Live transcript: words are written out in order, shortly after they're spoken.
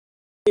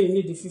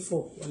need the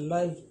fífọ̀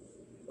wàláì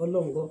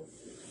ọlọ́ngọ́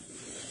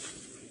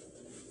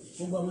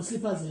gbogbo àwọn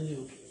slippers yẹn ni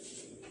o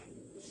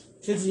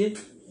ṣé ti yé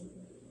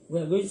we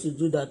are going to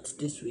do that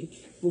this week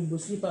gbogbo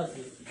slippers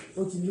yẹn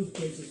ó ti look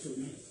plenty to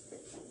me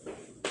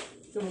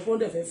ṣé mo kọ́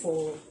dẹ̀ fẹ́ fọ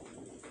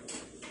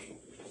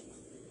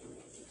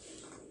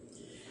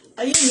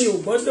ayé mi ò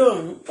gbọ́dọ̀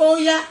ọ̀run ó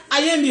yá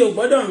ayé mi ò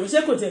gbọ́dọ̀ ọ̀run ṣé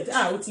kò tẹ̀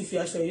ó ti fi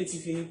aṣọ yìí ti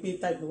fi pé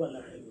táìpì wà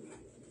lára ẹ̀.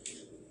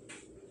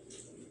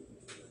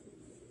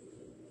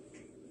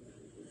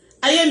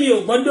 ayé mi ò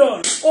gbọ́dọ̀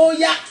ọ̀run ó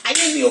yá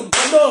ayé mi ò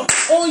gbọ́dọ̀ ọ̀run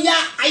ó yá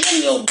ayé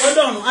mi ò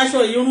gbọ́dọ̀ ọ̀run aṣọ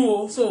ìrún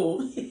o so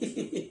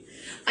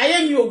ayé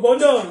mi ò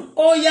gbọ́dọ̀ ọ̀run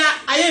ó yá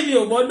ayé mi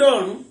ò gbọ́dọ̀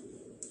ọ̀run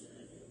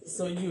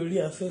ìsọjí orí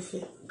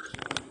afẹ́fẹ́.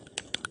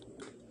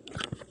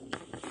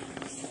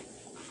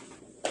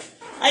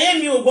 ayé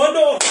mi ò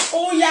gbọ́dọ̀ ọ̀run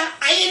ó yá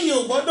ayé mi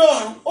ò gbọ́dọ̀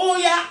ọ̀run ó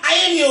yá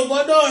ayé mi ò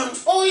gbọ́dọ̀ ọ̀run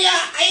ó yá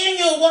ayé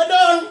mi ò gbọ́dọ̀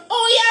ọ̀run ó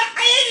yá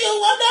ayé mi ò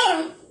gbọ́dọ̀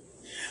ọ̀run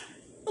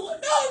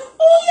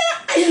ó yá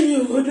ayé mi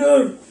ò gbọ́dọ̀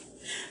ọ̀run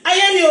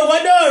ayé mi ò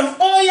gbọ́dọ̀ ọ̀run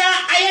ó yá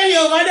ayé mi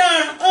ò gbọ́dọ̀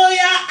ọ̀run ó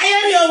yá ayé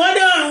mi ò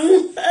gbọ́dọ̀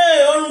ọ̀run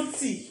ọ̀run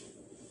tì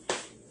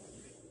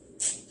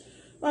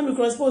wọ́n mi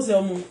cross pose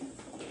ọmọ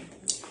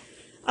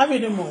happy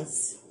new month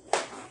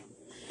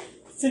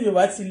tí mi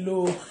bá ti lo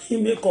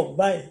makeup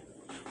báyìí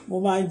mo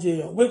máa ń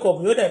jẹyàn makeup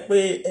yóò dẹ̀ pé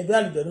ẹ̀bí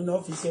àlùjọ̀nù náà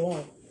fi ṣe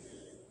wọ́n.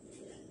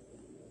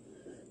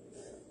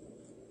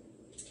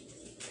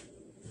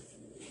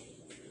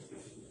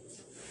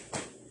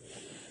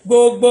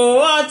 gbogbo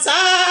ọ̀tá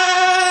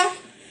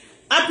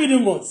happy new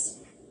month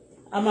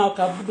a máa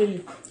kà bíbélì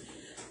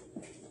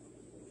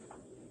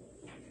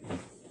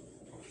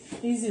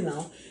easy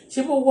now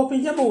ṣé bó wọ́ pé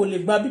jẹ́ bó wò lè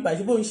gba bíbá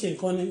ṣé bó ń ṣe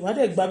nǹkan ni wàá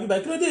dẹ̀ gba bíbá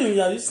kí ló dé ìrìn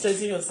àjò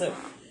stressing yourself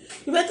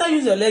you better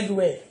use your leg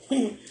well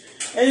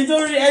ẹni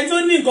tó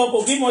ní nǹkan kò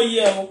kí mo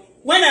yẹ o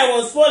when I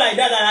was small like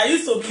that and I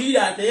used to believe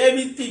that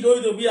everything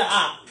going to be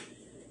like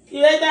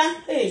ìrẹ́dá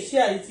ṣé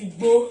àyè ti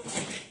gbó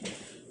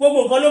gbogbo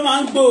nǹkan ló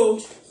máa ń gbó o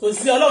kò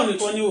sí ọlọ́run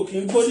nìkan ni òkè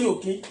ń gbó ní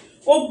òkè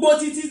ó gbó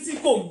títí tí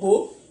kò gbó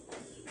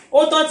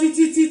ó tọ́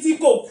títí tí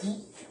kò kú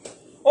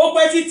ó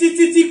pẹ́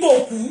títí tí kò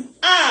kú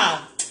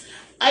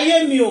ayé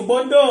mi ò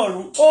gbọ́dọ̀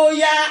ọ̀run ó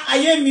yá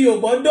ayé mi ò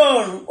gbọ́dọ̀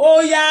ọ̀run ó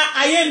yá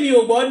ayé mi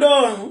ò gbọ́dọ̀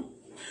ọ̀run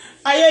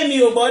ayé mi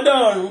ò gbọ́dọ̀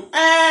ọ̀run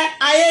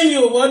ayé mi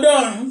ò gbọ́dọ̀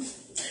ọ̀run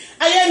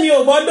ayé mi ò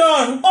gbọ́dọ̀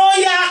ọ̀run ó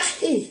yá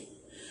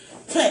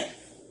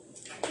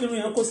irun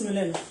yẹn kó sí mi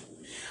lẹ́nu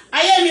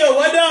ayé mi ò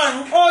gbọ́dọ̀ ọ̀run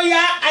ó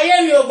yá ayé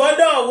mi ò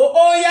gbọ́dọ̀ ọ̀wọ́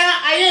ó yá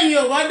ayé mi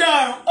ò gbọ́dọ̀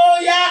ọ̀run ó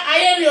yá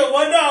ayé mi ò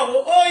gbọ́dọ̀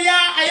ọ̀wọ́ ó yá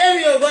ayé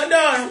mi ò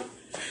gbọ́dọ̀ ọ̀run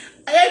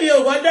ayé mi ò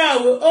gbọ́dọ̀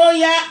ọ̀wọ́ ó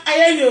yá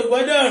ayé mi ò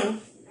gbọ́dọ̀ ọ̀run.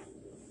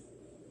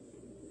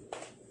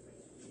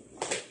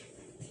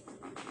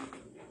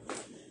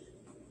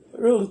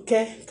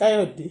 Rónkẹ́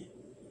Káyọ̀dé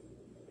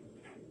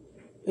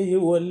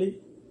Oyèwọlé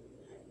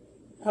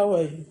how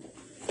are you?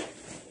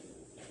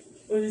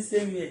 ó ní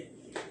sẹ́mi ẹ̀.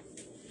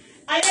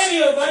 ayé mi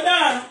ò gbọ́dọ̀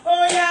ọ̀run ó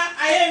yá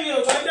ayé mi ò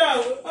gbọ́dọ̀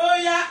ọ̀run ó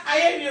yá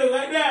ayé mi ò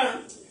gbọ́dọ̀ ọ̀run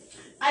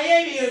ayé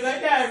mi ò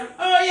gbọ́dọ̀ ọ̀run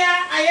ó yá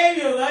ayé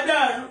mi ò gbọ́dọ̀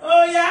ọ̀run ó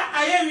yá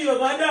ayé mi ò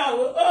gbọ́dọ̀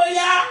ọ̀run ó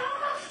yá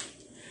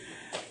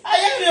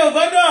ayé mi ò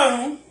gbọ́dọ̀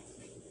ọ̀run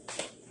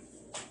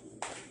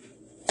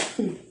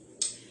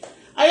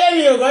ayé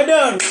mi ò gbọ́dọ̀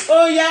ọ̀run ó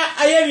yá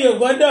ayé mi ò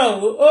gbọ́dọ̀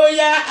ọ̀run ó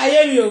yá ayé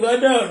mi ò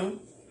gbọ́dọ̀ ọ̀run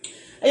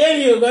ayé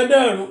mi ò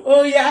gbọ́dọ̀ ọ̀run ó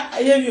yá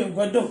ayé mi ò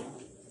gbọ́dọ̀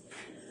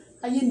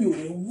ayé mi ò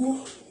rẹ̀ wó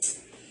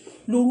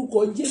lórúkọ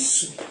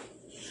Jésù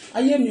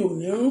ayé mi ò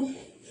ní rún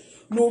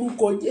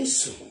lórúkọ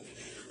Jésù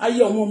ayé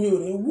ọmọ mi ò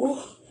ní wó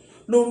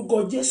lórúkọ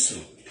Jésù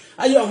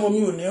ayé ọmọ mi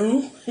ò ní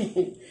rún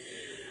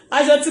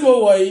aṣọ tí mo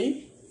wọ̀ yìí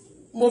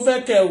mo fẹ́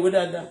kẹ́ òwe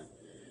dáadáa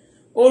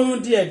ó rún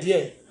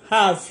díẹ̀díẹ̀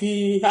a fi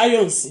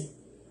iron sí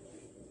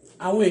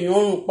àwọn èèyàn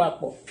rún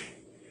papọ̀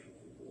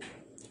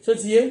ṣó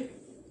ti yé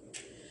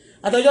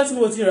àtọjọ́ tí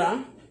mo ti rà á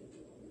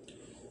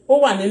ó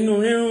wà nínú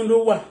rírún ló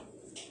wà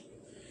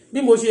bí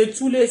mo ṣe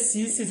túlé sí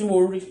tí mo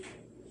rí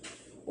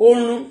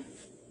oorun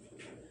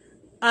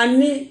a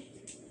ní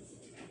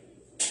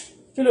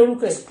kí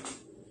lorúkọ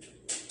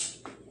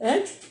ẹ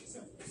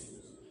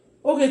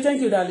okay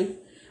thank you darling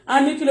a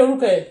ní kí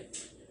lorúkọ ẹ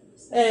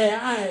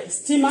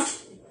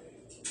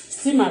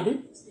steamer bí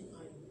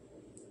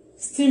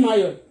steam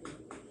iron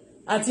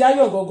àti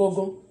ayọ̀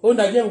gọgọgọ ó ń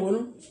dàjẹ́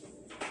ìwòrán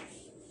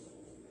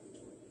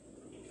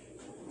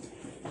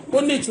ó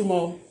ní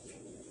ìtumọ̀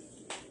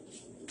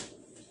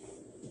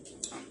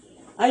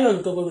ayọ̀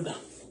gọgọgọ dà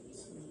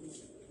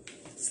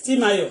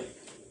steam iron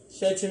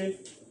ṣẹ́tìrí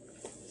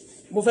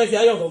mo fẹ́ fi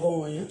ayọ̀ gọgọ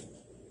wọ̀nyẹn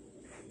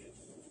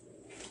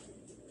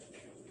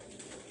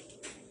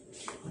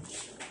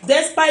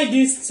despite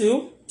these two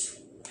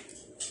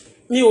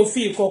mi ò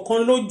fi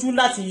ìkọ̀kan lójú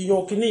láti yọ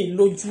kíní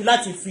lójú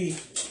láti fi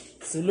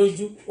sí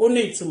lójú ó ní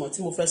ìtumọ̀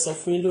tí mo fẹ́ sọ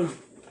fún yín lónìí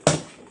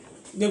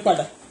gbé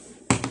padà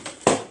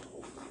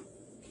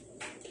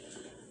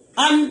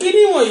and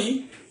kíní wọ̀nyí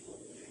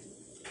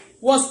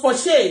was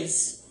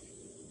purchased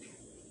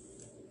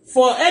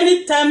for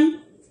any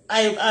time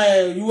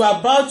you are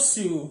about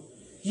to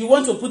you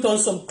want to put on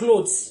some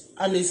clothes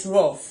and it's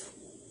rough.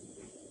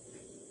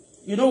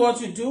 You know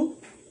what you do?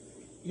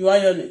 You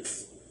iron it.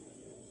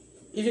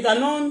 If you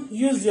cannot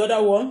use the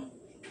other one,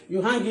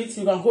 you hang it,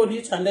 you can hold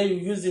it, and then you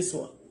use this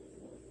one.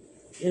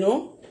 You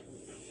know,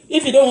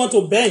 if you don't want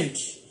to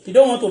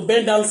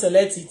bend, down,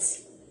 select it.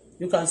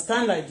 You can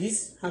stand like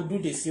this and do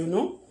this, you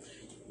know.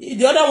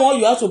 The other one,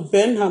 you have to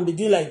bend and be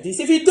doing like this.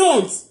 If you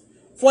don't,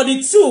 for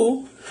the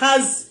two,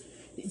 has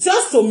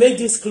just to make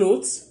this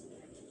clothes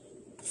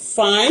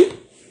fine,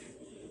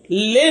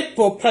 laid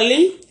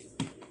properly,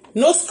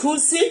 no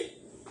squeezing,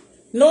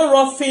 no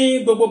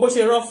roughing,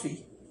 roughing,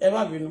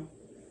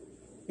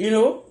 you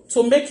know,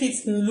 to make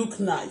it look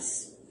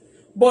nice.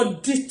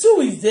 But the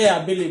two is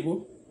there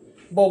available,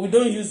 but we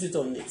don't use it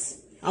on it,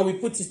 and we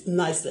put it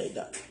nice like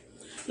that.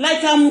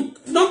 Like I'm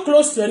not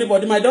close to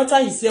anybody. My daughter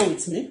is here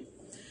with me.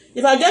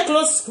 If I get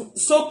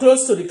so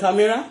close to the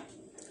camera,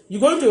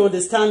 you're going to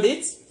understand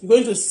it. You're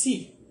going to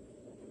see.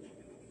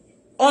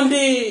 And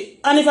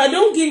if I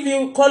don't give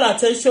you call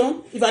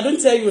attention, if I don't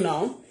tell you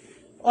now,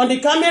 on the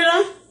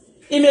camera,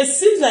 it may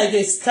seem like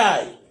a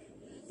style.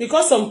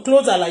 Because some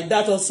clothes are like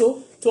that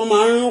also. There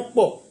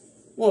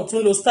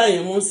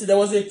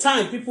was a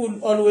time people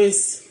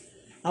always,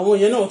 and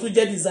you know, to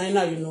get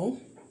designer, you know.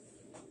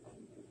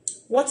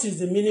 What is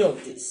the meaning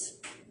of this?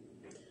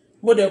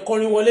 Mo de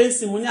kọrin wọlé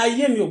nsin mo ní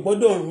ayé mi ò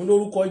gbọ́dọ̀ run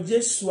lórúkọ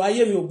Jésù,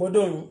 ayé mi ò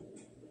gbọ́dọ̀ run.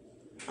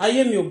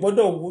 Ayé mi ò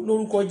gbọ́dọ̀ wó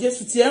lórúkọ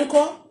Jésù. Tí ẹ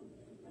ńkọ́?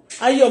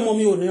 Ayé ọmọ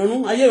mi ò ní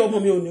run, ayé ọmọ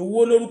mi ò ní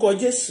wó lórúkọ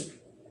Jésù.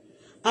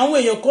 Àwọn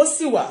èèyàn kan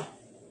sì wà.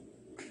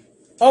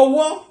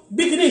 Ọwọ́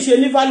bí kíni ṣe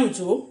ní value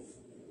tó.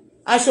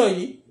 Aṣọ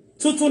yìí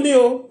tuntun ni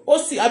o. Ó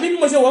sì àbí bí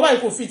mo ṣe wọ̀ báyìí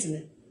kò fit mi.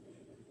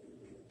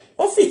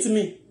 Ó fit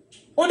mi.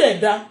 Ó dẹ̀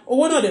dá,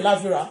 owó náà dẹ̀ la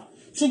fi rà.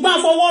 Ṣùgbọ́n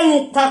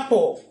àfọwọ́run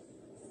papọ̀.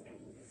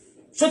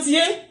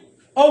 Ṣótiyé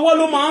ọwọ́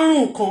ló máa ń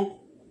rún nǹkan,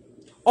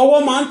 ọwọ́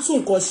máa ń tún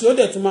nǹkan ṣe, ó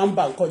dẹ̀ tún máa ń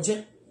ba nǹkan jẹ́.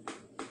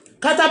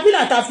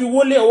 Caterpillar tá fi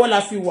wọlé ọwọ́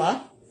la fi wá,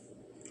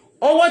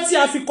 ọwọ́ tí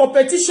a fi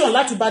competition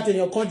láti bà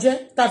tèèyàn kan jẹ́,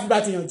 tá fi bà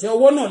tèèyàn jẹ́,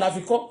 ọwọ́ náà la fi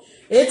kọ́.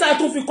 Èyí tá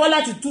tún fi kọ́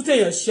láti tú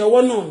tèèyàn ṣe,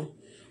 ọwọ́ náà ni.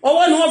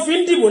 Ọwọ́ ni wọ́n fi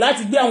ń dìbò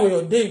láti gbé àwọn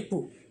èèyàn dé ipò.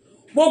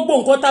 Gbogbo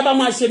nǹkan tá bá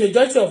máa ṣe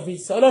majority of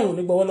it Ọlọ́run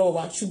ní gbọ́wọ́ lọ́wọ́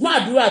wa. Ṣùgbọ́n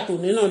àdúrà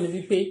tòní náà ni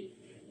wípé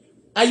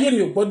ayé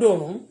mi ò gbọ́dọ̀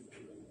run.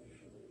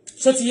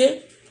 Ṣótiyé,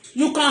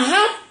 you can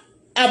have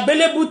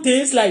available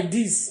things like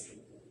this.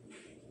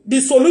 The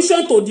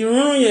solution to the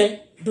run yẹn,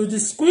 to the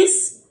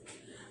squeeze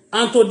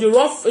and to the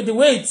rough, the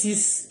way it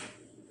is.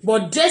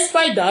 But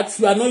despite that,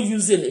 you are not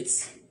using it.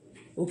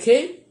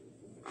 Okay?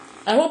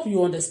 I hope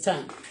you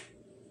understand.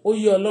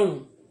 Oyè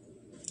Ọlọ́run.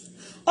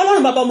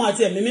 Ọlọ́run bàbá ọmọ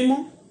àti ẹ̀mí mímọ́.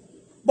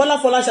 Bọ́lá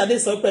Fọláṣadé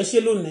sọ pé ṣé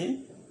lónìí.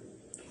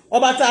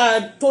 Ọba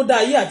tó dá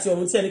ayé àti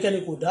ọ̀run tí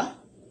ẹnikẹ́ni kò dá.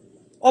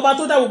 Ọba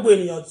tó dá gbogbo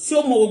ènìyàn tí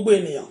ó mọ gbogbo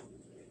ènìyàn.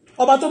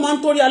 Ọba tó máa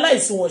ń torí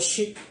aláìsùn wọ̀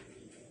ṣe.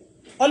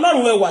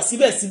 Ọlọ́run ẹ wà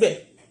síbẹ̀síbẹ̀.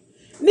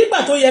 Nígbà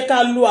tó yẹ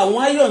ká lo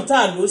àwọn iron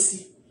tá lò sí.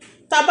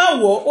 Tá bá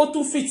wọ̀ ó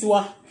tún fit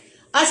wa.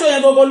 Aṣọ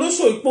yẹn gogo ló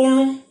ṣò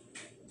ìpòrún.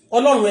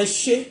 Ọlọ́run ẹ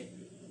ṣé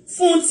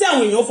fún tí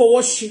àwọn èèyàn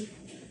fọwọ́ ṣe.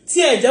 Tí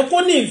ẹ jẹ́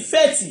kó ní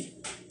ìfẹ́ẹ̀tì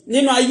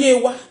nínú ayé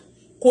wa.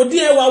 Kò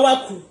dín ẹwà wa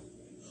kù.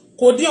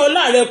 Kò dín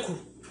ọlá rẹ kù.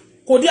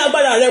 Kò dín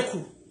agbára rẹ kù.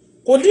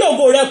 Kò dín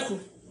ògo rẹ kù.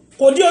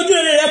 Kò dín ojú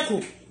rere rẹ kù.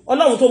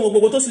 Ọlọ́run tó mọ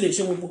gbogbo tó sì lè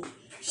ṣe gbogbo.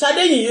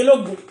 Ṣadé yìnyín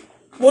lógo.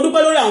 Mo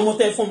dúpẹ́ lórí àwọn ọmọ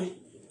tẹ́ fún mi.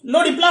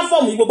 Lórí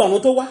platform yìí gbogbo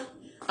àwọn tó wá.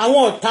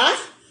 Àwọn ọ̀tá,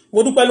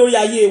 mo dúpẹ́ lórí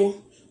ayé wọn.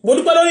 Mo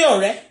dúpẹ́ lórí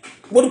ọ̀rẹ́.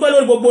 Mo dúpẹ́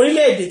lórí gbogbo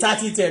orílẹ̀-èdè tá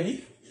ti tẹ̀rí.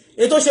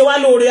 Ètò ṣe wá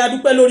lóore, a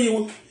dúpẹ́ lórí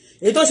wọn.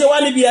 Ètò ṣe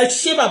wá níbi ẹ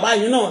ṣe bàbá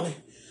yìí náà ni.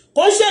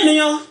 Kò ṣe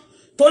ènìyàn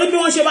torí bí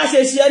wọ́n ṣe bá ṣe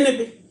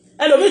ẹnibi.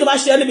 Ẹlòmíì tó bá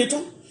ṣe ẹnibi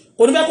tán,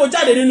 kò ní fẹ́ kó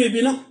jáde nínú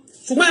ibi náà.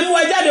 Ṣùgbọ́n ẹ mú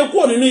ẹ jáde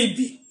kúrò nínú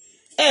ibi.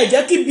 Ẹ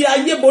jẹ́ kí bí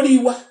ayé borí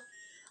wa.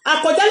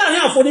 Akọjá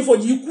láàrin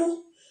àfonífojì ikú.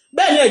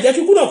 Bẹ́ẹ̀ ni ẹ jẹ́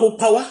kí ikú náà kó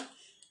pa wá.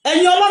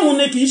 Ẹ̀yin Ọlọ́run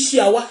ni kì í ṣe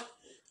àwa.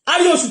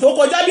 Ayé oṣù tó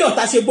kọjá bí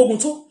ọ̀tá ṣe gbógun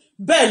tó.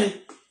 Bẹ́ẹ̀ ni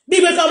bí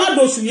ìgbé ká má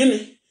doṣù yìí ni.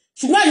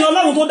 Ṣùgbọ́n ẹ̀yin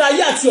Ọlọ́run tó dá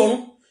ayé àti ọ̀run.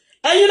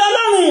 Ẹ̀yin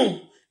Ọlọ́run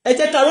ẹ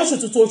jẹ́ ká róṣù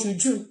tuntun oṣù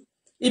jù.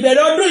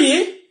 Ìbẹ̀rẹ̀ ọdún yìí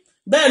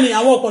bẹ́ẹ̀ ni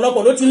àwọn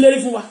ọ̀pọ̀lọpọ̀ ló ti lérí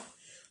fún wa.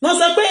 Wọ́n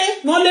sọ pé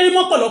wọ́n lérí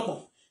mọ́pọ̀lọpọ̀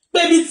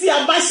pé bí tí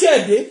a bá ṣe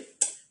èdè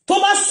tó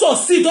bá sọ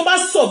sí tó bá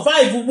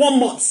survive 1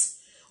 month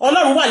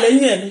Ọlọ́run wà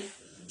lẹ́yìn ẹ̀ ni.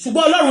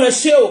 Ṣùgbọ́n Ọlọ́run ẹ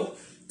ṣé o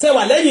tẹ́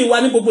wà lẹ́yìn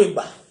wa ní gbogbo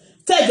ìgbà.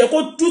 Tẹ́ jẹ́ kó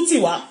tútì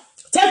wá.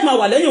 Tẹ́ máa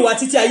wà lẹ́yìn wa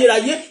títí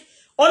ayérayé.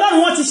 Ọlọ́run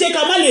wọ́n ti ṣe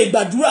ká má lè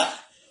gbàdúrà.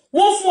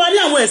 Wọ́n fún wa ní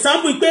àwọn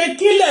example pé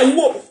kí lẹ̀ ń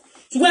wò.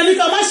 Ṣùgbọ́n ẹni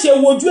ká má ṣe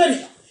wojú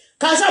ènìyàn.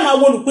 Ká ṣá máa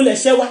wo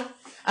olùpilẹ̀ṣẹ̀ wa.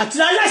 Àti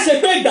aláṣẹ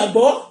pé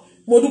ìgbàgbọ́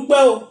mo dúpẹ́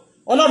o.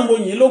 Ọlọ́run mo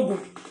yìn lógo.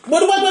 Mo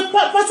dúpẹ́ pé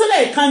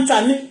personal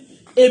encounter ni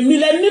èmi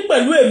lẹ ní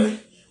pẹ̀lú èmi.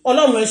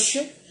 Ọlọ́run ẹ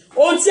ṣé.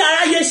 Ohun tí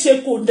aráyé ṣe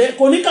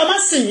kò ní ká má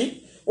sìn yín.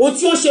 Ohun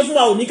tí ó ṣe fún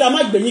wa ò ní ká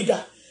má gbé yín ga.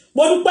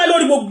 Mo dúpẹ́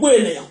lórí gbogbo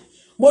ènìyàn.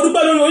 Mo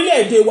dúpẹ́ lórí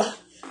orílẹ̀-èdè wa.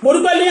 Mo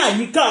dúpẹ́ ní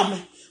àyíká mi.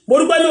 Mo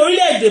dúpẹ́ ní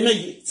orílẹ̀-èdè mi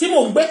yìí tí mò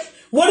ń gbé.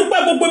 Mo dúpẹ́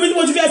gbogbo bí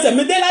mo ti fi ẹsẹ̀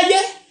mi dé láyé.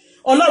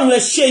 Ọlọ́run ẹ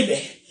ṣé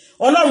ibẹ̀.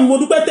 Ọlọ́run mo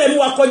dúpẹ́ tẹ́ mú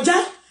wa kọjá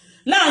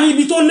láàrin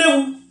ibi tó léwu.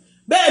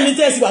 Bẹ́ẹ̀ ni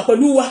tẹ́ sì wà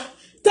pẹ̀lú wa.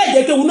 Tẹ́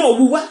jẹ́ kéwu náà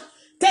wú wá.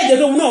 Tẹ́ jẹ́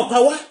kéwu náà pa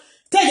wá.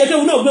 Tẹ́ jẹ́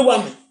kéwu náà gbé wa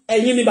mì.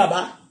 Ẹ̀yin ni bàbá.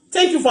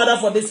 Thank you, Father,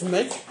 for this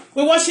moment.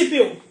 We worship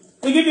you.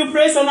 We give you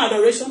praise and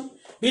adoration.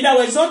 Be thou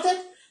exalted.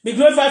 Be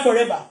glorified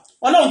forever.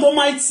 Ọlọ́run tó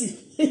mighty.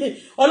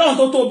 Ọlọ́run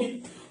tó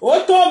tóbi. Ó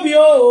tóbi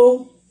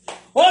o.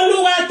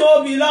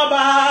 tóbi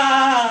lọ́ba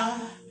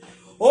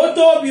ó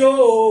tóbi o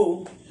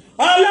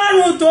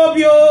Ọlọ́run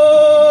tóbi o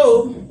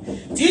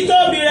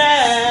títóbi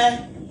rẹ̀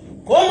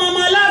kò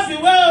mọ̀mọ́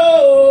láfiwé o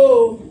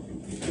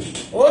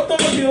ó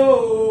tóbi o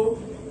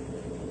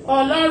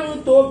Ọlọ́run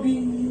tóbi.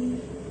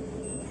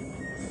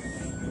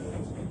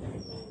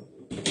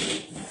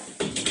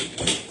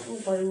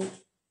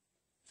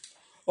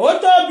 Ó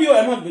tóbi o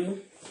ẹ má bínú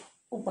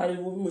ó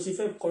pariwo bí mo ṣe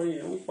fẹ́ kọrin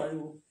yẹn ó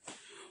pariwo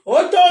ó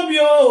tóbi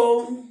o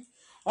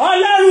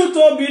Ọlọ́run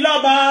tóbi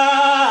lọ́ba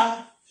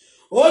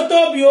ó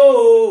tóbi o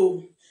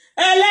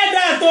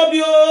ẹlẹ́dà tóbi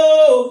o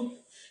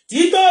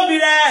títóbi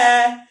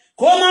rẹ̀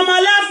kò mọ̀mọ́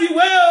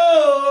láfiwé o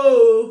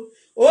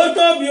ó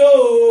tóbi o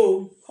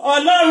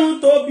Ọlọ́run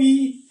tóbi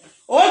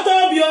ó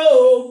tóbi o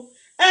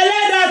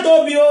ẹlẹ́dà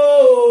tóbi o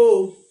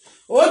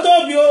ó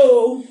tóbi o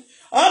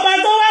ọba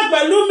tó wà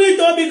pẹ̀lú mi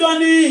tóbi gan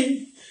ni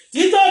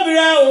títóbi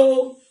rẹ̀ o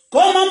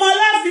kò mọ̀mọ́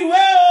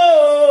láfiwé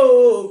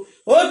o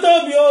ó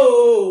tóbi o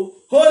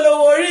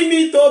olówó orí mi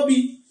tóbi.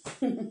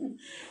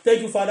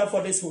 Thank you, Father,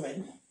 for this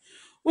moment.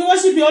 We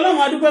worship you,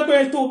 Ọlọ́run adúpẹ́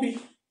pé tóbi.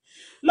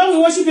 Lord, we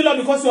worship you, Lord,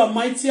 because you are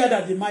mightier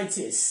than the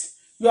mightiest.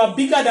 You are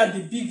bigger than the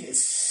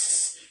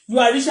biggest. You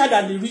are richer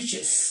than the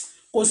richest.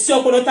 Kò sí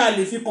ọpọlọ tá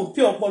lè fi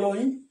compare ọpọlọ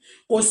yín.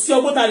 Kò sí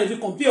ọgbọ́n tá lè fi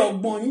compare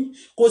ọgbọ́n yín.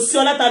 Kò sí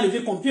ọlá tá lè fi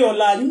compare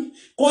ọlá yín.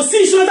 Kò sí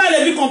iṣan tá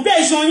lè fi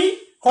compare iṣan yín.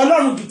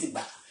 Ọlọ́run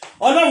gidigba.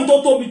 Ọlọ́run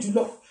tó tóbi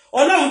jùlọ.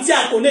 Ọlọ́run tí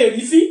a kò lè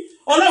rí fín.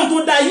 Ọlọ́run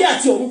tó dá ayé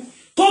àti ọ̀run.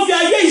 Tó fi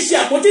ayé ìṣe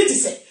àpótí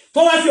ìtìsẹ̀. Tó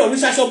wá fi ọ̀run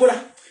ṣaṣọ́búra.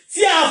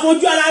 Tí a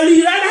fojú ara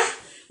rí rárá.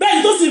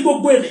 Bẹ́ẹ̀ni tó sì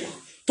gbogbo ènìyàn.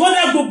 Tó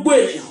dá gbogbo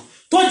ènìyàn.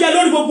 Tó jẹ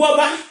lórí gbogbo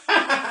ọba.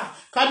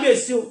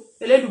 Kábíyèsí o.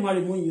 Elédùmarè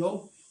mo yìn ọ́.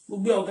 Mo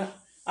gbé ọ̀gá.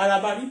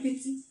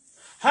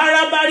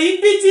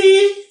 Arabaribiti,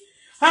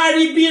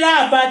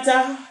 aribira bata,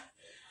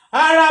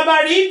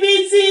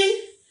 arabaribiti,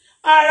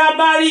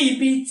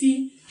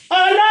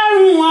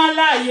 Ọlọ́run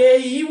alààyè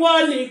ìwọ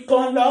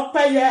nìkan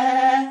lọ́pẹ́ yẹ.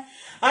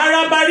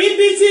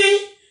 Arabaribiti,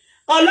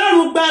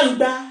 Ọlọ́run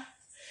gbangba,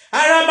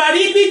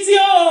 arabaribiti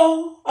o,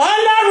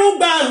 Ọlọ́run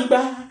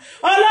gbangba,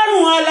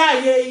 Ọlọ́run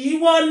alààyè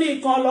ìwọ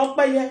nìkan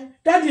lọ́pẹ́ yẹ.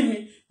 Daddy mi,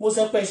 mo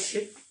sọ pé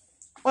ṣé.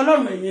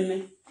 Ọlọ́run ẹ̀yin ni.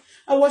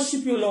 I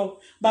worship you, Lord.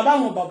 Bàbá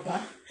àwọn bàbá,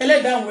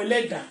 ẹlẹ́dàá àwọn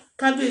ẹlẹ́dàá.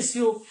 Kábíyèsí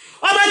o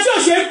ọba tí ò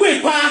ṣe é pè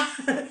pa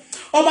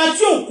ọba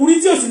tí ò kúrí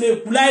tí ò sì lè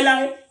kú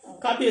láéláé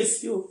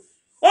kábíyèsí o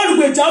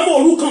olùgbèjà ọmọ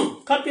òrukàn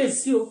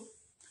kábíyèsí o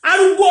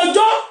arúgbó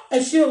ọjọ́ ẹ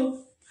ṣé o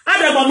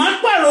àdàgbà máa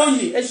pààrọ̀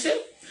oyè ẹ ṣé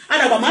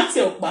àdàgbà máa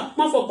tẹ ọ̀pá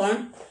má fọ̀pá ń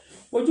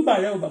mojúbà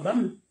rẹ o bàbá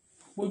mi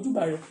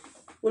mojúbà rẹ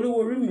olówó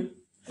orí mi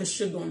ẹ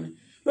ṣé gan ni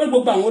lórí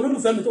gbogbo àwọn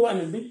olólùfẹ́ mi tó wà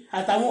níbí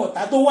àtàwọn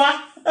ọ̀tá tó wá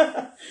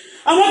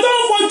àwọn tó ń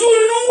fojú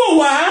inú wò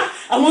wá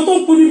àwọn tó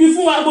ń kú níbi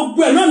fún wa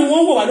gbogbo ẹ̀ náà ni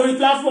wọ́n wò wá lórí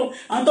platform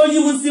àwọn tó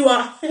yíwú sí wa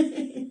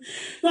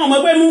náà mọ̀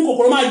pé mú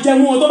kòkòrò máa jẹ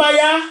mú wọn tó bá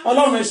yá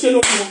Ọlọ́run ẹ ṣé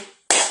lórí wọn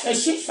ẹ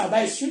ṣé bàbá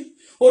ẹ ṣé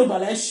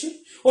olùgbàlà ẹ ṣé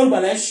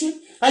olùgbàlà ẹ ṣé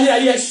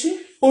ayérayé ẹ ṣé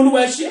olúwa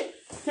ẹ ṣé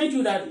thank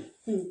you daddy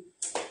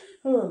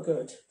oh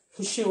God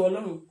ó ṣé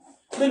Ọlọ́run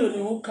mélòó ni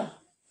ó kà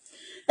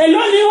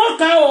èló ni ó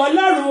kà ó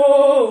Ọlọ́run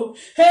o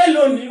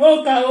èló ni ó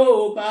kà ó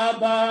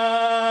bàbá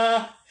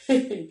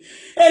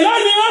èló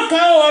ni ó kà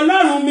ó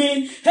Ọlọ́run mi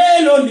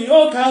èló ni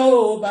ó kà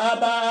ó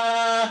bàbá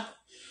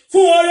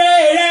fún oore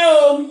rẹ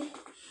o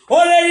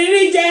oore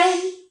rírí jẹ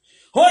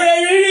oore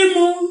rírí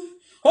mu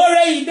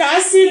oore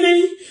ìdásíni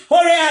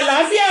oore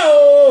àlàáfíà o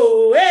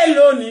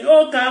èló ni ó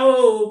kà ó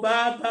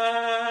bàbá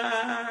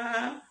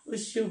ó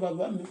ṣé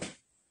bàbá mi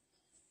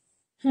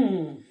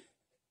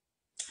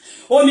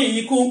ó ní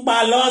ikú ń pa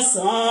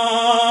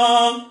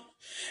lọ́sàn-án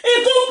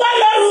ikú ń pa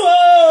lóru o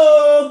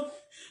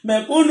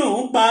mẹ̀kúnnù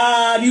ń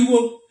pariwo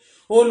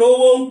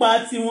olówó ń pa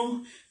tiwọn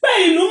pé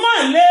ìlú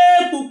máa lé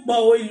púpọ̀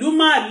o ìlú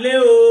máa lé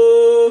o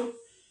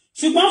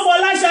ṣùgbọ́n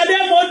Fọláṣadé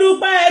mo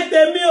dúpẹ́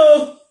tèmi o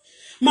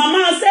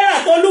màmá Sarah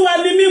tolúwa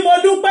ni mí mo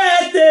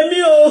dúpẹ́ tèmi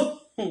o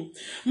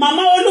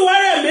màmá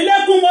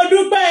Olúwarẹ̀mílẹ́kún mo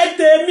dúpẹ́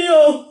tèmi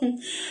o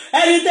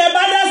ẹni tẹ́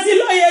bá dá sí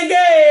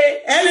lóyege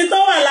ẹni tó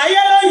wà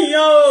láyé lóyìn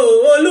o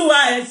Olúwa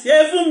ẹ ṣé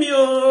fún mi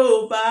o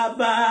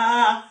bàbá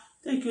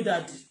thank you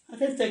daddy I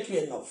can't thank you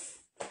enough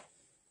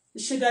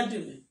ṣé daddy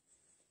mi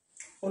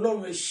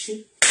Ọlọ́run ẹ ṣé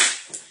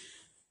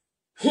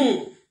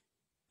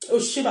ó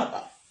ṣé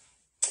bàbá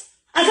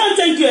I can't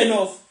thank you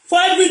enough for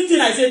everything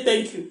I say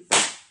thank you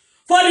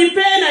for the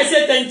pain I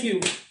say thank you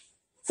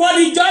for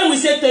the joy we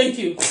say thank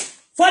you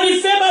for the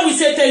favor we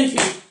say thank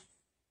you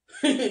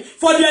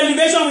for the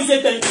elevation we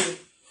say thank you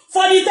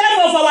for the time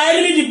of our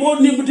enemy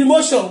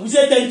demotion we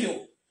say thank you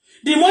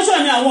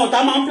demotion ni àwọn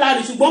ọ̀tá máa ń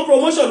plan ṣùgbọ́n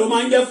promotion ló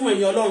máa ń jẹ́ fún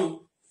ẹ̀yin Ọlọ́run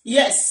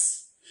yes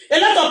a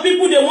lot of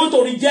people they want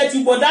to reject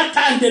you but that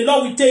time the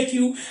Lord will take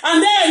you and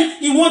then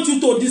he wants you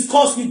to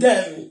discuss with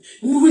them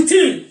with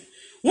him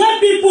when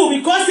people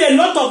because a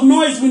lot of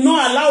noise will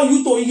not allow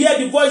you to hear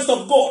the voice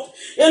of God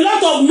a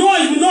lot of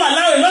noise will not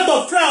allow a lot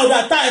of crowd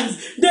at times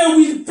they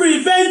will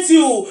prevent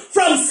you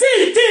from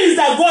seeing things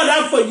that God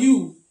has for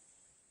you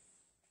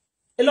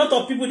a lot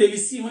of people they will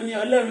see when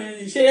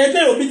Ọlọ́run ṣe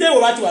ẹgbẹ́ òbí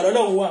tẹ́wọ̀ bá ti wà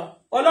lọ́lọ́run wà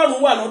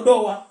Ọlọ́run wà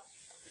lọ́dọ̀ wa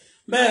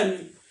bẹ́ẹ̀ ni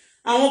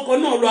àwọn kan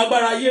náà lo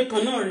agbára ayé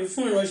kan náà rí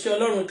fún ìránṣẹ́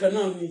Ọlọ́run kan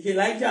náà ní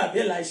Elijah àbí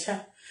Elisha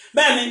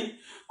bẹ́ẹ̀ni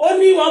ó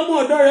ní ọmọ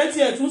ọ̀dọ̀ rẹ̀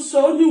tiẹ̀ tún sọ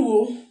ó níwò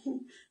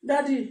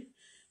dádì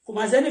kò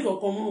má sẹ́ni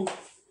kankan mọ́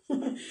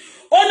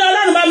ó ní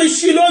Ọlọ́run bá mi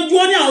ṣí lójú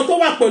ó ní àwọn tó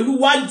wà pẹ̀lú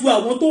wájú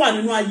àwọn tó wà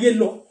nínú ayé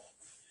lọ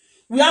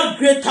we have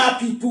greater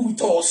people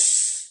with us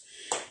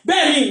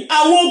bẹ́ẹ̀ni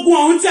àwọn ogun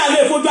ọ̀hún tí a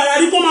lè fojú ara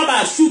rí kó má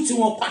bàa ṣú tí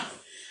wọ́n pa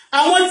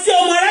àwọn tí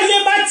ọmọ aráyé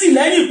bá tì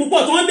lẹ́yìn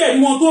púpọ̀ tó ń bẹ̀rù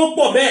wọn tó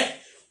pọ̀ bẹ́ẹ̀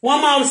wọ́n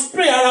máa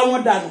spray ara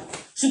wọn dànù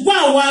ṣùgbọ́n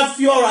àwọn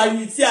afi ọ̀rọ̀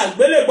àyè tí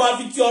àgbélébọ̀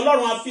afi ti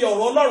Ọlọ́run afi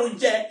ọ̀rọ̀ Ọlọ́run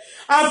jẹ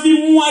afi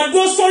mú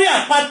adó sórí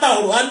àpáta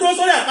ọ̀rọ̀ adó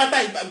sórí àpáta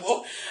ìgbàgbọ́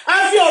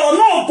afi ọ̀rọ̀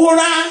náà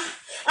bora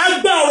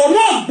agbá ọ̀rọ̀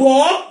náà gbọ́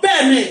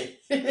bẹ́ẹ̀ ni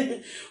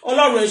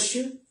Ọlọ́run ẹ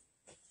ṣé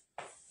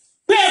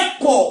bẹ́ẹ̀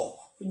pọ̀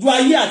ju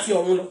ayé àti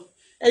ọ̀run lọ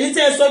ẹ̀yin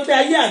tẹ́ sọ pé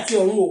ayé àti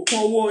ọ̀run ò kún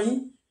ọwọ́ yín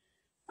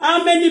how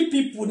many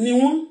people ni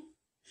wọ́n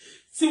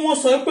tí wọ́n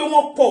sọ pé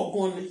wọ́n pọ̀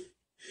gan ni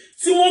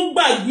tí wọ́n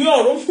gbàgbé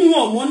ọ̀rọ̀ fún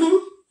ọmọ náà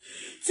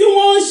tí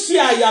wọ́n ń ṣe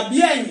àyà bí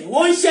ẹ̀yìn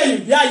wọ́n ń ṣẹ̀yìn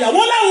bí àyà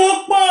wọ́n láwọn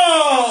pọ̀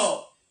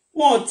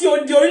wọn tí ó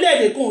di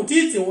orílẹ̀-èdè kan ò tí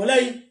ì tì wọ́n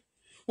lẹ́yìn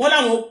wọ́n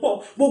láwọn pọ̀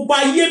gbogbo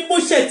ayé bó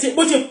ṣe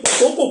pọ̀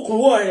tó kò kún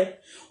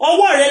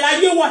ọwọ́ rẹ̀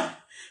láyé wà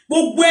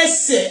gbogbo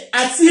ẹsẹ̀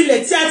àti ilẹ̀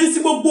tí a ti ti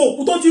gbogbo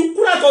òkú tó ti kú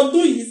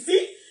látọdún yìí sí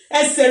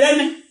ẹsẹ̀ rẹ̀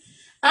ni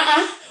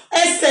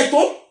ẹsẹ̀ tó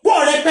pọ̀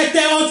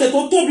rẹpẹtẹ ọ̀sẹ̀ tó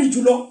tóbi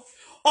jùlọ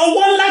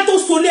ọwọ́ ńlá tó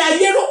solé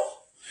ayé ró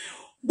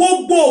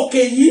gbogbo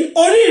òkè yìí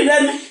orí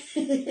rẹ̀ ni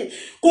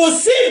kò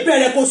sí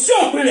ìbẹ̀rẹ̀ kò sí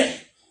òpin rẹ̀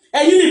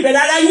ẹ̀yin ni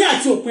ìbẹ̀rẹ̀ ara yín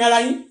àti òpin ara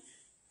yín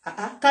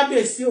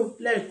kábíyèsí o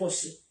lẹ́ẹ̀kan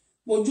sí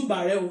mojúbà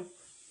rẹ o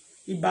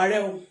ìbà rẹ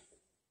o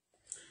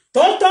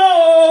tótó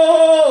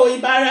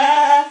ìbà rẹ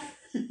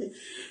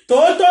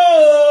tótó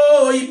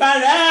ìbà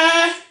rẹ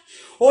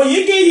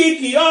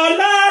òyígíyigì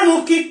Ọlọ́run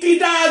kìkì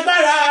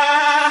dágbára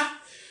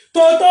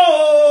tótó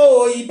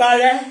ìbà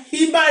rẹ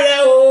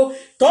o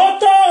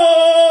tótó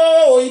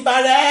ìbà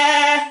rẹ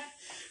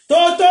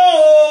tótó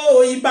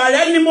ìbà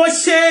rẹ ni mo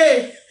ṣe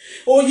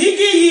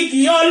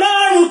òyígíyigì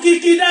Ọlọ́run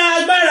kìkì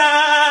dágbára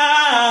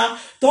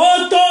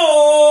tótó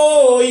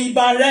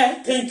ìbà rẹ.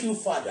 Thank you,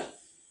 Father.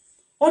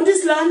 On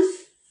this land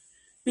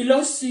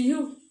belongs to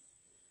you.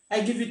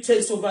 I give you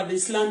thanks over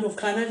this land of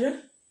Canada,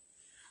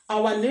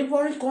 our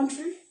neighboring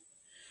country,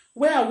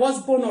 where I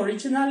was born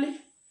originally.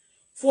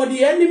 For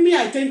the enemy,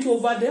 I thank you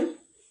over them.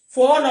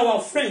 For all our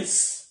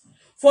friends.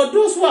 For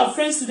those who are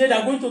friends today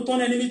that are going to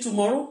turn enemy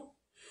tomorrow.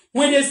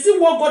 When they see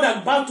what God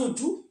is about to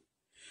do.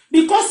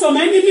 Because some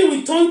enemy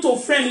will turn to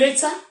friend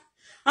later.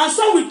 And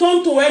some will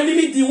turn to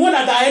enemy, the one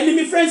that are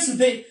enemy friends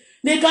today.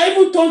 They can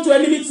even turn to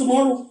enemy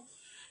tomorrow.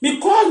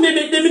 Because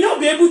they may not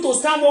be able to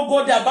stand what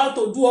God is about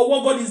to do or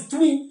what God is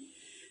doing.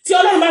 Tí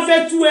Ọlọ́run bá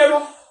fẹ́ tú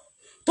ẹrọ,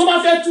 tó bá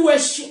fẹ́ tú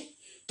ẹṣin,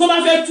 tó bá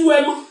fẹ́ tú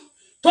ẹmọ,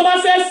 tó bá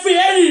fẹ́ fi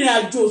ẹ̀rìn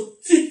àjò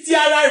títí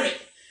ara rẹ̀,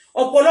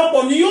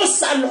 ọ̀pọ̀lọpọ̀ ni yóò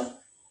sá lọ,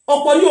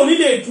 ọ̀pọ̀ ni ò ní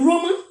lè dúró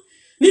mọ́.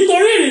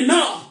 Nítorí ìrìn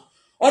náà,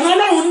 ọ̀nà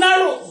Ọlọ́run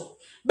narrow,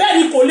 bẹ́ẹ̀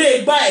ni kò lè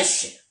gba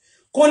ẹ̀ṣẹ̀,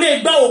 kò lè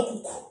gba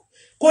òkùnkùn,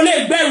 kò lè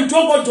gba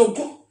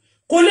ìjọgọjọgọ,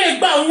 kò lè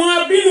gba àwọn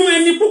abínú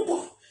ẹni púpọ̀,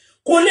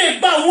 kò lè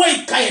gba àwọn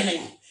ìka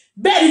ènìyàn.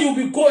 Bẹ́ẹ̀ ni you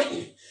be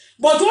going,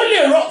 but ó lè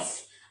rough,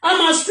 a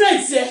máa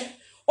straight yẹ,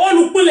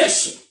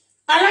 olùpilẹ̀ṣẹ̀,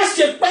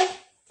 aláṣepẹ́,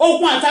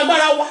 ogun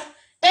àtagbára wa,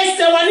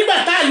 ẹsẹ̀ wa nígbà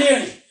tá a lè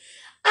rìn,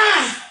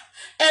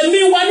 ẹ̀mí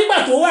wa nígbà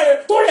tó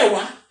rẹ̀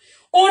wá,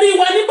 orí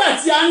wa nígbà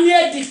tí a ní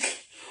headache,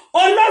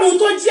 Ọlọ́run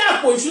tó jẹ́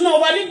àpò ìṣúná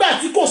wa nígbà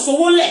tí kò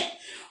sówó lẹ̀,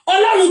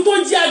 Ọlọ́run tó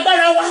jẹ́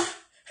agbára wa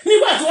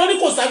nígbà tí wọ́n ní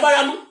kò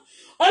ságbára mọ́,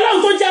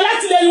 Ọlọ́run tó jẹ́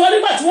alátìlẹ́yìn wa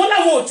nígbà tí wọ́n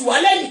láwọn ò tì wá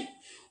lẹ́yìn.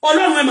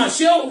 Ọlọ́run ẹ mà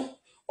ṣe o,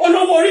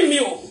 olówó orí mi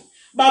o,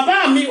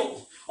 bàbá mi o,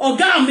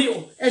 ọ̀gá mi o,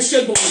 ẹ ṣé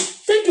gbogbo.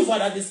 Thank you,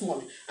 Father, this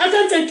morning. I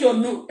can't thank you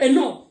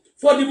enough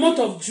for the month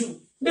of June.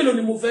 Mélòó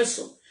ni mo fẹ́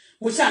sọ?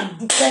 Mo ṣáà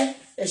dúpẹ́,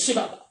 ẹ ṣé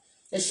bàbá,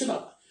 ẹ ṣé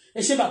bàbá,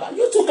 ẹ ṣé bàbá.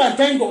 You too can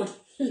thank God.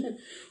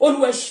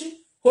 Olúwa ẹ ṣé,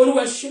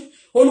 Olúwa ẹ ṣé,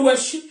 Olúwa ẹ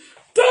ṣé.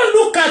 Don't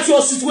look at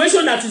your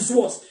situation that is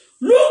worse.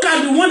 Look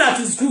at the one that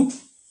is good.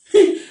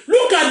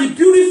 Look at the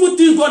beautiful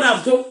thing God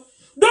has done.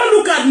 Don't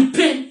look at the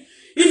pain.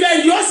 If you're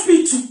in the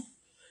hospital,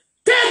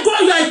 thank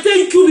God I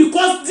thank you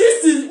because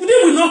this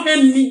will not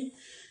end me.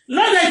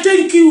 Lord, I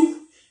thank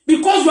you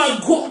because you are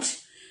God.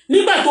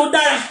 Nígbà tó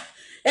dára,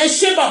 ẹ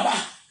ṣé bàbá.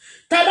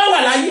 Tá bá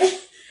wà láyé,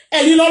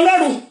 ẹ̀yin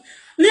l'Ọlọ́run.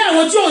 Ní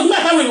àwọn tí ò nígbà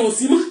táwọn èèyàn ò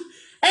sí mọ́.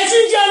 Ẹ ti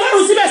ń jẹ́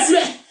Ọlọ́run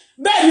síbẹ̀síbẹ̀.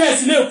 Bẹ́ẹ̀ ni ẹ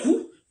sì lè kú.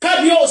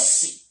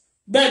 Kábíyèsí.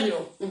 Bẹ́ẹ̀ ni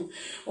o.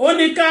 Ó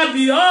ní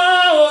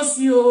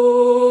kábíyèsí o.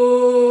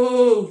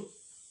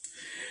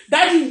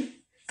 Daddy,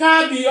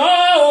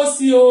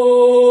 kábíyèsí o.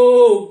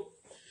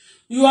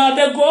 You are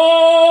the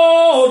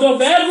God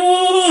of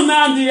heaven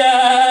and the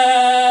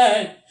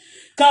earth.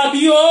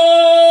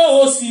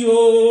 Kábíyèsí o.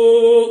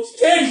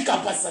 Ṣé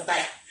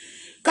ìkàpàsàtàyà?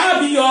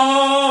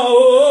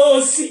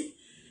 Kábíyèsí.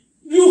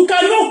 You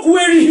cannot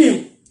query him.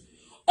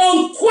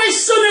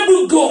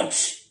 Unquestionable God.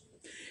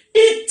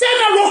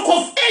 Eternal rock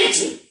of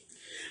ages.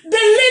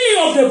 The lily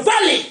of the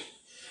valley.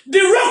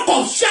 The rock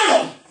of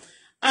Sharon.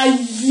 I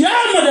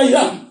am what I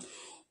am.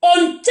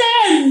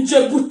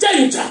 Unchangeable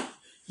changer.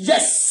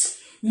 Yes.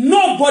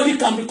 Nobody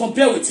can be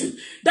compared with him.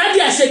 Daddy,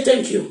 I say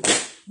thank you.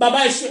 Baba,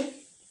 I say.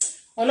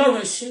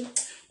 Ọlọ́run ẹ ṣé.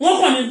 Wọ́n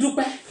kàn ní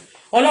dúpẹ́.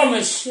 Ọlọ́run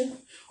ẹ ṣé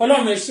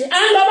Ọlọ́run ẹ ṣé. À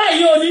ń lọ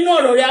báyìí o nínú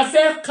ọ̀rọ̀ rẹ a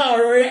fẹ́ ka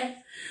ọ̀rọ̀ rẹ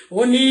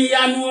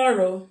oníyanu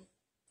ọ̀rọ̀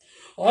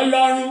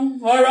Ọlọ́run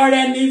ọ̀rọ̀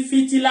rẹ ní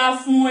fìtílà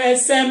fún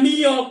ẹsẹ̀ mi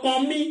ọkàn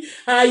mi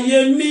ayé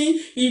mi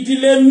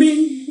ìdílé mi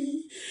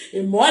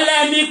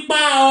ìmọ́lẹ̀ mi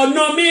pa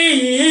ọ̀nà mi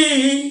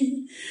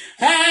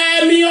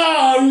ẹ̀mí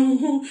ọ̀run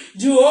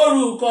ju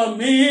orúkọ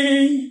mi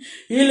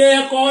ilé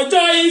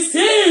kọjọ́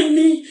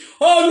ìsinmi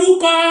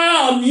olùkọ́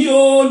mi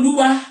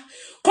Olúwa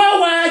kọ́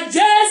wa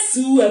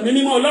Jésù ẹ̀mí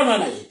mímọ́ Ọlọ́run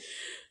àlàyé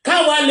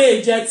káwa lè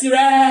jẹ́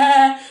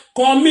tirẹ̀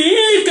kọ́ mi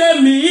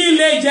kémi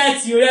lè jẹ́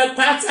tirẹ̀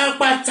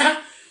pátápátá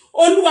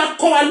Olúwa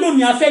kọ́ wa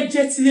lónìí a fẹ́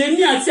jẹ́ tirẹ̀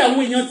ní àti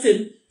àwọn èèyàn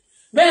tèmi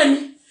bẹ́ẹ̀ ni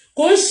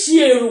kò ń ṣe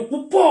èrò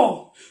púpọ̀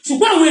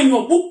ṣùgbọ́n àwọn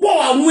èèyàn púpọ̀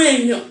àwọn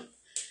èèyàn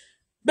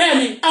bẹ́ẹ̀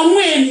ni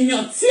àwọn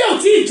ènìyàn tí ò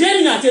tí ì jẹ́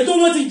ènìyàn àti tó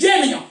wọ́n ti jẹ́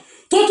ènìyàn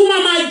tó tún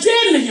máa jẹ́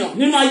ènìyàn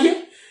nínú ayé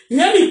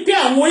ìyẹn ni pé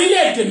àwọn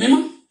orílẹ̀-èdè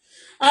mímọ́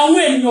àwọn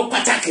ènìyàn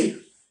pàtàkì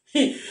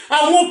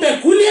àwọn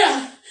peculiar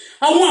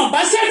àwọn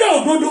ambassador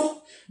òdodo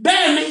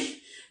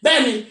bẹ́ẹ̀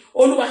ni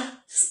Olúwa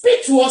speak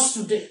to us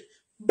today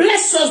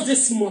bless us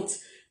this month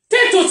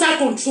take total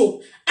control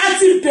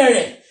àti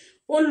bẹ̀rẹ̀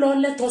oh Lord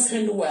let us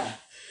end well.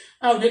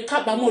 How they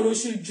kábàámọ̀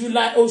lóṣù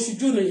July oṣù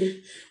June yẹn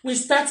we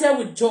started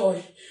with joy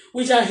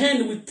we shall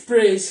end with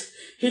praise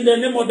in the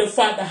name of the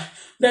Father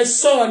the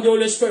Son and the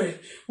Holy Spirit.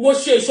 Mo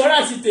ṣe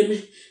ìṣọ́ráǹsì tèmi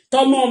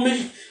tọmọ mi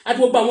àti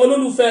gbogbo àwọn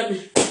olólùfẹ́ mi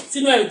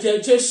sínú ẹ̀jẹ̀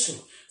Jésù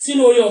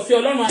sínú oore ọ̀fẹ́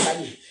Ọlọ́run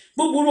àlàyé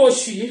búburú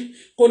oṣù yìí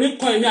kò ní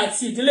kan èmi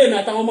àti ìdílé mi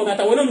àtàwọn ọmọ mi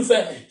àtàwọn olólùfẹ́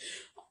mi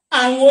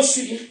àwọn oṣù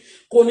yìí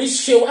kò ní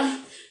ṣe wá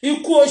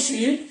ikú oṣù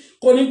yìí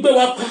kò ní gbé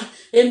wa pa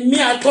èmi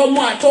àtọmọ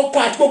àtọkọ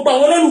àti gbogbo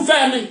àwọn olólùfẹ́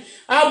mi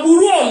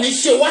aburú ò ní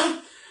ṣe wá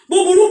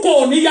búburú kò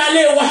ní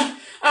yálé wa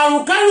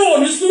àrùn kárùn ò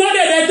ní súnmọ́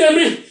dẹ̀dẹ̀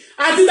tèmi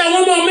àti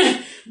tàwọn ọmọ mi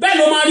bẹ́ẹ̀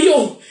ló máa rí o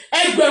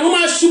ẹgbẹ̀rún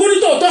máa ṣubú ní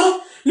tòótọ́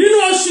nínú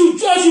oṣù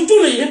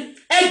Júùnù yìí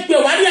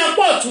ẹgbẹ̀wá ní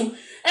apá ọ̀tún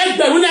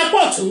ẹgbẹ̀rún ní apá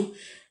ọ̀tún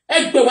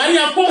ẹgbẹ̀wá ní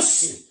apá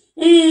òsì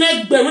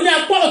ẹgbẹ̀rún ní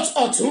apá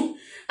ọ̀tún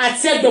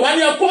àti ẹgbẹ̀wá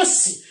ní apá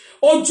òsì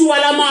ojú wa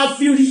la máa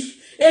fi rí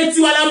etí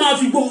wa la máa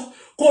fi gbọ́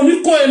kò ní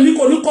kọ èmi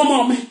kò ní kọ ọmọ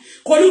mi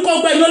kò ní kọ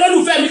gbẹ̀yìn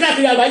olólùfẹ́ mi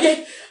káàkiri àgbáyé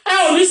a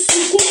ò ní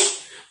sunkún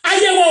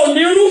ayé wa ò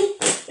ní rún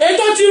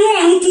ètò tí rún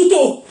ọ̀run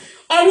tútò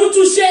ọ̀run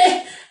túnṣe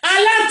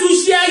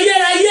alátúnṣe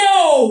ayérayé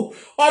o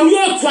ọ̀run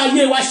yóò tún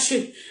ayé wa ṣe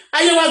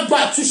ayé wa gba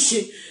àtúnṣe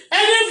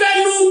ẹni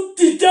fẹnu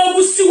dìde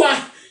ogun sí wa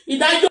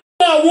ìdájọ́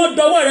àwọn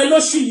dọwọ́ rẹ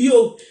lóṣù yìí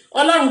o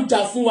Ọlọ́run jà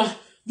fún wa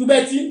ju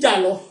bẹ́ẹ̀ tí ń jà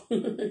lọ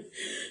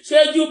ṣe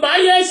ju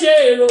báyé ṣe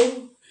èrò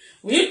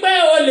wípé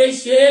o lè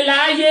ṣe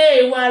láyé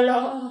wa lọ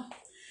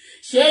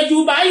ṣe ju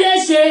báyé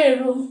ṣe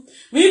èrò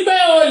wípé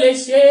o lè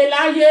ṣe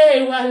láyé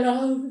wa lọ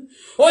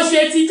ó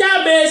ṣe ti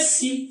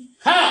Jábésì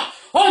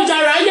ó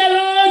jàrá yẹ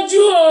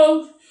lójú o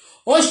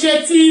ó ṣe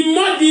ti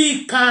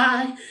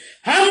Mọ́díkáì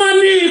ẹ mọ́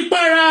ní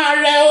ìpara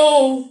rẹ o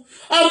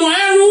ọmọ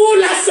ẹrú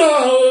lásán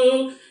o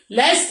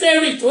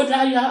lẹ́sẹ̀rì tó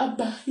dáyà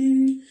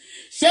báyìí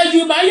ṣe ju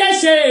báyé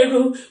ṣe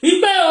èrò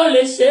wípé o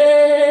lè ṣe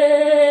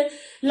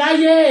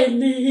láyé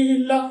mi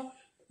lọ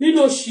nínú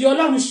oṣù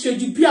Ọlọ́run ṣe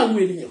ju bí àwọn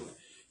ènìyàn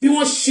bí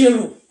wọ́n ṣe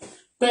rò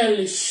pé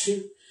lè ṣe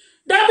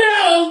dábìrà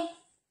o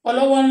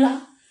ọlọ́wọ́ ńlá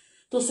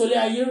tó sọlé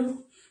ayé rú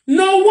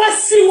náwó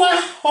sí wa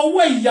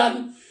ọwọ́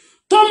ìyanu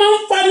tó máa ń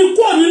fani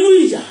kúrò nínú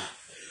ìyà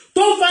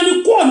tó ń fani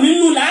kúrò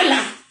nínú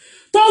làálàá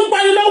tó ń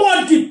gbani lọ́wọ́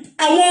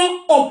àwọn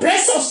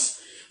oppressors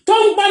tó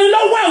ń gbani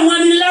lọ́wọ́ àwọn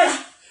anilára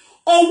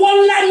ọwọ́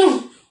ńlá náà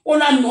ó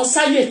la nà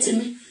sáyé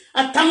tèmi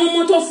àtàwọn ọmọ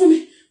tó fún mi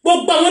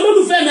gbogbo àwọn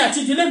olólùfẹ́ mi àti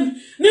ìdílé mi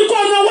ní kó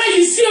ọmọ ọwọ́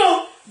yìí sí o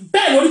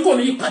bẹ́ẹ̀ lórí kò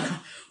ní yí padà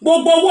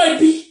gbogbo owó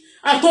ibi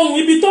àtọ̀hún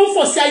ibi tó ń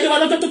fọ̀ sí ayé wa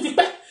lọ́jọ́ tó ti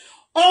pẹ́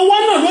ọwọ́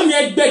náà lónìí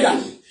ẹgbẹ́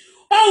dànù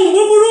ọ̀hún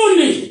búburú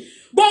nì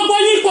gbogbo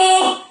yín kọ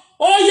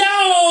ó yá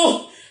o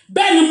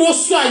bẹ́ẹ̀ ni mo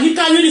sọ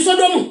àyíká yín ní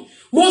Sódómù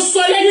mo sọ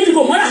ilé ní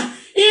Gòmórà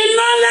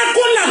iná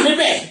lẹ́kún là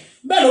níbẹ̀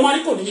bẹ́ẹ̀ ló máa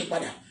ní kò ní yí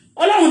padà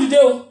Ọlọ́run dìde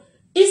o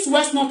east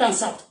west north and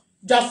south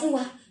jà fún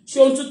wa ṣe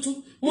ohun tuntun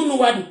múnú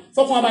wa dùn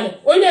fọkàn wa balẹ̀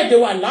orílẹ̀-èdè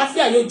wa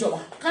láàfíà yóò jọba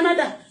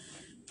Canada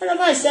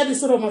wherever I said the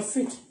sort of my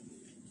feet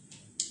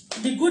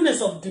the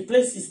goodness of the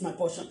place is my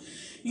portion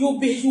you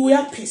will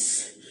have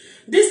peace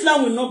this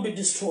land will not be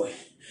destroyed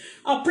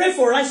I pray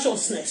for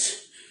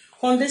righteousness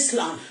on this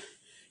land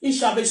it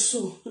shall be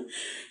so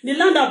the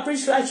land that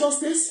preach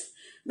righteousness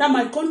that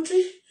my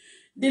country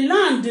the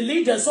land the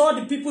leaders all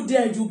the people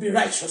there you be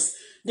righteous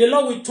the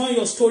Lord will turn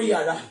your story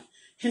around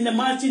in the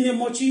mighty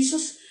name of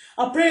Jesus.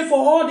 I pray for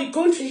all the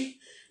country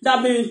that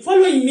have been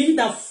following me,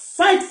 that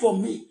fight for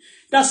me,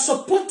 that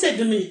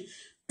supported me.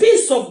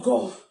 Peace of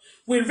God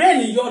will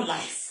reign in your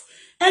life.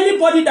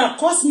 Anybody that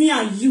curse me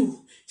and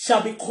you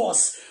shall be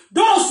cursed.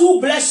 Those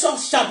who bless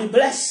us shall be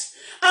blessed.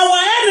 Our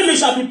enemy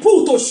shall be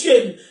put to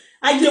shame.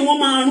 Ayé wọn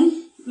máa rún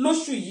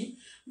lóṣù yìí.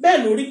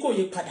 Bẹ́ẹ̀ lórí kò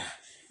yí padà.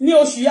 Ní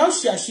oṣù yìí a ó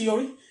ṣe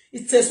àṣeyọrí.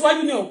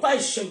 Ìtẹ̀síwájú ní ọ̀pá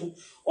ìṣẹ́gun.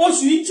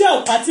 Oṣù yìí jẹ́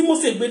ọ̀pá tí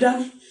Mósè gbé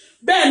dání.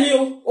 Bẹ́ẹ̀ ni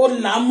o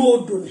là mọ́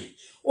odò ni.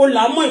 O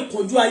là mọ́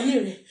ìpọ́njú ayé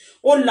rẹ̀.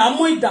 O là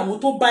mọ́ ìdààmú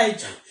tó bá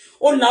ẹjà.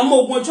 O là mọ́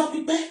ogun ọjọ́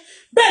pípẹ́.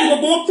 Bẹ́ẹ̀ ni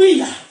gbogbo wọn pín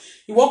ìyà.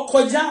 Ìwọ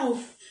kọjá o.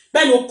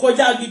 Bẹ́ẹ̀ ni o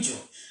kọjá agijù.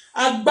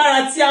 Agbára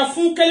tí a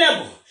fún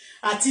Kélébù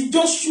àti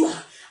Joshua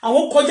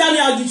àwọn kọjá ní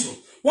aginjù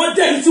wọ́n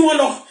dẹ̀bi tí wọ́n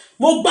lọ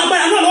mo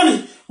gbàgbára náà lónìí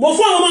mo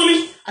fún àwọn ọmọ mi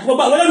àti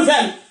gbogbo àwọn olólùfẹ́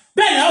mi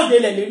bẹ́ẹ̀ ni a ó dé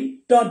ilẹ̀ lérí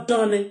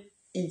dandan ni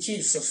in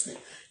Jesus name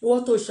ìwọ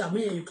tó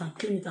ṣàmúyẹ̀ you can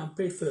claim it and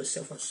pray for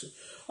yourself also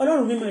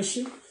ọlọ́run mímọ́ ẹ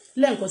ṣé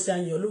lẹ́ẹ̀kan sí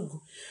ayọ̀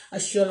ológun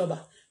àṣẹ ọlọ́ba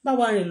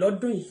báwa rìn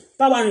lọ́dún yìí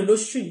báwa rìn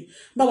lóṣù yìí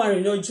báwa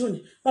rìn lọ́jọ́ ni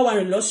báwa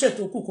rìn lọ́sẹ̀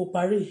tó kù kó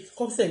parí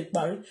kọ́sẹ̀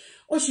parí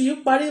oṣù yìí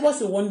parí was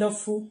a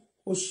wonderful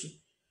oṣù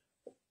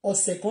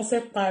ọ̀sẹ̀ kan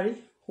fẹ́ parí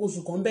oṣù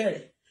kan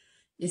bẹ̀rẹ̀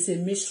it's a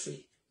mystery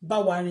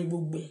báwa rìn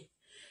gbogbo ẹ̀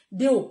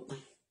dé òpin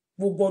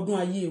gbogbo ọdún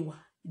ayé wa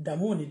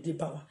ìdààmú ò ní dé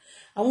bá wa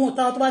àwọn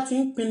ọ̀tá tó bá ti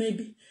ń pinnu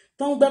ibi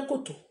tó ń gbẹ́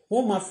kòtò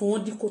wọ́n máa fi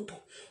wọ́n dí kòtò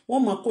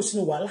wọ́n máa kó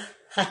sínú wàhálà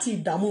àti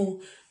ìdààmú wọn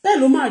bẹ́ẹ̀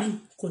ló máa rí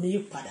kò ní yí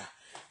padà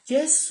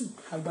Jésù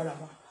agbára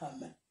wa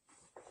amen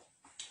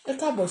ẹ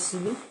káàbọ̀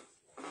sílé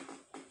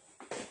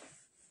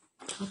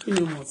happy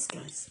new month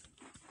guys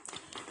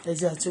ẹ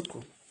jẹ́ àtúkù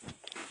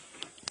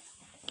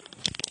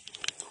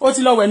ó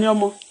ti lọ wẹ̀ ní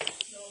ọmọ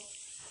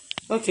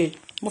okay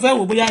mo fẹ́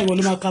wò bóyá ìwọ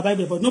ló máa ka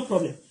Bible but no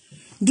problem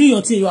do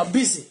your thing you are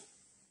busy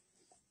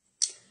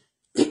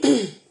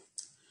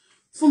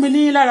fún mi ní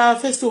lára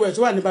face towel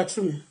tó wà ní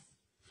bathroom yẹn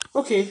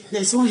okay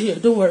there is one here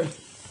don't worry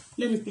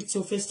let me pick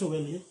your face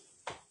towel here.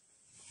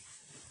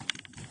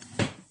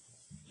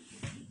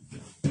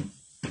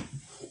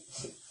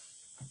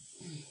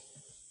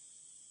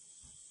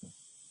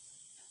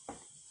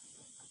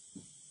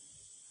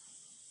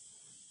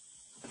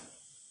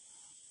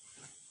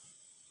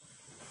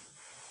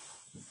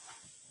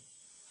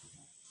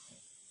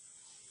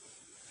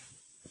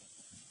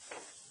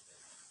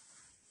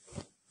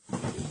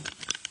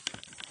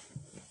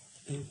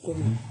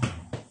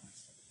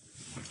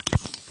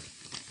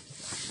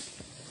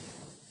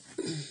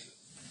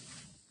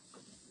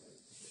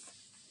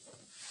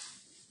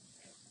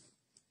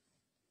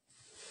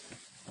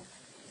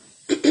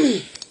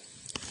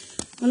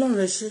 Ọlọ́run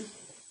rẹ ṣé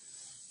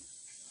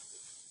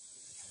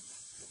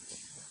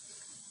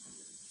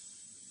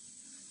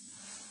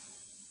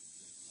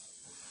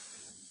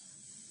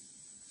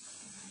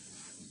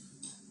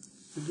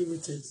give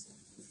it thanks.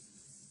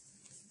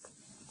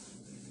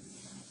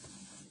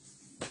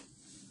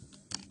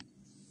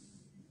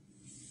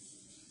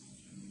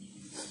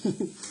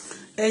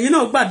 ẹ̀yin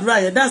náà gbàdúrà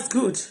yẹn that's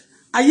good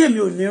ayé mi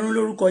ò ní rún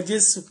lórúkọ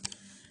Jésù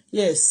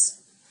yes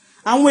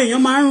àwọn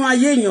èèyàn máa ń rún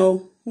ayé èèyàn o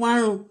wọ́n á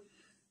rún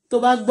tó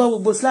bá gbọ́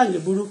gbogbo slang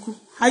burúkú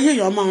ayé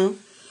èèyàn máa ń rún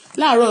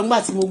láàárọ̀ nígbà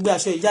tí mo gbé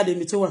aṣọ ìjáde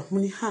mi tó wà mo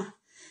ní ẹ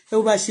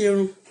bó bá ṣe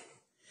rún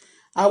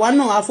àwa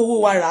náà á fowó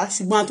wa rà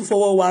ṣùgbọ́n a tún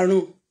fọwọ́ wa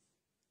rún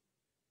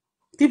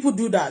people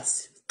do that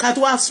ká tó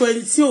wá sọ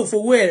ẹni tí ò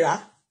fowó ẹ̀ rà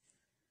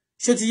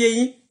ṣó ti yé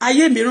yín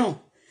ayé mìíràn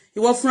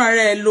ìwọ fúnra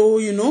rẹ̀ lo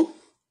you know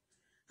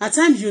at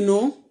times you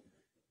know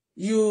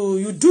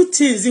you do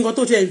things nǹkan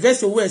tó ti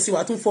invest owó ẹ̀ sí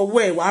wà tún fọwọ́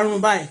ẹ̀ wà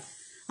rún báyìí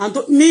and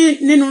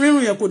nínú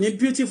rírun yẹn kò ní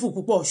beautiful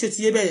púpọ̀ ṣó ti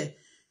yé bẹ́ẹ̀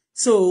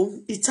so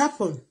it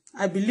happened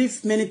I believe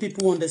many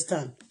people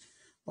understand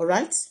all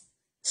right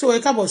so ẹ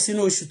káàbọ̀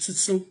sínú oṣù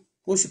tuntun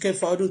oṣù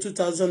kẹfà ọdún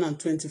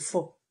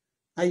 2024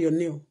 ayọ̀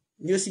ni o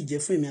ni ó sì jẹ́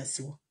fún èmi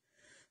àtiwọ́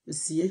ó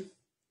sì yé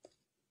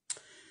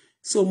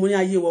so mo ní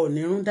ayé wa ò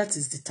ní rún that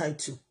is the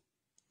title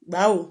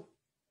gbà ó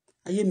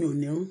ayé mi ò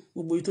ní rún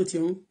gbogbo yìí tó ti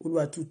rún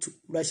Olúwa tútù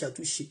Olúwa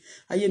ṣàtúnṣe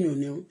ayé mi ò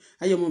ní rún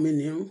ayé ọmọ mi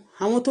ní rún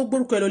àwọn tó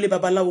gbórúkọ ẹ lọ lé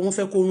babaláwo wọ́n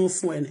fẹ́ kó rún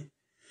fún ẹni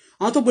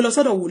àwọn tó gbé lọ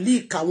sọ́dọ̀ wòlíì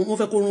ìkà wọ́n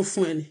fẹ́ kó rún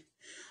fún ẹni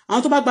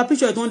àwọn tó bá gba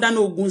picture tó ń dáná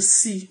ogun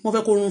sí wọ́n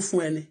fẹ́ kó rún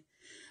fún ẹni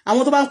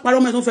àwọn tó bá parọ́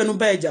mọ́ ẹ tó ń fẹnu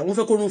bá ẹjà wọ́n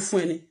fẹ́ kó rún fún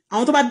ẹni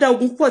àwọn tó bá dá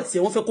ogun pọ̀ tí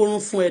wọ́n fẹ́ kó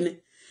rún fún ẹni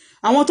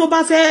àwọn tó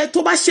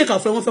bá ṣèkà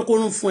fún ẹ wọ́n fẹ́ kó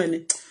rún fún ẹni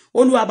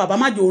Olúwa bàbá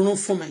má jẹ́ orun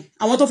fún mi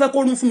àwọn tó fẹ́ kó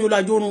rún fún mi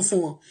Olúwa jẹ́ orun fún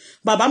wọn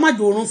bàbá má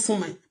jẹ́ orun fún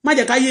mi má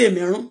jẹ́ ká yé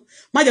mi rún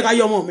má jẹ́ ká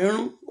yé ọmọ mi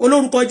rún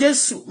olórúkọ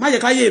Jésù má jẹ́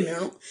ká yé mi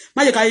rún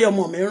má jẹ́ ká yé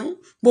ọmọ mi rún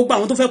gbogbo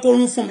àwọn tó fẹ́ kó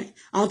rún fún mi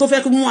àwọn tó fẹ́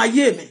kó mú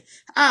ayé mi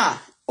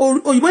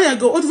òyìnbó yẹn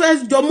gan ó tún fẹ́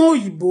jọ mọ́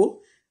òyìnbó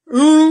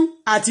rún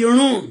àti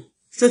rún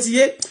ṣó ti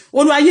yé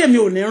Olúwa ayé mi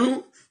ò ní rún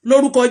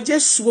lórúkọ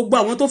Jésù gbogbo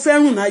àwọn tó fẹ́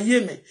rún ayé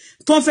mi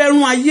tó fẹ́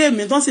rún ayé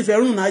mi tó sì fẹ́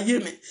rún ayé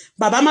mi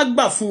bàbá má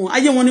gbà fún wọn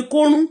ayé wọn ni kó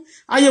rún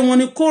ayé wọn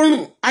ni kó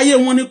rún ayé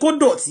wọn ni kó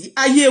dọ̀tí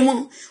ayé wọn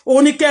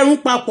oníkẹrún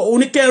papọ̀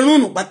oníkẹrún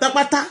nù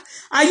pátápátá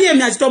ayé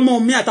mi àti ọmọ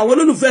mi àtàwọn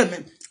olólùfẹ́ mi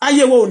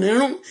ayé wọn ò ní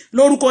rún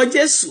lórúkọ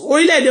Jésù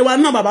orílẹ̀-èdè wa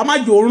náà bàbá má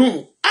jò rún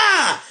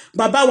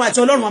bàbá wa àti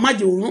Ọlọ́run wa má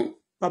jò rún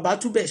bàbá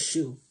túbẹ̀ ṣe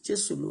o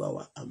Jésù Olúwa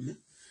wa àmín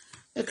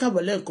ẹ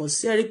káàbọ̀ lẹ́ẹ̀kan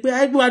sí ẹ rí pé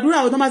àìgbò àdúrà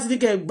àwọn tó má ti ní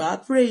kẹ́ gbà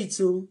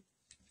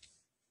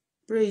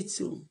pray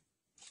to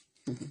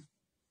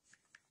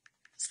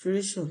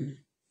inspiration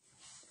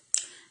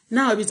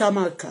now ibi tá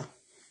máa kà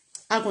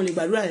a kàn lè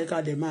gbàdúrà yẹn ká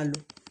dẹ̀ máa lọ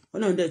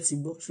Ọlọ́run dẹ̀ ti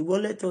gbọ́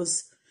ṣùgbọ́n let us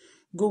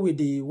go with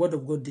the word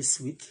of God this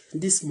week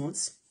this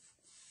month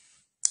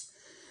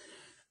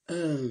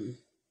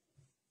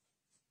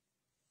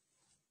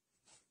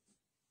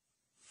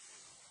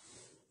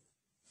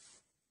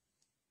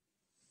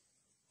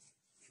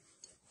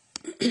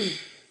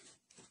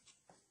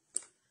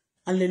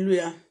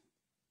hallelujah.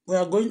 We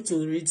are going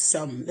to read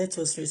Psalm. Let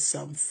us read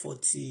Psalm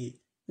 40.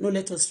 No,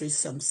 let us read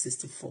Psalm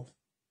 64.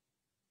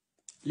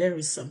 Let's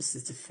read Psalm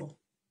 64.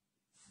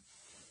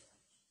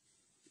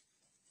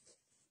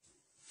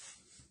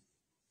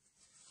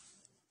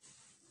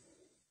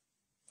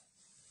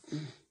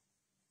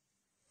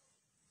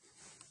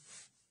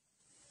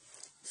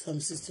 Psalm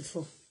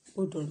 64.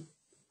 Hold on.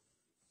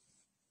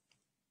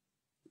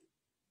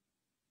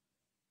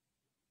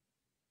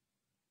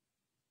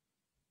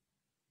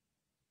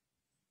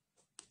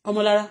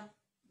 Omolara,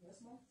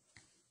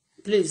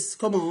 please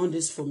come on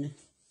this for me.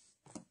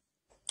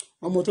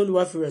 Ọmọ tó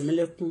Olúwa fi rẹ̀ mí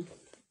lẹ́kún.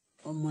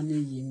 Ọmọ ní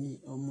yìí mi,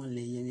 ọmọ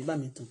lè yẹ mi bá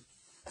mi tàn.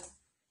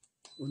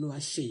 Olúwa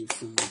ṣe yìí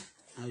fún mi.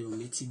 Ayọ̀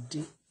mi ti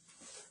dé.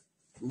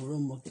 Mo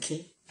rọ́mọ kẹ́.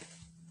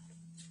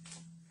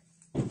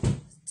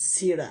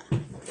 Tírà.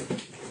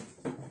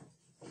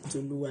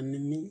 Tolúwa ni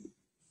mí.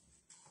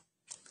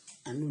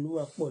 Àánú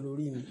Olúwa pọ̀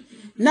lórí mi.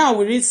 Now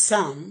we read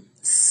Psalm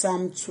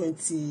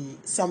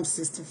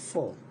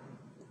 64.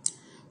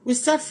 We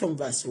start from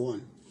verse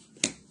 1.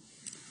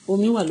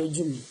 Omi wà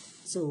lójú mi.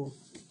 So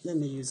let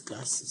me use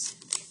glasses.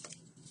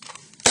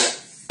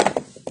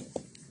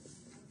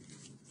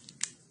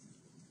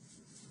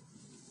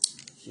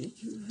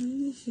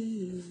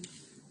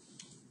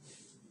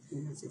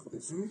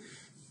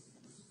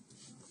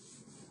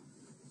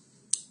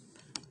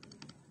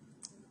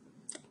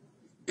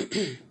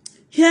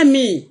 Hear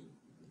me,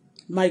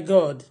 my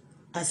God,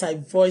 as I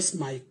voice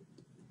my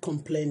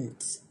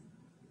complaint.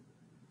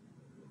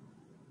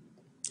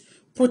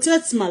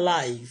 Protect my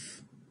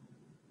life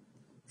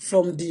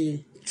from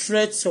the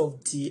threats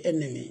of the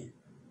enemy.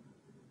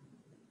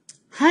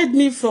 Hide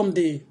me from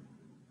the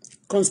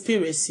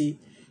conspiracy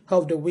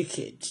of the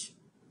wicked,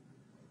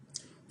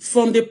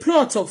 from the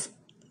plot of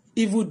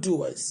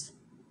evildoers.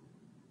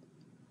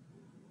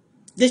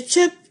 They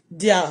chap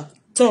their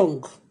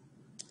tongue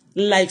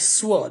like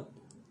sword.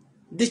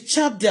 They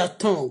chap their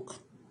tongue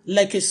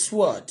like a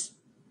sword,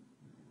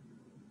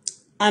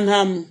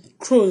 and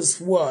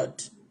crow's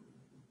word.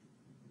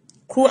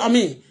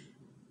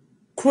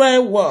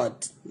 Cruel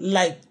word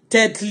like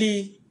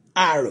deadly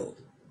arrow.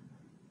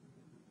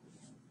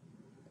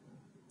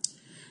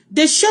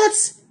 They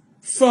shot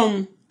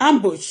from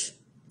ambush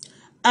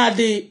at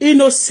the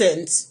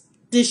innocent.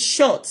 They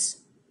shot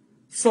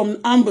from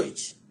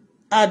ambush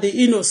at the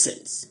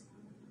innocent.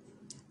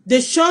 They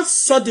shot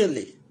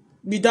suddenly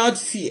without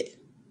fear,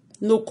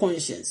 no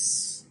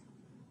conscience.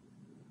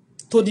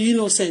 To the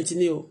innocent,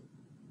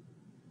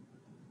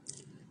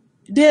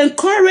 They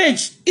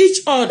encourage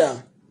each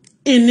other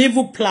in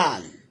evil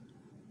plan.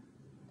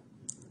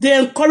 They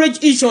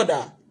encourage each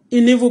other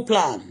in evil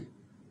plan.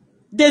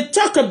 They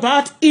talk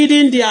about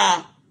hiding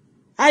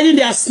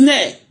their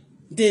snare.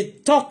 They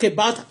talk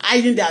about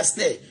hiding their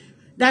snare.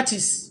 That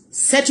is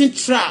setting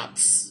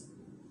traps.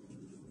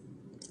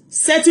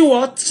 Setting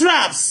what?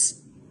 Traps.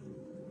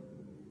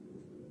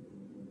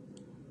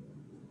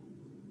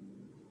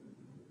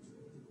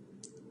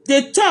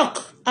 They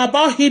talk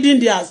about hiding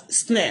their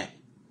snare.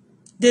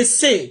 They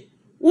say,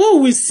 who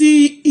will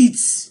see it?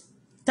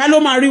 Talo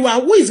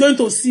Mariwa, who is going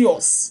to see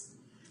us?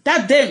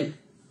 That them.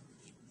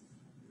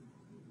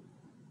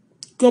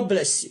 God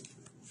bless you.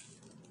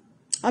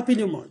 Happy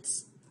New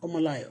Month.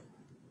 Omolayo.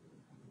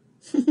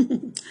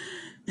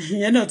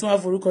 You're not one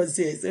for who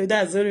say so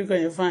that's very good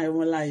you find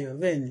Omolayo.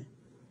 Then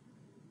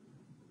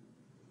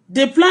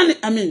they plan,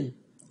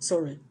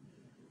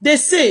 they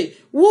say,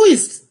 who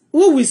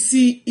will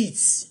see it?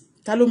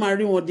 Talo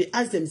Mariwa, they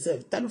ask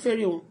themselves, Talo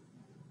Ferion.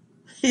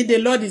 The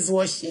Lord is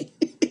watching.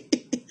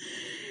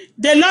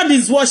 The Lord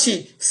is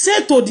watching.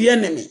 Say to the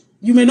enemy,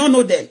 you may not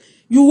know them.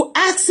 You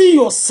asking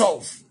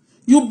yourself,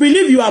 you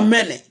believe you are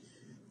many,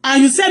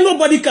 and you say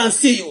nobody can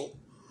see you.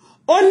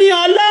 Oni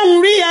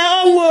Ọlọ́run rí ẹ,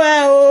 ó wò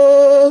ẹ́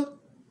o.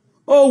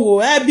 Ó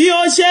wò ẹ́ bí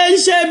ó ṣe ń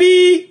ṣe bí.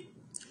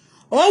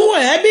 Ó wò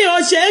ẹ́ bí ó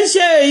ṣe ń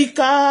ṣe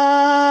ìkà.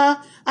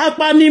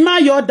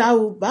 Apanimáyọ̀dà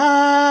ò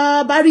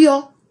bá rí ọ.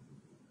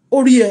 Ó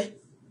rí ẹ.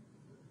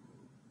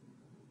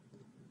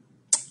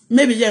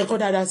 Maybe you can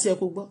that sí ẹ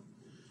kó gbọ́.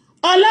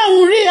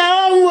 Ọlọ́run rí ẹ,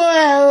 ó wò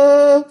ẹ́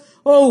o.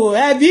 Ó wò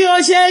ẹ́ bí ó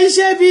ṣe ń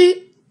ṣe bí.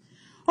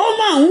 Ó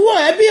máa ń wò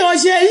ẹ́ bí ó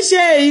ṣe ń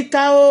ṣe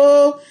ìkà o.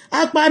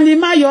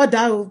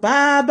 Apanimáyọ̀dà ò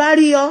bá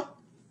rí ọ.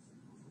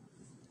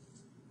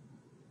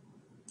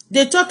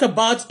 They talk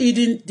about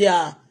eating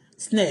their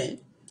snare.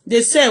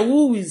 They say,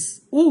 who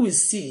will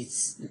see it?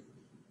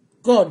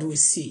 God will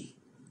see.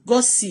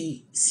 God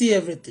see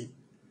everything.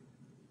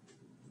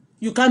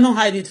 You cannot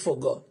hide it for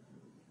God.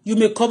 You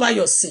may cover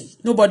your sin.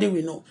 Nobody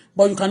will know.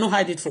 But you cannot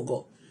hide it for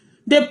God.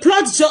 They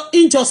plot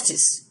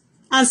injustice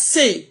and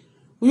say,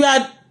 we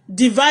are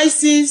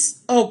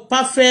devices of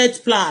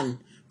perfect plan.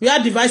 We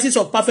are devices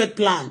of perfect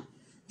plan.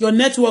 Your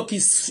network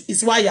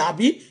is wired,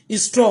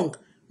 is strong.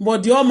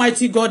 But the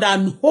Almighty God that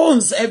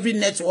owns every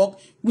network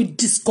will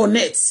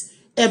disconnect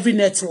every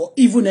network,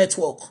 evil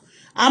network.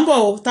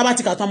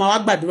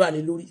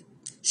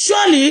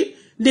 Surely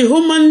the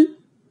human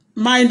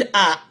mind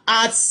are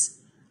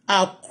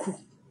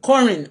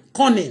cunning.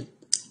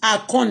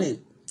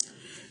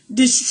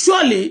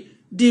 Surely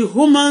the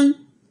human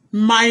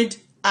mind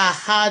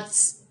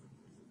hearts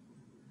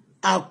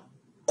are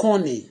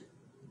cunning.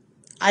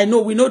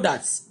 We know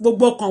that.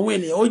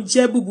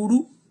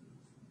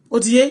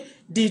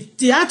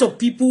 The heart of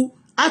people,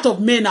 heart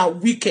of men are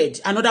wicked.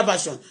 Another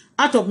version.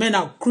 Heart of men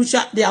are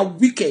crucial. They are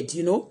wicked,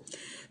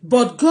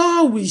 But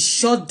God will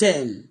shut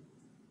them.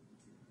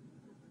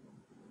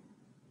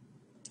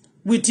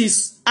 with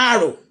his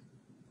arrow.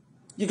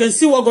 You can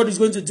see what God is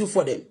going to do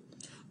for them.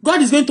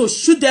 God is going to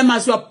shoot them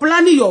as you are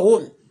planning your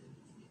own.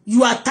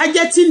 You are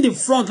targeting the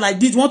front like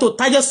this. You want to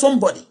target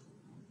somebody.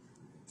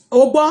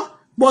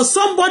 But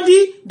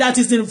somebody that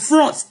is in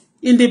front,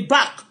 in the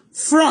back,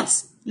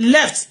 front,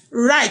 left,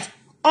 right,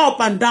 up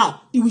and down,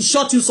 it will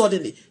shot you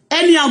suddenly.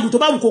 Any angle to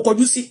ba ko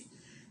koju sí,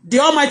 the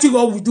Almighty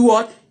God will do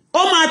what?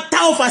 Ó máa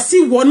ta ọfà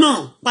sí ìwọ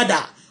náà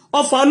padà.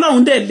 Ọfà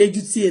Ọlọ́run dẹ̀ le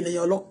ju ti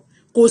ènìyàn lọ.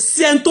 Kò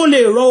sí ẹni tó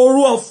lè rọ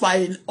orú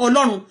ọfà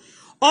Ọlọ́run.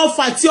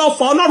 Ọfà tí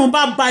ọfà Ọlọ́run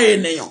bá bá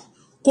ènìyàn,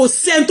 kò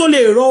sí ẹni tó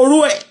lè rọ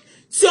orú ẹ̀.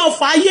 Tí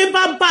ọfà ayé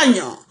bá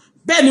báyàn,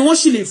 bẹ́ẹ̀ ni wọ́n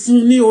sì lè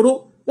fún ní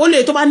oró. Ó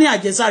lè tó bá ní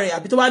àjẹsára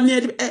àbí tó bá ní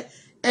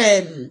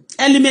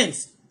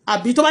elements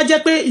àbí tó bá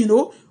jẹ́ pé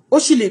ó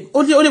sì lè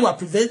wà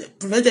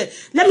prevented.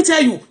 Let me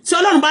tell you, tí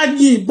Ọlọ́run bá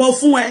yìnbọn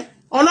fún ẹ,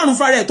 Ọlọ́run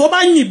fúnra rẹ̀ tó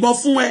bá yìnbọn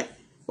fún ẹ,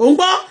 ó ń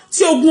gbọ́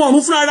tí ogun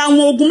ọ̀run fúnra ra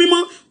wọn ogun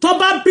mímọ́ tó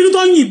bá bínú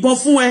tó yìnbọn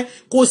fún ẹ,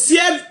 kò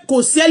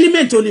sí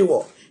element tó lè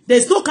wọ̀. There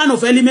is no kind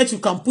of element you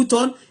can put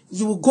on,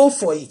 you will go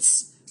for it.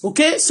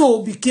 Okay,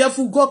 so be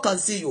careful. God can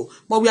see you,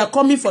 but we are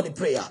coming for the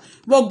prayer.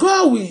 But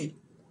God will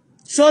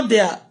show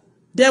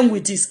them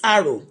with his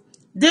arrow.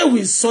 They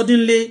will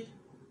suddenly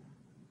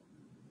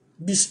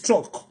be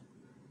struck.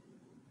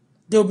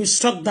 They will be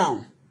struck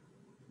down.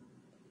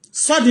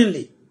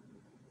 Suddenly,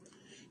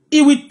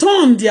 it will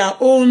turn their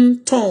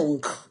own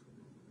tongue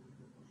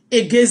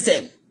against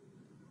them.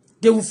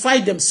 They will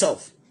fight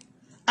themselves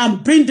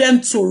and bring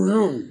them to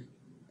ruin.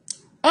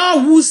 All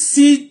who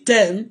see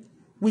them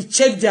will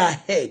shake their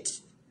head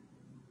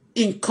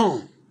in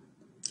calm.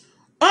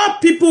 All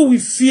people will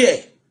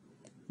fear.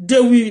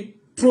 They will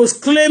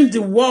proclaim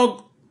the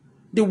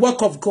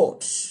work of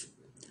God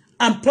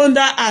and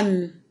plunder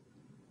and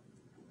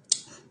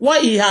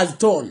what he has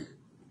done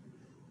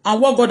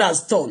and what God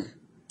has done.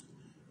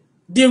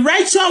 The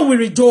righteous will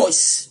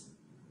rejoice.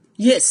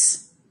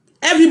 Yes,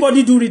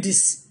 everybody do read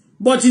this,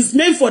 but it's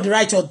meant for the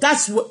righteous.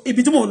 That's what.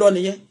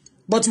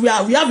 But we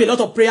have a lot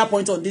of prayer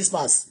points on this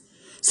verse.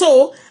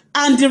 So,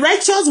 and the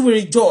righteous will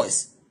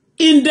rejoice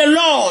in the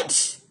Lord.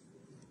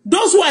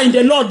 Those who are in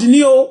the Lord,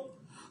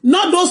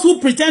 not those who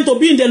pretend to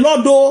be in the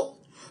Lord, though,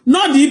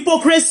 not the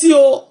hypocrisy,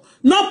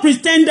 not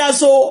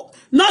pretenders,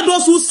 not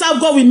those who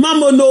serve God with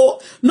mammon,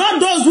 not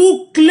those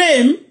who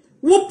claim,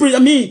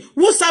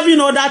 who serving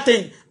other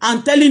things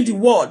and telling the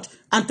word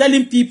and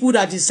telling people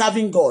that is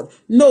serving God.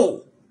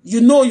 No,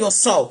 you know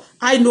yourself.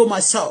 I know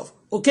myself.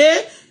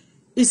 Okay?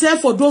 He said,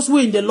 for those who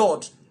are in the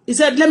Lord. He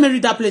said, let me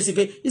read that place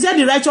again. He said,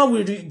 the righteous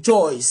will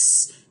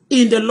rejoice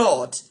in the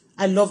Lord.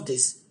 I love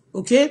this.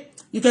 Okay?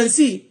 You can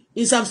see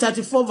in Psalm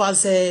 34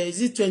 verse,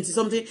 is it 20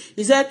 something?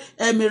 He said,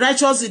 the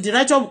righteous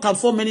can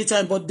fall many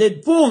times, but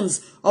the bones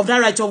of that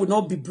righteous will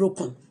not be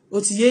broken.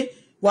 Otiye,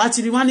 wa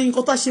ti ri wani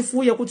nǹkan tó ṣe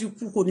fún yẹ kó ti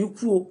kú kò ní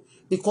kú o,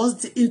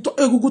 because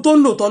egungun tó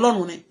ń lò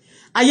t'Ọlọ́run ni,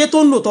 ayé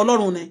tó ń lò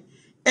t'Ọlọ́run ni,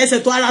 ẹsẹ̀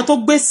tó ara tó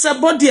gbé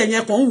body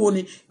ẹ̀yẹn kan wò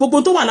ni,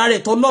 gbogbo tó wà lára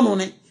t'Ọlọ́run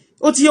ni,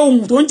 ó ti yé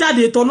ohun tó ń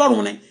jáde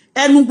t'Ọlọ́run ni,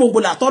 ẹnu gbogbo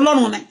là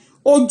t'Ọlọ́run ni,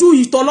 ojú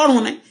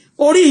ìt'Ọlọ́run ni,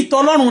 orí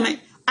ìt'Ọlọ́run ni,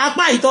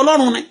 apá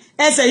ìt'Ọlọ́run ni,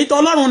 ẹsẹ̀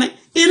ìt'Ọlọ́run ni,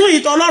 inú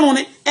ìt'Ọlọ́run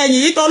ni,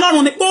 ẹ̀yìn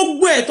ìt'Ọlọ́run ni,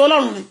 gbogbo ẹ̀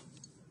t'Ọlọ́run ni.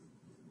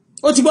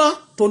 Ó ti gbọ́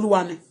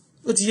t'Olúwa ni.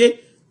 Ó ti yé.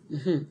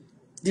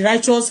 The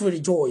righteous will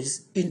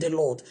rejoice in the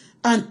Lord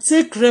and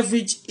take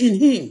refuge in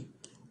him.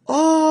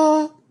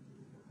 All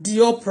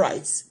the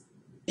upright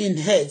in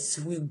heads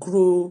will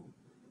grow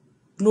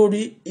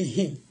glory in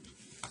him.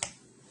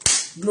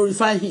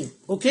 Glorify him.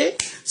 Okay?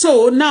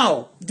 So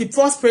now, the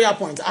first prayer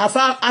point.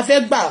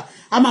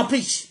 I'm a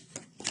preach.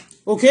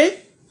 Okay?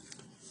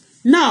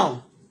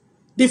 Now,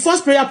 the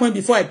first prayer point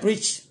before I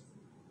preach.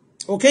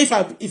 Okay?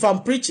 If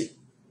I'm preaching.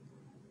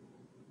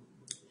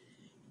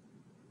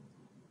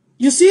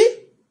 You see?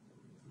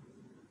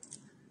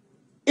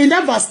 In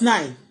that verse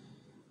 9.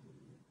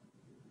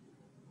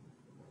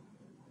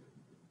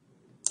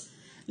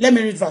 Let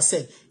me read verse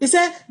 10. It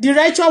said, the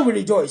righteous will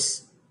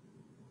rejoice.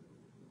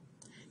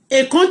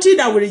 A country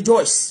that will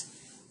rejoice.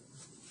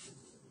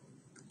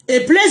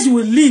 A place you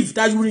will live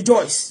that you will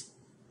rejoice.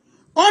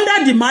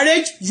 Under the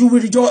marriage, you will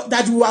rejoice,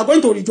 that you are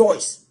going to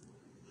rejoice.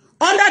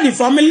 Under the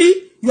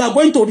family, you are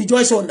going to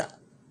rejoice under.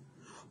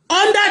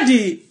 Under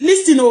the,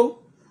 listen,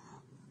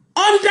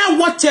 under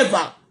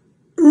whatever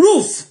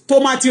roof,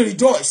 Tomati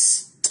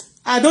rejoice.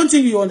 I don't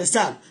think you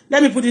understand.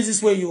 Let me put it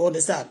this way, you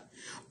understand.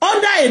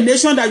 Under a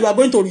nation that you are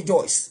going to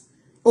rejoice.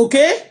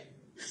 Okay?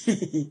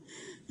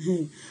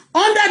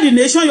 Under the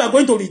nation, you are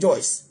going to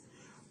rejoice.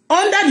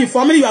 Under the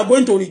family, you are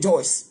going to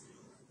rejoice.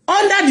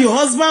 Under the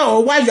husband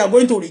or wife, you are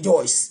going to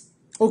rejoice.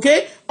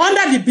 Okay?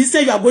 Under the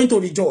business, you are going to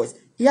rejoice.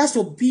 It has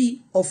to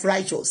be of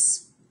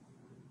righteous.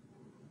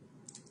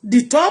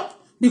 The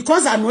top,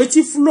 because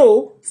anointing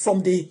flow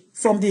from the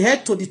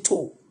head to the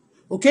toe.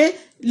 Okay?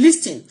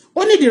 Listen.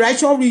 Only the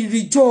righteous will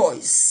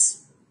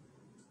rejoice.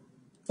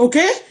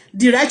 Okay?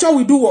 The righteous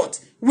will do what?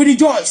 We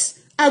rejoice.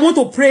 I want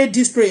to pray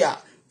this prayer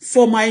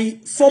for my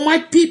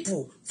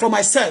people, for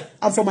myself,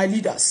 and for my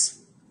leaders.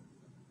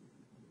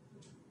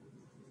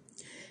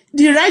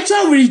 The righteous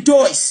will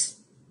rejoice.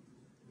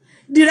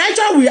 The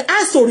righteous will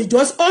ask to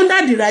rejoice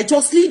under the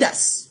righteous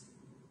leaders,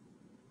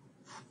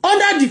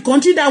 under the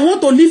country that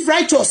want to live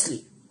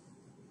righteously.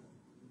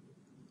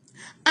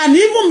 And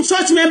even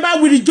church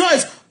members will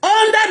rejoice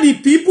under the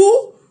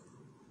people,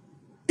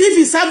 if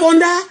you serve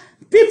under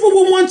people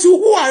who want to,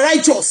 who are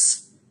righteous.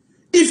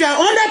 If you are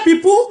under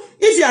people,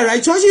 if you are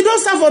righteous, you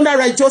don't serve under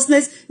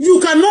righteousness, you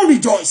cannot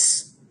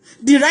rejoice.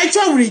 The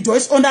righteous will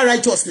rejoice under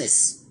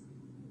righteousness.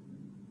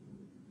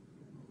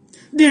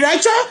 The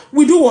righteous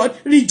will do what?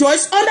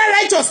 Rejoice under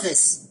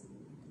righteousness.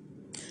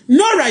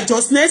 No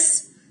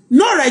righteousness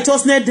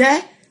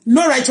there,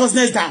 no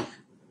righteousness down.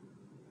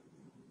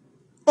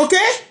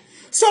 Okay?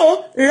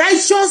 So,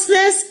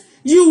 righteousness,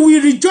 you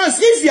will rejoice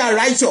if you are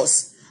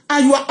righteous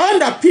and you are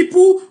under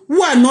people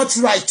who are not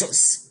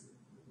righteous.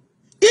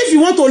 If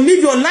you want to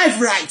live your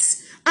life right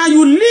and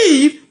you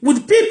live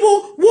with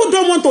people who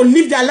don't want to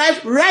live their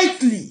life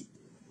rightly,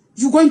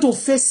 you're going to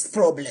face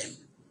problem.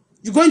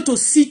 You're going to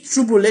see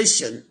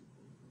tribulation.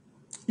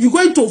 You're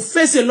going to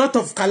face a lot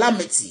of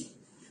calamity.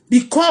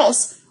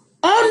 Because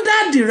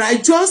under the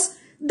righteous,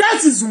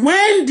 that is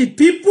when the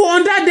people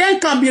under them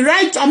can be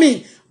right, can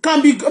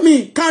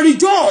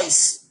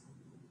rejoice.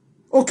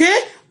 Okay?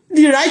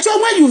 The righteous,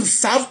 when you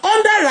serve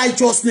under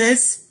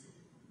righteousness,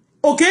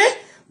 okay?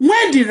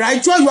 When the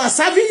righteous, you are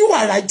serving, you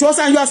are righteous,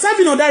 and you are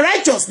serving under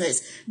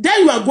righteousness,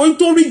 then you are going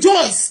to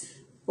rejoice.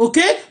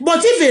 Okay?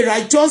 But if a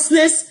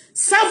righteousness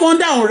serve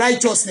under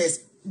unrighteousness,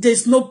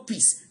 there's no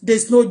peace,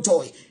 there's no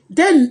joy.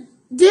 Then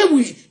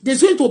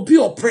there's going to be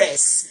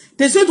oppressed,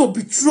 there's going to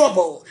be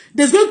trouble,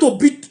 there's going to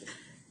be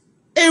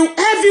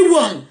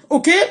everyone.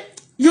 Okay?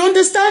 You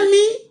understand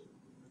me?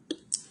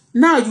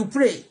 Now you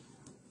pray.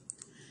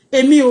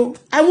 Emil,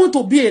 I want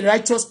to be a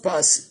righteous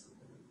person.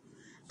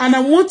 And I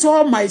want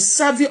all my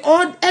service,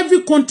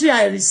 every country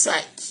I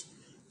reside,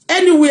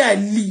 anywhere I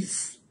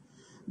live,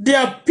 there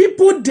are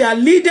people, there are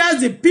leaders,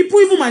 the people,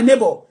 even my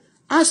neighbor,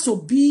 has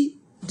to be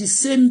the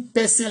same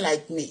person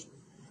like me.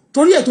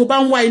 You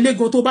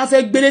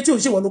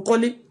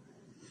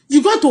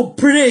got to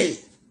pray.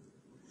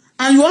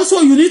 And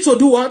you need to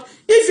do what?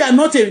 If you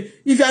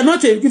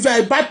are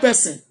a bad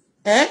person,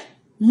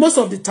 most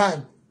of the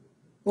time,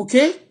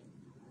 okay?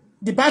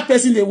 The bad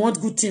person, they want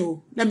good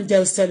thing. Let me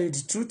just tell you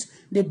the truth.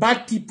 The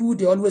bad people,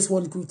 they always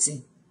want good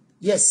thing.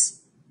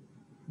 Yes.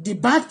 The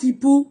bad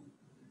people,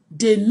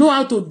 they know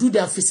how to do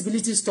their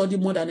feasibility study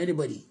more than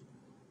anybody.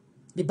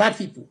 The bad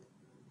people.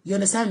 You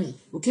understand me?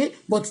 Okay?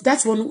 But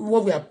that's what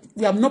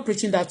we are not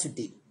preaching that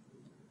today.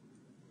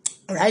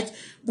 All right?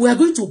 We are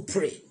going to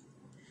pray.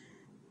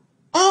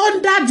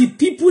 Under the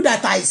people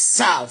that I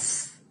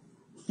serve.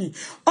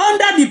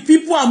 Under the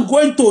people I'm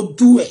going to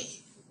do it.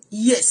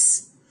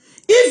 Yes.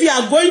 If you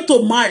are going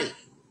to marry,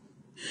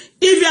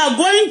 if you are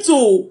going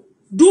to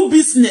do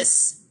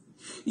business,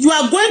 you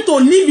are going to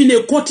live in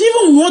a country,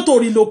 even you want to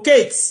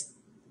relocate,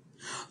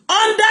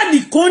 under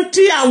the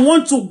country I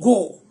want to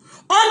go,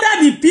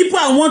 under the people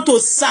I want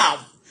to serve,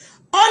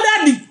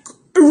 under the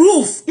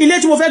roof, under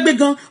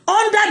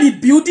the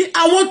building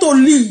I want to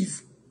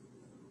live,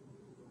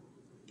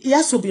 it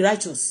has to be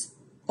righteous.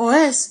 Or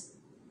else,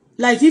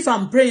 like if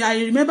I'm praying,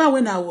 I remember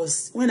when I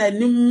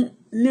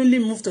newly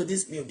moved to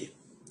this building.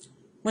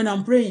 When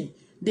I'm praying,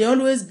 they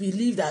always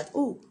believe that,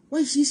 oh,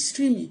 when she's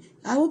streaming,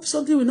 I hope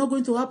something will not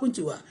going to happen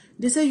to her.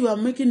 They say you are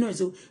making noise.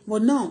 So,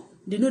 but now,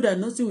 they know that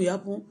nothing will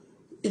happen.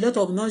 A lot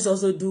of noise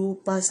also do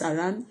pass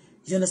around.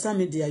 You understand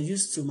me? They are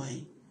used to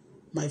my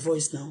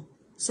voice now.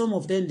 Some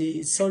of them,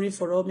 they sorry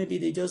for all. Maybe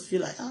they just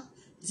feel like,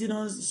 you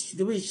know,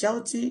 the way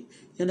shouting.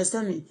 You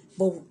understand me?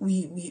 But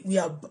we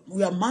are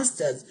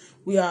masters.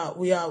 We are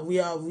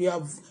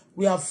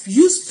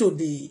used to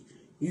the,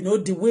 you know,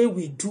 the way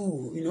we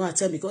do, you know, at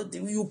times, because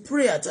you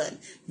pray at times,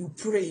 you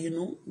pray, you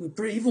know, we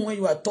pray, even when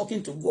you are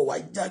talking to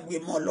God, you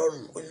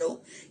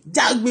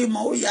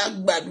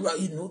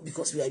know,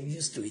 because we are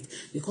used to it,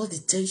 because the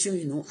tension,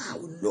 you know,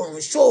 you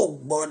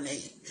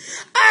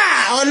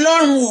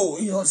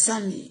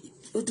understand me?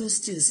 All those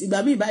things, you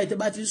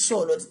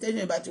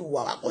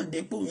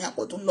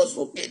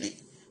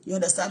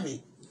understand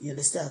me? You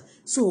understand?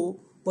 So,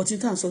 but in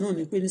terms of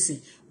oh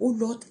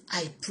Lord,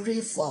 I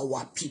pray for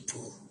our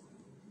people.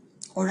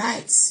 All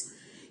right.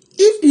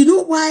 If you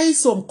know why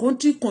some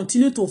country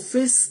continue to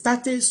face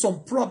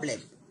some problem,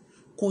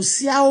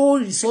 see how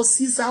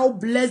resources, how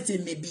blessed they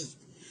may be.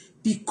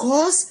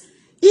 Because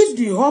if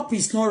the hope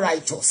is not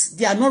righteous,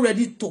 they are not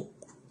ready to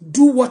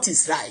do what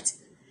is right.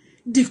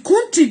 The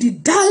country, the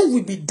down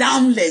will be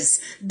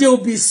downless. They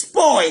will be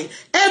spoiled.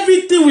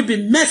 Everything will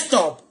be messed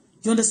up.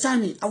 You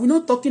understand me? And we're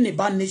not talking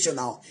about nation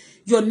now.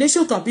 Your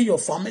nation can be your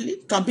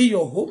family, can be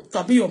your home,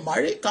 can be your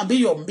marriage, can be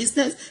your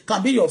business,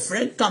 can be your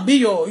friend, can be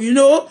your, you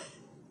know,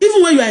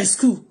 even when you are in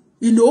school,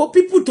 you know,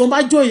 people don't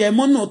buy joy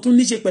not to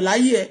niche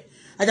pelaye.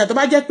 And that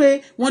about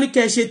pay one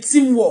can share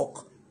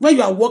teamwork. When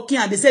you are working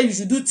and they say you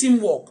should do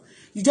teamwork,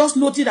 you just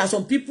notice that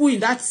some people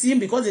in that team,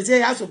 because they say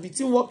it has to be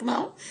teamwork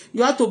now,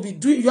 you have to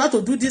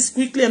do this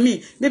quickly. I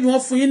mean, maybe one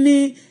for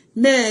any,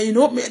 you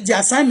know, the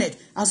assignment,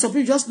 and some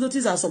people just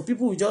notice that some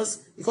people will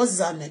just,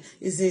 because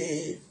it's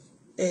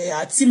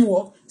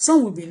teamwork,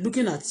 some will be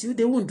looking at you.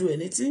 They won't do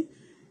anything.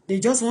 They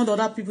just want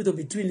other people to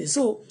be doing it.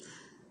 So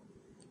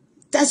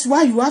that's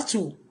why you got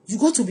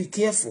to be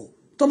careful.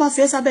 Thomas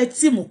first abeg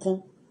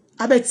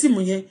team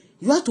here.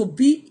 You have to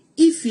be,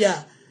 if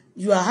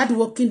you are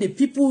hardworking, the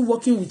people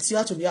working with you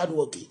have to be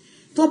hardworking.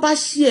 Don't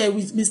share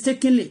with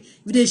mistakenly.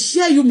 If they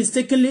share you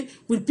mistakenly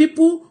with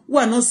people who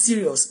are not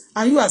serious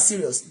and you are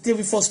serious, they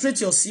will frustrate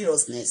your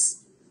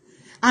seriousness.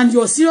 And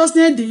your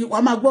seriousness,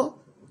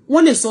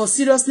 when they saw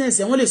seriousness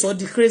and when they saw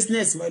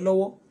decreaseness, my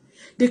Lord,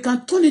 they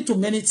can turn into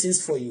many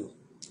things for you.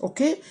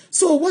 Okay?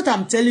 So what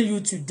I'm telling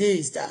you today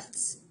is that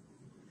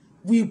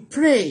we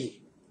pray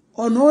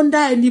on under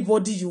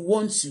anybody you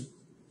want to.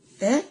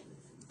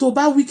 Tó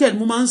bá wicked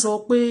mo máa ń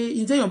sọ pé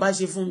ǹjẹ́ bá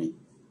ṣe fún mi.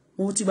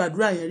 Mo ti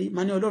gbàdúrà yẹn rí,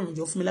 màá ní Ọlọ́run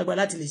jọ̀ọ́ fún mi lágbára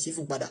láti lè ṣe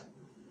fún padà.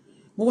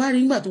 Mo wá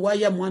rí nígbà tó wá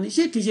yá mo wá ní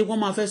ṣé kìí ṣe wọ́n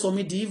máa fẹ́ sọ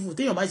mí di evil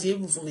téèyàn bá ṣe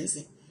evil fún mi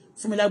sìn.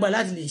 Fún mi lágbára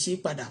láti lè ṣe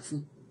padà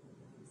fún.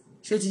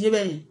 Ṣé ti yé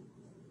bẹ́ẹ̀ yẹn?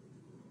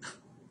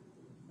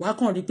 Wàá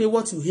kàn rí pé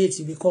what you hate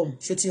you become.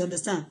 Ṣé ti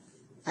understand?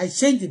 I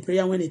change the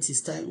prayer when it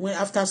is time, when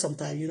after some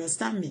time, you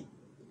understand me?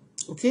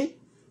 Okay?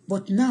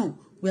 But now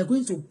we are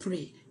going to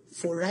pray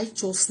for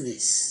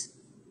righteousness.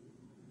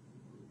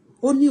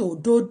 Ó ní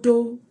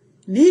òdodo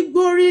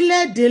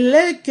nígbórílẹ̀-èdè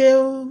lékè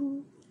o,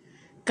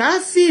 ká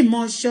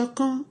fìmọ̀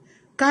ṣọ̀kan,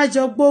 ká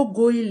jọ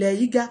gbógo ilẹ̀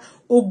yìí ga.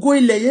 Ògo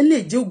ilẹ̀ yẹn lè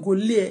jẹ́ ògo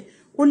ilé ẹ,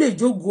 ó lè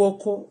jẹ́ ògo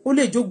ọkọ, ó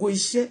lè jẹ́ ògo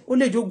iṣẹ́, ó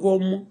lè jẹ́ ògo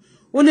ọmọ,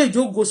 ó lè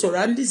jẹ́ ògo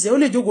surroundings, ó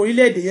lè jẹ́ ògo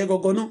orílẹ̀-èdè yẹn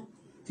gangan náà.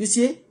 You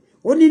see?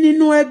 Ó ní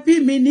nínú ẹbí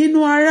mi,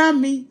 nínú ará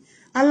mi,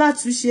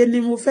 alátúnṣe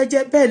ni mo fẹ́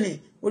jẹ́. Bẹ́ẹ̀ ni,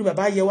 ó ní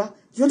bàbá Ayewa.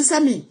 You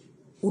understand me?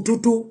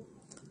 Òdodo.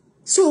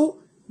 So,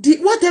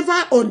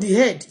 whatever on the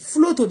head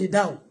flow to the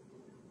down.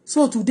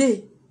 So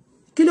today,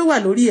 kí ló wà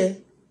lórí ẹ?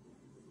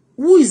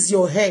 Who is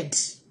your head?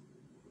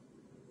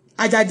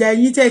 Àjàjà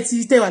ẹ̀yin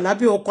tẹ́ wà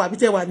lábẹ́ ọkọ àbí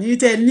tẹ́ wà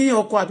ní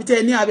ọkọ àbí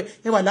tẹ́ ní abẹ́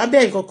ẹ wà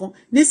lábẹ́ nǹkankan.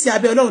 Nísì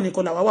abẹ́ Ọlọ́run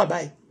nìkan la wà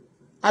báyìí.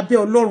 Abẹ́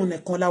Ọlọ́run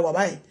nìkan la wà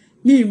báyìí.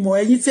 Mi mọ̀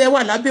ẹ̀yin tẹ́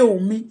wà lábẹ́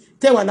omi,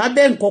 tẹ́ wà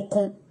lábẹ́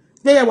nǹkankan,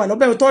 tẹ́ wà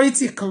lábẹ́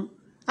authority kan.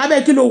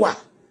 Abẹ́ kí ló wà?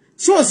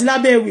 Ṣé ò sí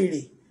lábẹ́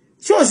wèrè?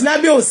 Ṣé ò sí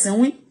lábẹ́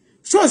òsínwín?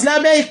 Ṣé ò sí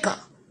lábẹ́ ìkà?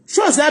 Ṣé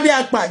ò sí lábẹ́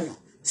apààyàn?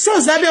 Ṣé ò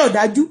sí lábẹ́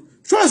ọ̀dájú?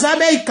 Ṣé ò sí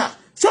lábẹ́ ìkà?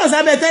 Ṣé ò sí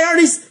lábẹ́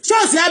terrorist? Ṣé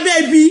ò sí lábẹ́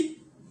ibi?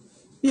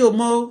 Mi ò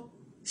mọ̀ o.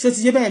 Ṣé ti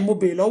yé báyìí mo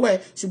bèrè lọ́wọ́ ẹ,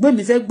 ṣùgbọ́n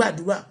mi fẹ́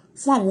gbàdúrà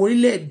fún àwọn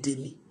orílẹ̀-èdè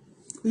mi.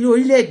 Ní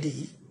orílẹ̀-èdè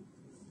yìí,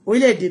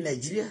 orílẹ̀-èdè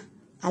Nàìjíríà,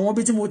 àwọn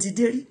ibi tí mo ti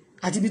dé rí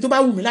àti ibi tó bá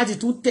wù mí láti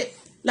tún tẹ̀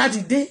láti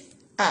dé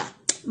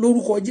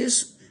lórúkọ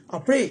Jésù. I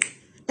pray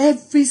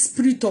every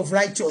spirit of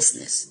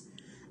righteousness,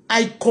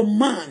 I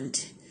command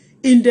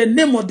in the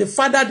name of the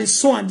Father, the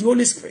Son, and the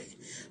Holy Spirit,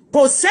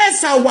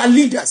 possess our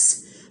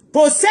leaders,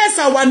 possess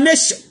our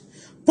nation,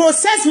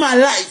 possess my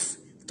life.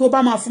 Tó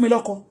bá máa fún mi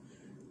lọ́kọ.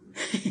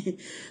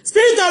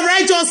 Spirit of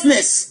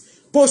righteousness,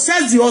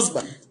 possess the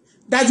husband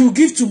that you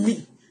give to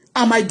me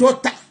and my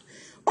daughter.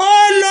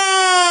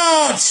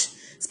 Oh Lord,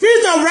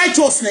 spirit of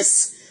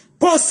righteousness,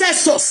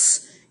 possess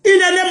us in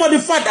the name of the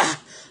Father,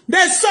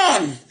 the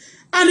Son,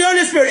 and the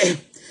Holy Spirit.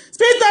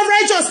 Spirit of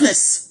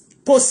righteousness,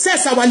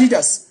 possess our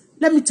leaders.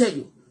 Let me tell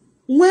you,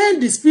 when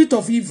the spirit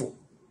of evil,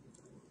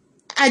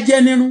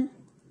 ajeninu,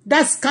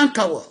 that's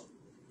cankerworm,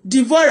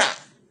 devourer,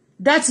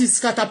 that is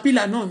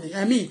caterpillar, no,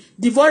 I mean,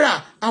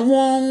 devourer,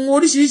 àwọn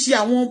oríṣiríṣi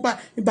àwọn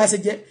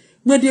ìbàṣẹ̀jẹ́,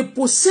 when they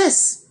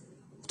possess,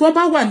 tó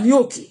bá wà ní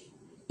òkè,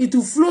 it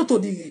will flow to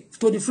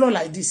the floor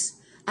like this,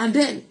 and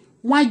then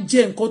wọ́n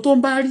jẹ nǹkan tó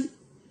ń bá rí,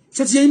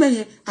 ṣé ti yẹ yín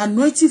mẹ́yẹn,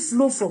 anointing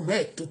flow from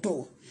head to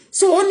toe.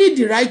 So only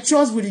the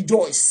righteous will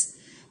rejoice.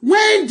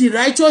 When the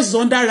righteous is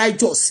under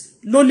righteous,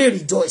 lowly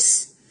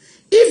rejoice.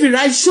 If the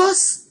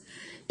righteous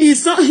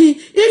is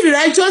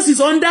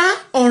under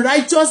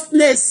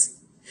unrighteousness,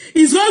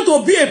 it's going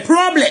to be a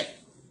problem.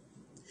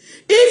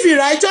 If the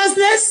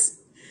righteousness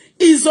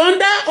is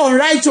under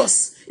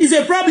unrighteous, it's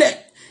a problem.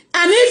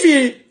 And if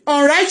the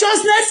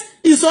unrighteousness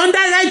is under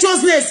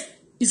righteousness,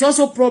 it's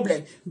also a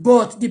problem.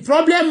 But the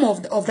problem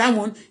of that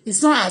one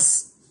is not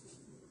as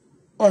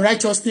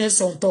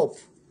unrighteousness on top.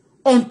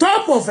 On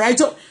top of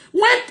righteous,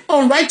 when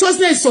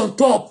unrighteousness is on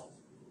top,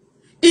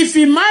 if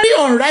you marry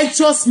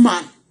unrighteous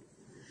man,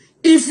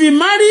 if you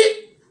marry,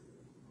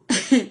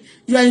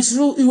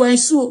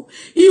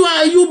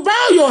 you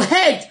bow your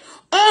head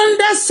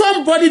under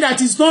somebody that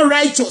is not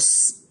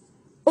righteous.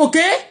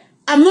 Okay?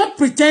 I'm not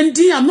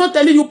pretending. I'm not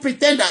telling you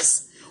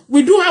pretenders.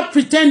 We do have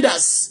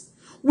pretenders.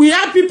 We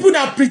have people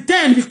that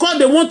pretend because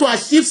they want to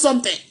achieve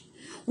something.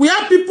 We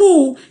have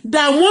people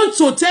that want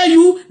to tell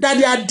you that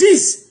they are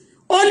this,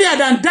 earlier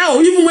than that,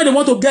 or even when they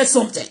want to get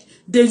something.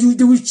 They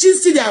will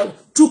see their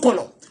true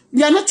color.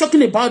 We are not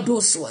talking about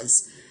those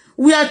ones.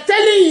 We are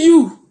telling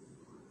you,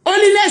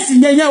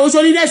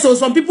 holiness, so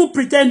some people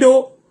pretend,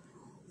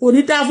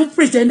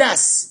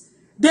 pretenders.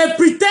 They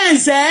pretend,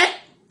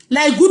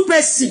 like good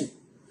person,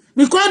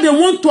 because they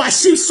want to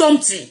achieve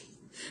something.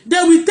 They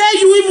will tell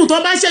you,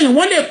 even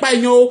when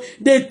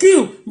they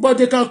kill, but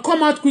they can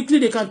come out quickly.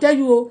 They can tell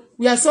you,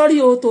 we are sorry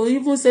to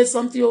even say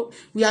something.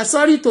 We are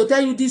sorry to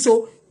tell you this,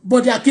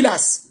 but they are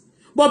killers.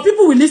 But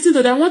people will listen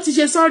to them. Want to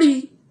say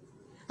sorry?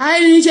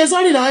 I ṣe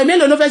sorry now.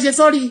 Mélòó ló fẹ́ ṣe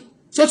sorry.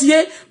 So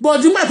tiye,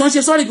 but nígbà tó ń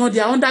ṣe sorry gan, they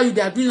are under you,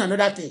 they are doing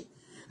another thing.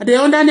 And the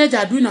undernet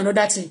are doing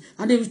another thing.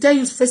 And they will tell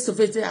you face to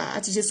face,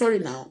 I say sorry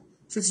now.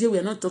 So today we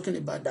are not talking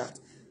about that.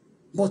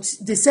 But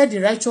they said the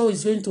righteous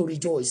is going to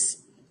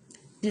rejoice.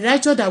 The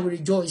righteous that will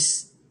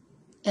rejoice,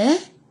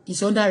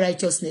 is under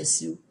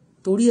righteousness. You.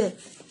 Torí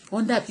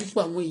under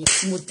people and way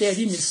mo tell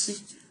him sí.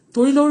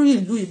 Torí lórí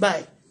ìlú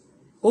ìbáyìí.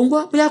 Ó ń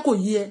gbọ́ bóyá kò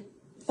yé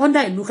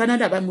under ìlú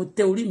Canada bá mo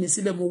tẹ orí mi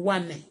sílẹ̀ mo wà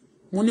nẹ̀.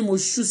 Mo ní mo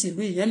choose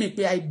ìlú yìí. Me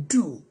pé I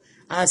do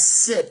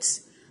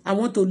accept. I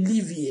want to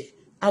live here.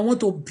 I want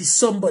to be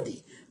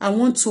somebody. I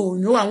want to,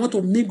 I want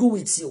to mingle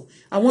with you.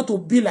 I want to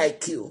be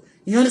like you.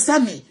 You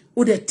understand me?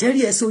 Would they tell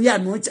you so you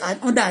anointing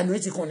under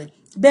anointing?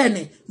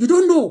 Benny, you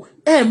don't know.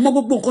 Mo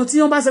gbogbo nǹkan tí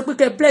wọ́n bá sọ pé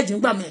kẹ́ pledge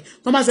ngba me.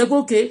 Wọ́n bá sọ pé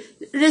okay,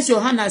 raise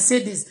your hand and say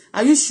this.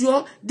 Are you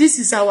sure this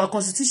is our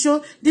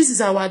constitution? This is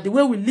the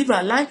way we live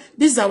our life.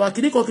 This is our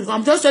clinical.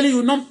 I'm just telling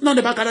you, not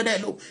about Canada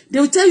alone. They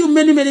will tell you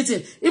many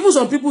things. Even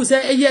some people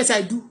say, hey, yes,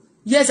 I do.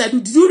 Yes, I do.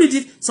 Did you read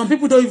it? Some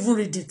people don't even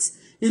read it.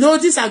 You know,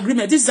 this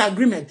agreement, this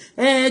agreement,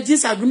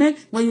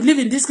 when you live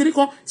in this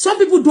clinical, some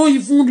people don't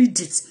even read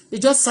it. They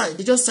just sign.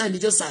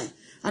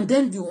 And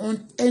then you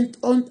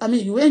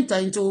you enter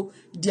into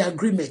the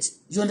agreement.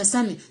 You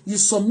understand me? You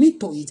submit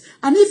to it.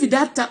 And if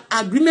that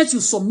agreement you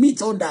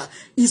submit under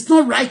is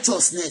not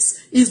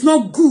righteousness, it's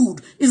not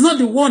good, it's not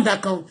the one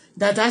that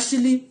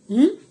actually,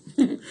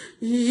 if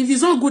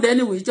it's not good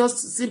anyway, just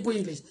simple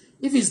English.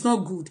 If it's not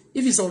good,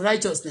 if it's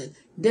unrighteousness,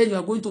 then you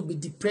are going to be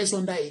depressed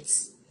under it.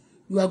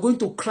 You are going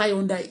to cry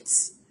under it.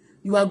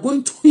 You are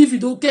going to, if you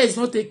don't care, it's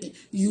not taking,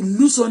 you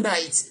lose under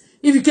it.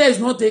 If you care, it's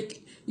not taking,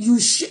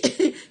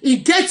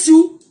 it gets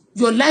you,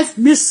 your life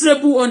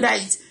miserable under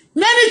it.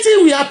 Many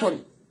things will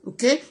happen.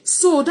 Okay?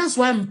 So that's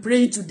why I'm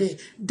praying today.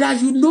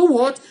 That you know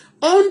what?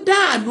 Under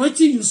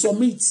anointing you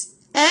submit.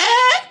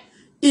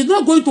 It's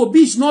not going to be,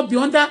 it's not be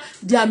under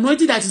the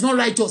anointing that is not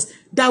righteous.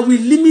 That will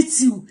limit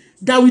you.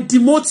 That will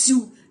demote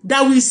you.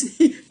 That will,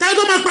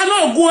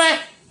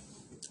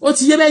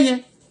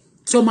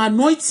 some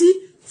anointing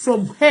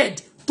from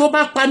head tó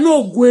bá paná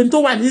ògo en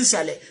tó wà ní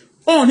ìsàlẹ̀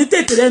ó ní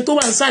tètè en tó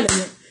wà ní ìsàlẹ̀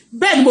yẹn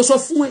bẹ́ẹ̀ ni mo sọ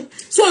fún ẹ.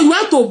 So you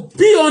have to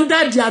be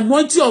under the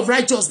anointing of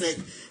righteousness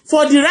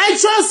for the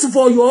righteous,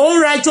 for your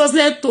own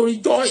righteousness to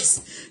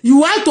rejoice.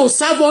 You have to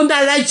serve under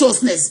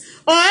righteousness,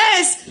 or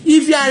else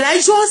if you are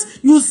righteous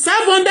you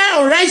serve under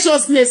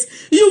unrighteousness,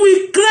 you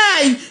will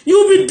cry, you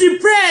will be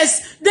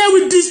depressed, they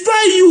will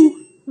destroy you.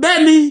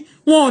 Bẹ́ẹ̀ ni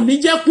wọn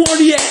ní jẹ́ kó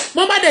rí ẹ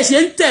wọ́n bá dẹ̀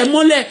ṣe ń tẹ̀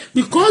mọ́lẹ̀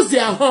because they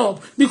are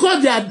up,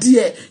 because they are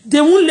there,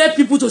 they won't let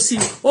people to see.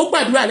 Ó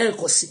gbàdúrà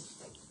lẹ́ẹ̀kan sí.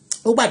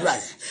 Ó gbàdúrà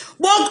lẹ́.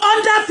 But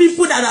under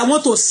people that I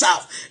want to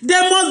serve,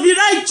 they must be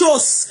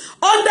righteous.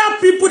 Under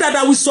people that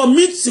I will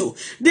submit to,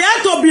 they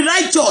have to be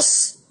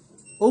righteous.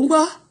 Ó ń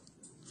gbọ́.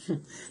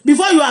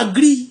 Before you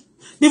agree,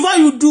 before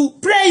you do,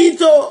 pray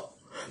it,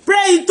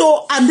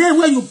 and then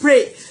when you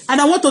pray, and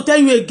I want to tell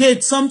you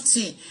again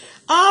something.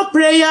 All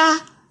prayer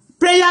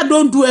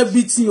don't do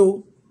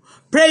everything.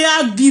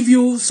 Prayer give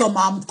you some,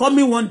 I'm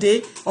coming one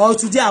day or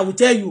today I will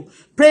tell you.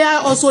 Prayer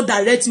also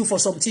direct you for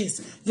some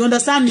things. You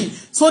understand me?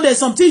 So there's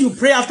something you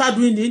pray after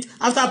doing it,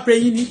 after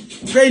praying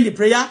the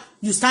prayer,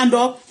 you stand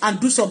up and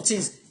do some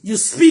things. You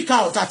speak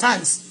out at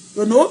times.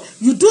 You know,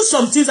 you do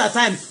some things at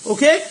times.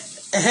 Okay?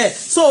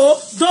 So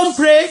don't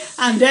pray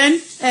and then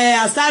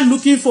start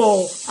looking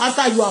for,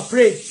 after you are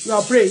prayed,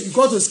 you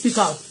go to speak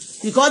out.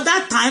 Because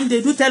that time they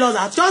do tell us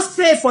that just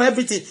pray for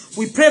everything.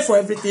 We pray for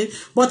everything.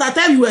 But at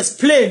times you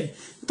explain.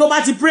 Tó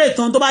bá ti pray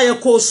tán, tó bá yẹ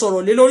kó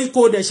sọ̀rọ̀ lé lórí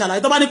kó dẹ̀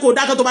ṣàlàyé. Tó bá ní kó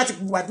dákẹ́, tó bá ti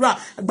gbàdúrà,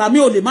 àgbà mi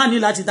ò lè má ní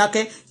láti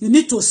dákẹ́. You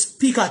need to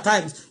speak at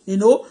times. You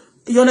know?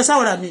 You understand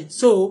what I mean?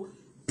 So,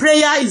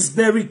 prayer is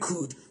very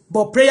good.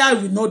 But prayer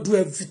will not do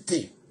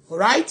everything.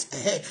 Alright?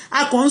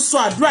 A kàn sọ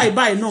àdúrà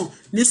ìbáyìí náà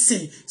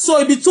nísìn. So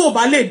ibi tó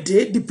bá lè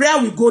dé, the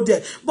prayer will go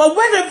there. But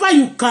wherever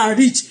you can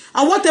reach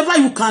and whatever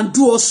you can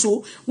do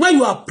also, when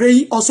you are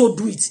praying, also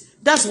do it.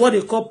 That's what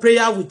they call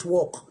prayer with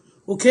work.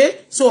 Okay?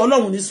 So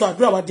Ọlọ́run ní sọ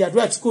àdúrà wa di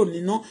àdúrà tí kò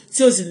níná,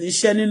 tí ó sì ní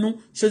iṣẹ́ nínú.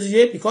 Ṣó ti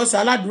yé? Because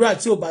aládùúrà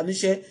tí ò bá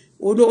níṣẹ́,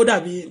 ó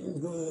dàbí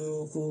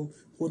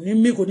kò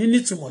ní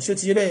nítumọ̀. Ṣó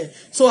ti yé bẹ́ẹ̀?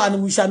 So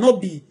and we shall not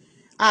be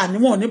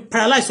wọ́n ní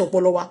paralyze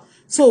ọpọlọ wa.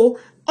 So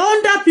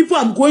under people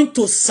I'm going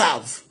to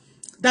serve.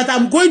 That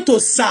I'm going to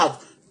serve.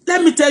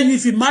 Let me tell you,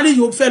 if you marry,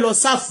 you fẹ́ lọ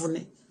serve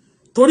ni.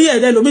 Torí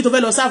ẹ̀dẹ́ lomi tó fẹ́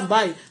lọ serve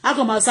báyìí. A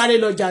kàn máa sáré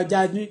lọ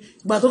jàjà ni.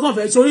 Ìgbà tó kàn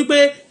fẹ́ torí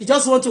pé you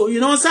just want to, you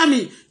know,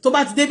 Sammy, tó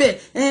bá ti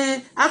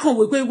débẹ̀, a kàn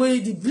wò pé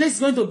the place is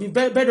going to be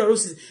bed of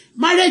roses.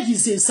 Marriage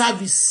is a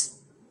service.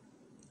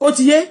 Ó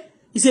ti yé?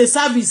 It's a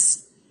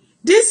service.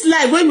 This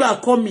life, when you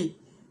are coming,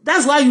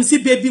 that's why you see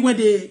baby when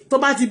they tó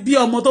bá ti bí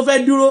ọmọ tó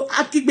fẹ́ dúró,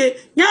 á kígbe,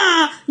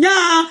 nya,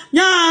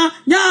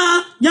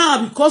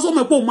 because ó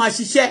mọ̀ pé ó máa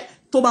ṣiṣẹ́.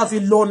 To bá fi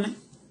lọ ni.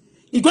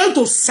 You're going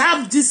to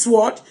serve this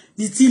world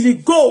until you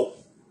go.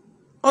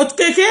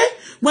 Okay?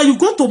 When you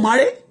go to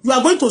marry, you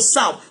are going to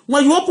serve.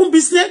 When you open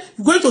business,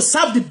 you're going to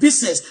serve the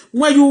business.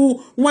 When you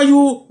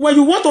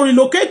want to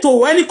relocate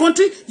to any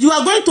country, you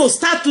are going to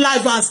start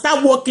life and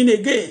start working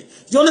again.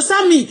 You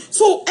understand me?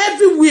 So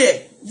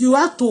everywhere, You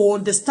have to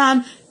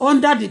understand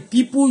under the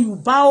people you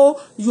bow,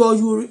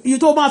 you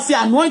tó bá fi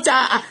anoint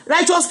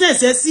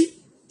righteousness sí.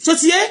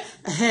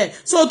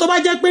 So tó bá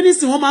jẹ́ pé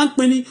nísìn wọ́n máa ń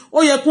pín ni,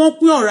 ó yẹ kó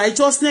pín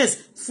righteousness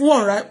fún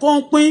ọ̀rá,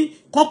 kó pín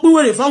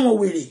wèrè fáwọn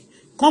wèrè,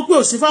 kó pín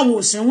òsín fáwọn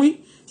òsínwín.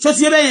 So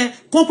ti bẹ́yẹn,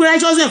 kó pín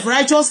righteousness for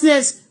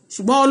righteousness.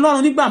 Ṣùgbọ́n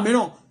Ọlọ́run nígbà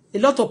mìíràn, a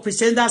lot of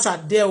pretenders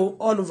are there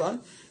all over.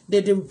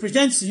 They will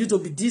pretend to you to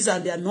be this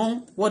and they are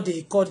not what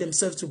they call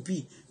themselves to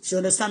be. You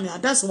understand me?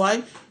 And that's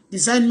why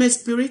discernment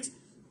spirit,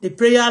 the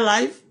prayer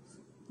life,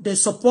 the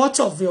support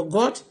of your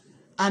God,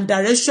 and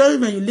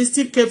direction when you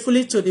listen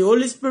carefully to the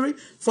Holy Spirit,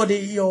 for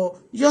your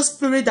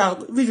spirit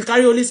that if you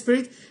carry Holy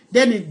Spirit,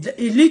 then it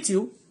leads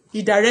you,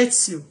 it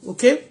directs you.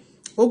 Okay?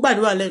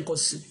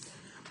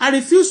 I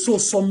refuse to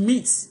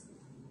submit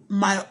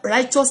my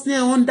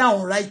righteousness under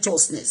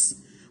unrighteousness.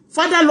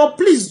 Father Lord,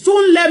 please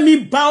don't let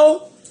me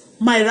bow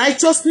my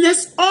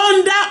righteousness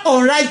under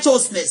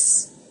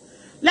unrighteousness.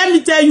 Let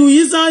me tell you,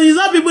 it's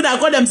not people that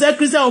call themselves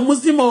Christian or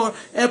Muslim or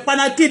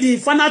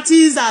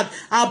fanatics that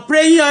are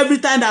praying every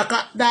time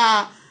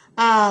that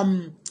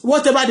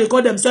whatever they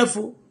call themselves.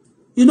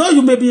 You know,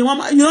 you may be, you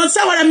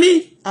understand what I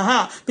mean?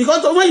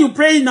 Because when you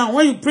pray now,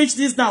 when you preach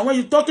this now, when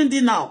you talking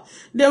this now,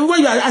 then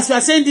when as you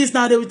are saying this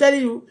now, they will tell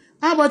you,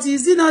 but you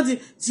see not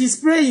she's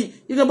praying.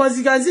 But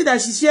you can see that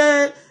she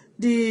share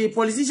the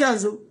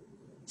politicians.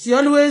 She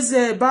always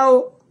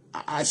bow.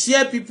 I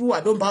share people. I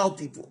don't bow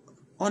people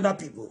under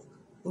people.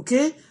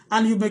 Okay?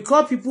 And you may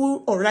call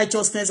people of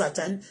righteousness at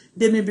times.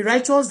 They may be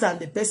righteous than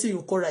the person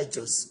you call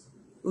righteous.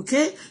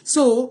 Okay?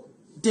 So,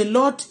 the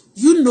Lord,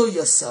 you know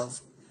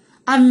yourself.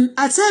 And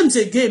at times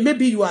again,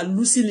 maybe you are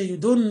losing it. You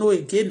don't know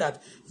again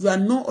that you are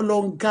no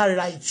longer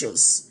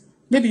righteous.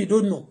 Maybe you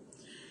don't know.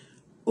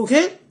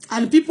 Okay?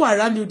 And people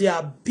around you, they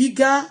are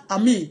bigger.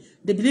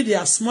 They believe they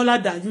are smaller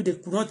than you. They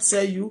could not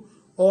tell you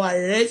or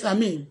arrest.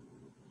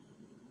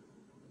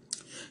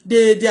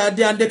 They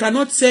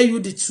cannot tell you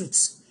the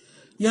truth.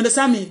 You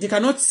understand me? They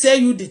cannot tell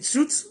you the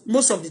truth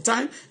most of the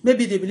time.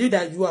 Maybe they believe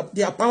that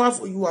they are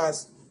powerful. You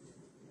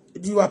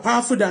are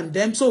powerful than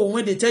them. So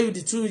when they tell you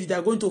the truth, they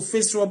are going to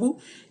face trouble.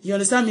 You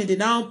understand me? They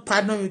now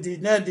partner with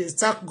they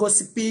start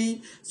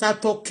gossiping,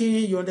 start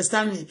talking. You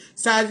understand me?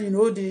 Start,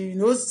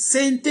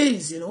 saying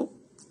things,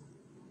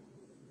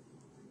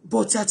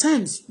 But at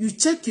times, you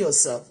check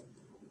yourself.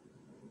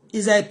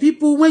 It's like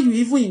people, when you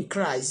even in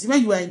Christ,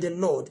 when you are in the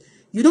Lord,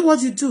 you know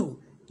what you do?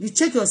 You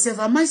check yourself.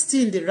 Am I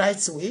still in the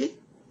right way?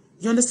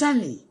 You understand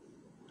me?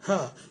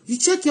 You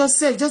check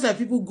yourself just like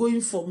people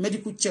going for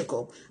medical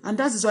checkup. And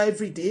that is why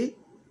every day,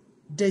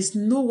 there is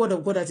no word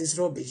of God that is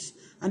rubbish.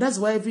 And that's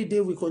why every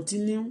day we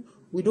continue.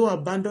 We don't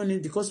abandon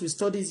it because we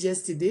studied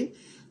yesterday.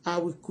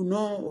 We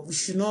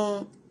should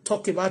not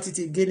talk about it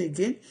again.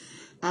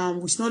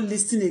 We should not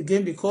listen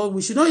again because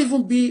we should not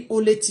even be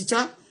only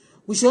teacher.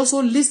 We should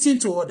also listen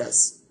to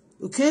others.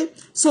 Okay?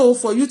 So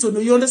for you to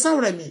know, you understand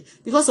what I mean?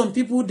 Because some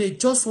people, they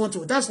just want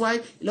to. That's why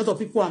a lot of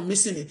people are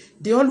missing it.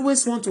 They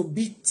always want to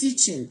be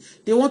teaching.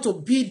 They want to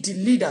be the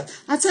leader.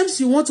 At times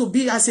you want to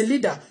be as a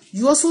leader.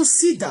 You also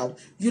sit down.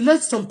 You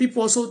let some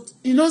people also,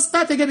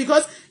 start again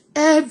because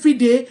every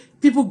day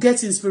people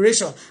get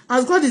inspiration.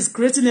 As God is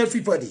creating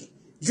everybody.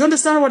 You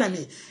understand what I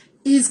mean?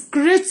 He's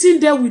creating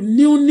them with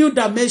new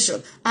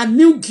dimension and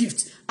new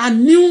gift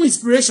and new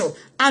inspiration.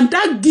 And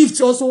that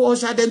gift also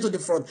usher them to the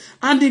front.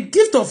 And the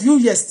gift of you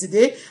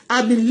yesterday,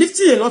 I've been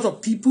lifting a lot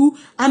of people.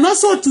 And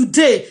also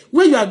today,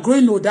 when you are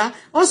growing older,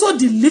 also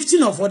the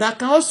lifting of others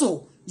can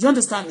also, you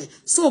understand me?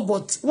 So,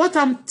 but what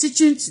I'm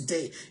teaching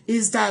today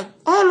is that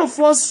all of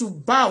us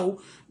should bow,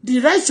 the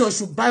righteous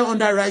should bow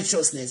under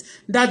righteousness.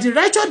 That the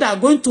righteous that are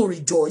going to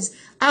rejoice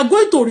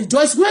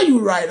when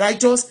you are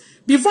righteous.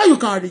 Before you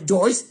can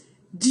rejoice,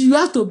 you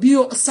have to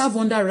be serve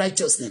under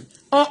righteousness.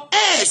 Or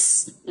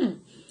else,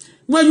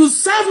 when you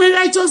serve in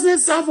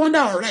righteousness, serve under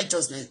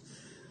unrighteousness.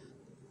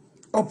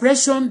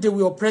 Oppression, they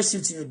will oppress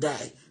you till you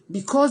die.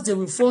 Because they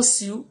will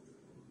force you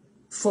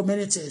for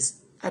many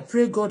things. I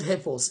pray God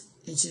help us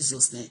in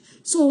Jesus' name.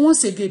 So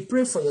once again,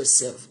 pray for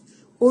yourself.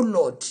 Oh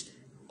Lord,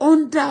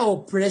 under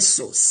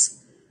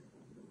oppressors,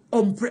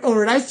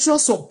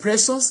 unrighteous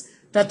oppressors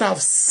that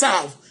have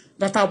served,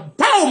 that have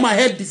bowed my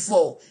head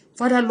before,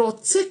 Father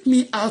Lord, take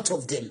me out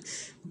of them.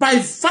 By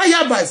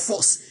fire, by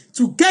force,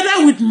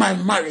 together with my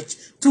marriage,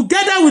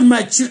 together with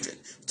my children,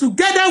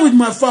 together with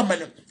my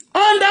family,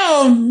 under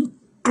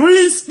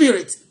unclean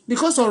spirit,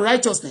 because of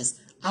righteousness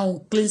and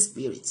unclean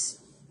spirits.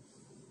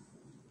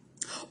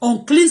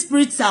 Unclean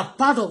spirits are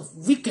part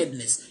of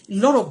wickedness, a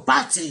lot of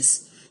bad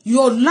things.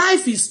 Your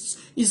life is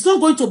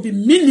not going to be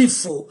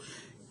meaningful.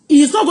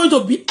 It's not going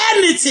to be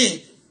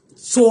anything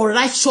to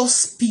righteous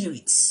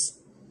spirits.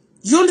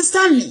 You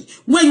understand me?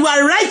 When you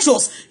are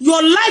righteous,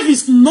 your life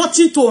is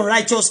nothing to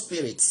unrighteous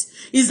spirits.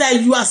 It's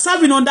like you are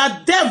serving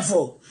under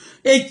devil.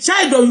 A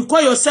child, or you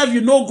call yourself,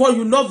 you know God,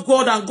 you love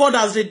God, and God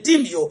has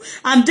redeemed you.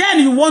 And then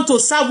you want to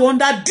serve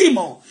under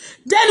demon.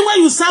 Then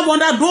when you serve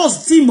under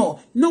those demons,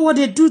 you know what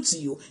they do to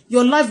you?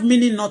 Your life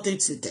meaning nothing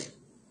to them.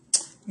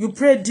 You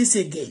pray this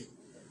again.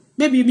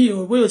 Maybe me,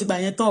 under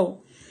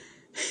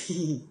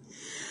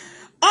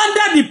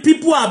Under the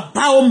people I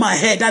bow my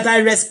head that I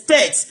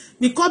respect.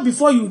 Because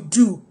before you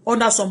do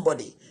under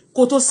somebody,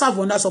 kó tó serve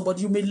under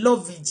somebody, you may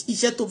love it.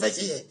 Iṣẹ́ tó fẹ́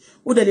ṣe yẹn.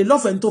 O de lè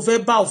love ẹni tó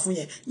fẹ́ bow fún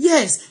yẹn.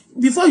 Yes,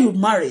 before you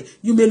marry,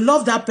 you may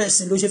love that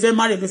person. Ló ṣe fẹ́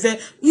marry,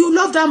 you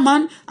love that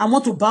man, I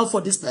want to bow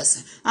for this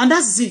person. And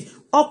that's it.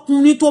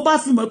 Ọkùnrin tó bá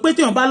fi mọ̀ pé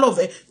téèyàn bá love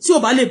ẹ, tí ò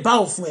bá lè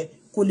bow fún ẹ,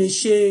 kò lè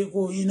ṣe,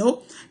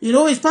 you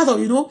know, it's part of,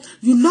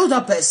 you love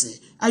that person.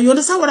 And you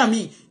understand what I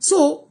mean?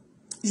 So,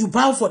 you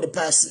bow for the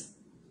person.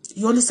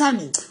 You understand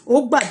me?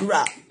 Oh,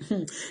 gbàdúrà.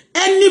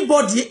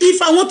 Anybody,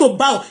 if I want to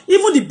bow,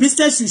 even the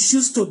business you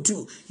choose to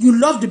do, you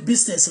love the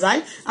business,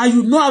 right? And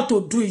you know how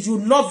to do it. You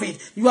love it.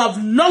 You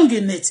have long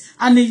in it.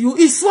 And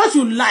it's what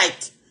you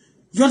like.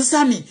 You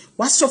understand me?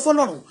 What's your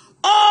following?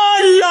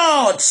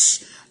 Oh, Lord,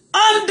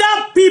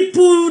 under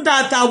people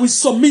that I will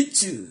submit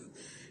to,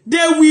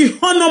 they will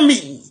honor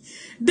me.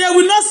 They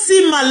will not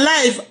see my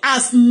life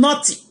as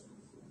nothing.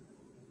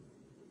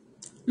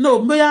 No,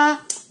 boya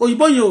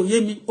òyìnbó yẹn ò yé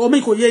mi,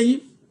 omi kò yé yín.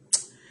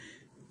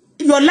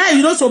 Your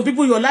life, some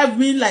people, your life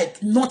mean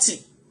like nothing.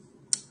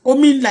 Or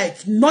mean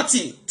like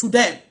nothing to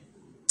them.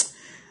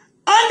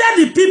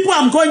 Under the people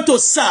I'm going to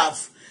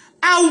serve,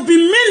 I will be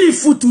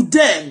meaningful to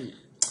them.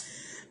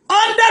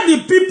 Under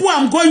the people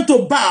I'm going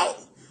to bow,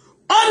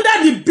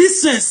 under the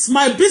business,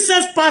 my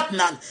business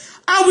partner,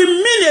 I will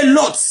mean a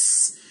lot.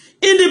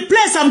 In the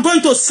place I'm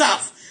going to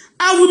serve,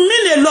 I will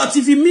mean a lot.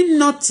 If you mean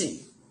nothing,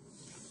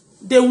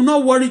 they will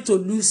not worry to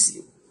lose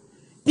you.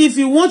 If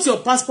you want your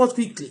passport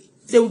quickly,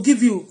 they will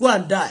give you, go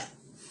and die.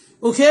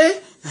 Okay?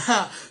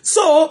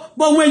 So,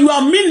 but when you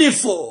are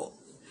meaningful,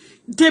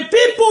 the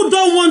people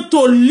don't want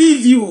to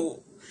leave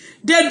you.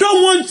 They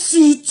don't want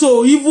you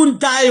to even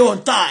die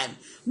on time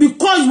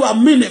because you are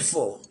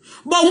meaningful.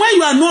 But when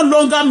you are no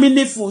longer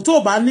meaningful,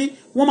 tó bá ní,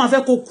 wọ́n máa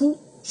fẹ́ kó kú.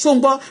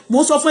 Ṣóngbọ́,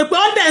 mo sọ fún ẹ pé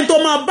ọ̀dẹ̀ ẹni tó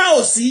máa bá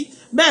ò sí.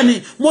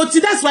 Bẹ́ẹ̀ni, mo ti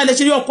that's why lè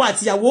ṣe rí ọkọ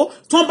àti ìyàwó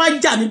tó bá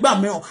jà nígbà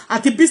mìíràn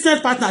àti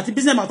business partner àti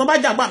business man tó bá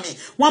jà gbà mí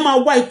wọ́n máa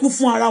wá ikú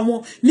fún ara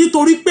wọn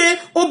nítorí pé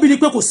obìnrin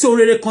pé kò sí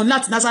orere kan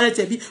láti Nazareth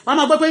ẹbí wọ́n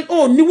máa gbọ́ pé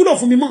ó ní wúlò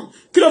fún mi mọ́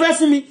kí ló fẹ́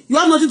fún mi you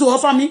have nothing to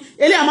offer me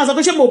eléyà máa sọ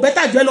pé ṣé mo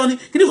better jẹ́ lọ ni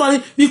kíní kan ni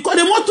because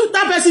they want to,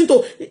 that person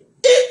to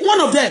one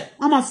of them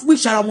wọ́n máa fi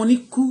wish ara wọn ní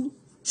kú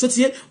ṣó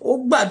ti yé ó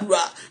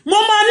gbàdúrà mo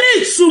máa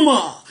ní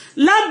ìtumọ̀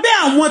lábẹ́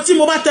àwọn tí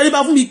mo bá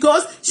tẹríba fún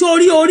because ṣé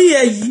orí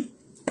ẹ yìí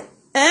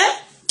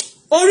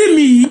orí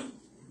mi yìí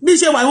bí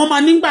ṣe wà wọ́n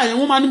máa nígbà yẹn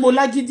wọ́n máa ní mo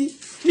lágídí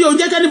ní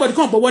oúnjẹ kẹ́ anybody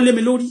kan gbọ́wọ́ lé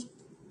mi lórí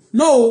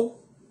no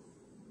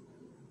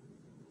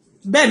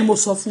bẹ́ẹ̀ ni mo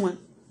sọ fún ẹ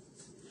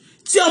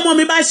tí ọmọ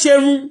mi bá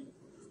ṣerun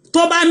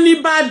tó bá ní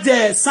bad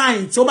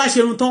sign tí ó bá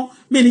ṣerun tán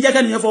mi ní jẹ́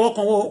kẹ́ nìyẹn fọwọ́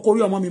kan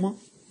orí ọmọ mi mọ́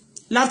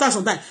after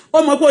some time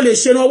ó mọ̀ pé ó lè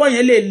ṣerun ọwọ́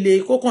yẹn lè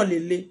le kó kàn lè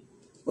le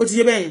ó ti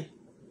yé bẹ́ẹ̀ yẹn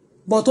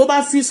but tó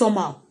bá feel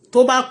somehow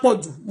tó bá pọ̀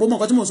jù mo mọ̀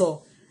nǹkan tí mo sọ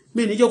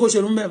mi ní jẹ́ kó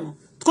ṣerun bẹ́ẹ̀ mọ́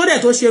kó dẹ̀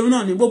tó ṣerun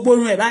náà ní gbogbo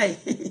orun ẹ̀ báyìí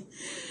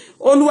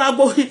Olúwa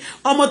gbo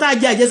ọmọ tá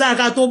jẹ àjẹsára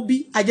ká tó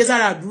bí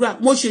àjẹsára àdúrà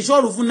mo ṣe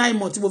ìṣòro fún 9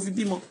 months tí mo fi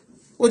bímọ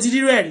ó ti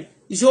rírọ ẹ̀rí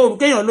ìṣòro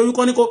kéèyàn lóyún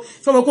kọ́ ní kó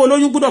sọ pé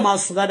olóyún gbọ́dọ̀ máa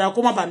sùn dáadáa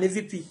kó má bàa ní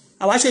VP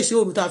àwa ṣe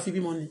ìṣòro tá fi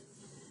bímọ ni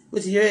ó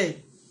ti yé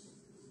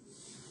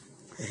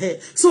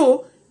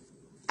so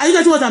are you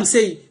getting what I'm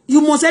saying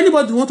you must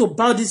anybody want to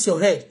bow this your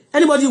head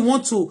anybody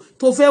want to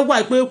fẹ́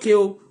wá pé okay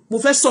o mo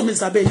fẹ́ sọ mi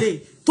sábẹ́ ilé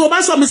tó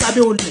bá sọ mi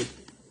sábẹ́ olè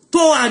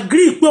tó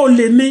agree pé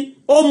olè ni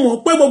ó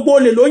mọ̀ pé gbogbo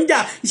olè ló ń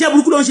jà iṣẹ́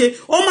burúkú ló ń ṣe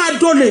ó máa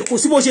dólè kò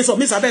sí bó ṣe sọ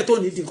mí sábẹ́ tó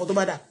ní di nǹkan tó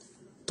bá dà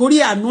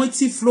torí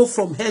anointing flow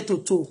from head to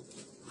toe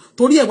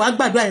torí ẹ̀ wá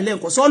gbàdúrà yẹn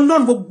lẹ́ǹkan sọ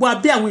Ọlọ́run gbogbo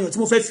abẹ́ àwọn èèyàn tí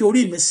mo fẹ́ fi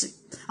orí mi sí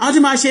àwọn tí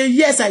máa ṣe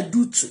yes I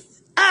do too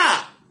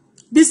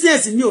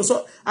business mi ò sọ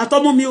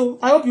àtọmọ mi o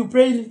I hope you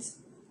pray it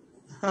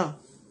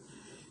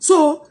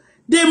so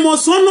they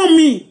must honor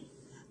me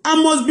I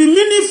must be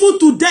meaningful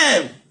to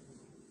them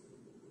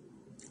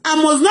I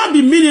must not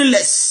be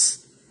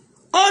meaningless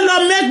oh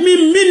Lord make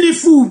me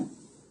meaningful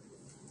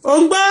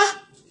Ongba,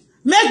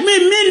 make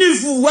me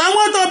meaningful. I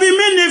want to be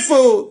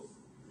meaningful.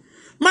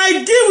 My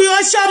gift will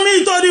usher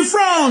me to the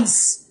front.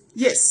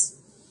 Yes.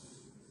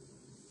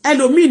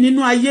 Ẹlòmíì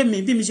nínú ayé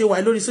mi bí mi ṣe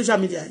wà lórí social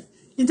media.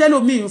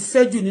 Ìtẹ́lòmíì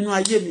fẹ́ jù nínú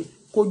ayé mi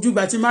kò ju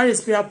gbà tí marry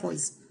prayer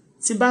points.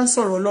 Tí bá ń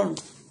sọ̀rọ̀ Ọlọ́run.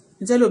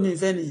 Ìtẹ́lòmíì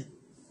fẹ́ nìyẹn.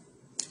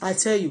 I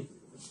tell you.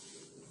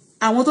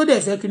 Àwọn tó dẹ̀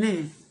fẹ́ kíní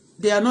yẹn,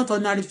 they are not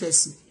ordinary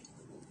person.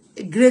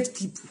 Great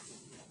people.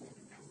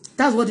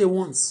 That's what they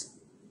want.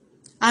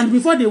 And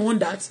before they want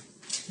that,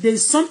 there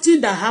is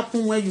something that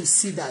happen when you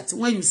see that,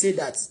 when you say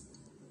that.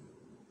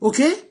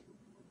 Okay?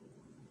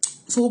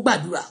 So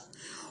gbàdúrà.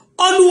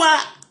 Olúwa,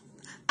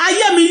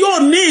 ayé mi yóò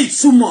ní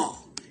ìtumọ̀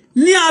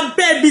ní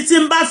abẹ́ ibi tí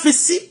n bá fi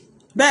sí.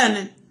 Bẹ́ẹ̀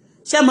ni,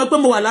 ṣé mo pé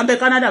mo wà lábẹ́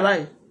Canada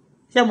báyìí?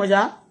 Ṣé mo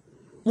já?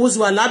 Mo sì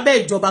wà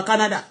lábẹ́ ìjọba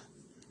Canada.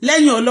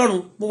 Lẹ́yìn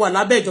Ọlọ́run, mo wà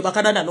lábẹ́ ìjọba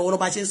Canada lọ́wọ́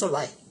bá ṣe ń sọ̀rọ̀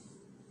báyìí.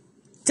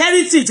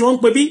 Territory tí wọ́n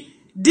pè bí,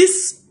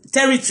 this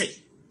territory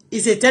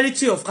is a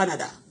territory of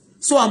Canada.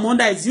 So I'm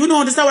under it. You know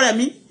understand what I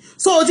mean?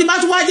 So tí bá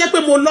tún wá jẹ́ pé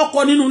mo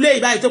lọ́kọ nínú ilé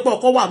ìbáyìí tó pọ̀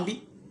ọkọ wà níbí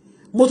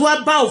mo tún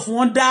wá bá òfin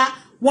wọn dá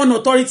one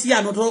authority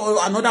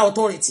another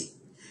authority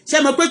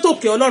ṣé mo pé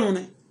tòkè Ọlọ́run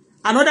ni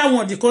another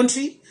one the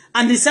country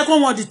And the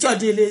second one,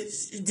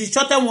 the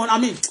shorter one, I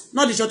mean,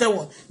 not the shorter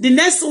one. The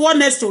next one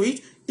next to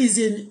it is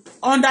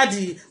under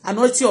the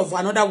anointing of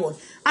another one.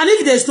 And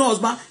if there's no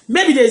husband,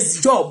 maybe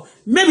there's job,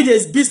 maybe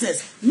there's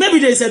business, maybe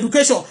there's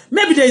education,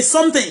 maybe there's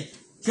something.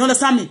 You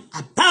understand me?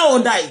 I bow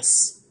under it.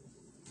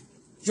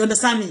 You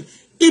understand me?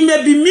 It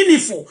may be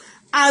meaningful.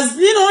 As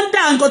you know,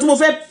 under God mo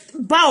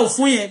fẹ́ bow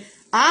fún yẹn,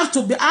 I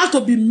have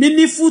to be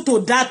meaningful to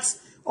that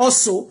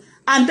also.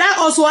 And that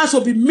also has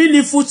to be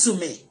meaningful to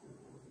me.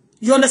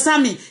 You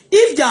understand me?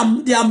 If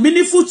they are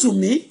meaningful to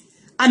me,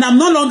 and I'm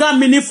no longer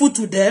meaningful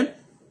to them,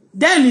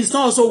 then it's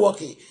not also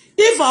working.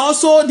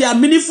 If they are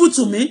meaningful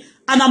to me,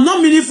 and I'm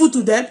not meaningful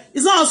to them,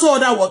 it's not also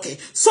other working.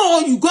 So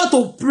you got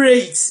to pray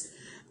it.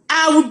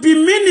 I will be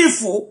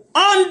meaningful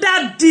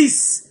under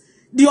this,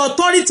 the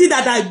authority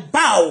that I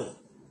bow.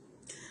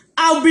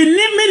 I'll be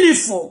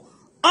meaningful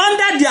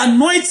under the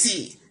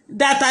anointing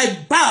that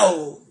I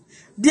bow.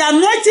 The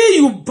anointing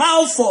you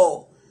bow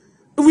for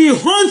will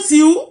haunt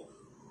you,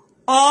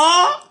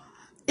 or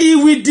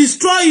it will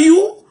destroy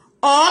you,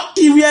 or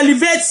it will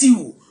elevate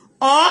you,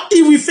 or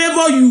it will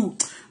favor you.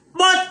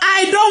 But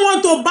I don't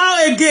want to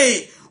bow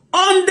again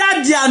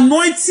under the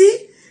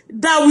anointing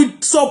that will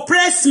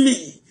suppress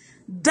me,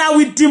 that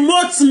will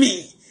demote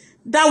me,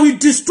 that will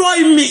destroy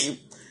me,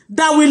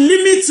 that will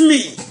limit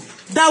me,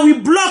 that will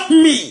block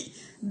me,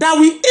 that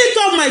will eat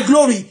up my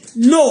glory.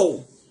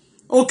 No.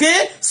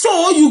 Okay?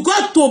 So you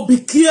got to be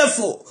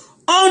careful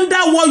under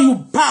what you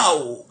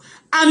bow.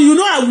 And you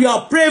know we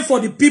are praying for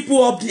the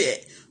people up there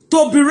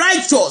to be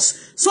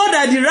righteous, so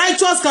that the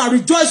righteous can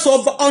rejoice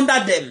over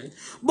under them.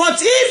 But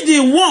if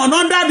the one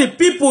under the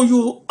people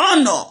you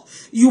honor,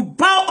 you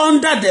bow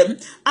under them,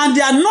 and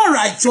they are not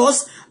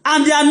righteous,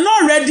 and they are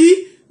not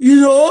ready,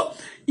 you know,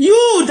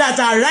 you that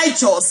are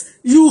righteous,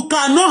 you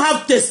cannot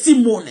have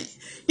testimony.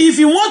 If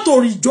you want to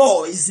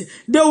rejoice,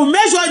 they will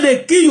make sure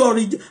they kill your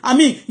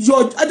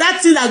that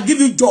thing that give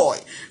you joy.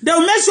 They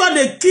will make sure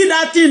they kill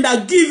that thing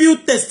that give you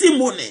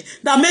testimony,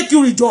 that make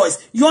you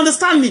rejoice. You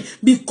understand me?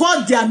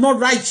 Because they are not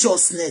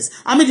righteousness.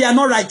 They are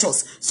not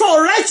righteous.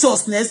 So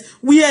righteousness,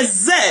 we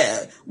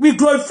excel, we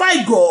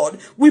glorify God,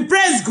 we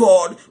praise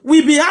God,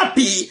 we be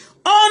happy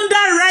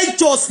under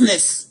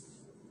righteousness.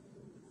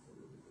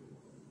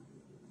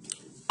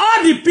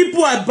 All the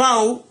people I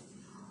bow,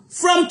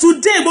 from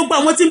today, gbogbo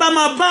àwọn tí bá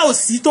máa bow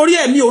sí, torí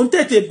èmi ò ń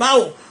tètè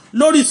bow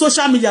lórí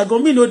social media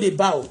gan, mi no dey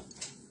bow.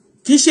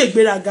 Kì í ṣe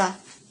ìgbéraga.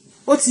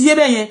 Ó ti yé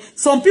bẹ́yẹn.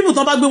 Some people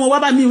tán bá gbé wọn wá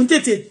bá mi ò ń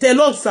tètè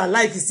tell us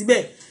like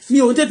síbẹ̀. Mi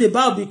ò ń tètè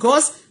bow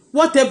because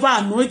whatever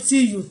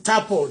anointing you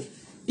tap on,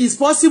 it's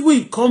possible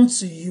it comes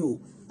to you.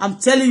 I'm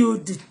telling you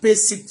the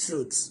basic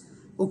truth.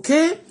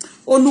 Okay?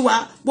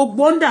 Olúwa,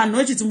 gbogbo under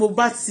anointing tí mo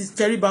bá ti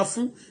tẹríba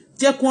fún,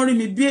 jẹ́ kó rí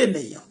mi bí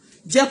ènìyàn,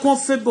 jẹ́ kó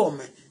favor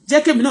mi,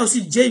 jẹ́ kémi náà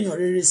sì jẹ́ èèyàn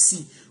rere sí.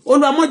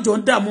 Olúwa mọ́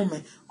jọ̀ọ́ dààmú mi.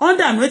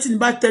 Under anointing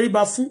bá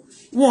tẹríba fún,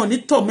 wọn ò ní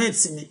torment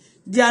mi.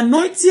 The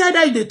anointing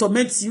either they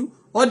torment you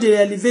or they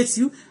elevate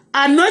you.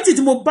 Anointing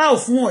tí mo bow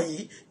fún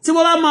wọ̀nyí, tí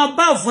mo bá máa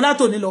bow fún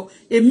látòní lọ,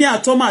 èmi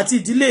àtọmọ àti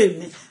ìdílé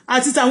mi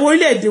àti tàwọn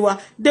orílẹ̀-èdè wa,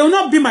 they will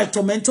not be my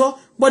tormentor,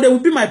 but they will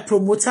be my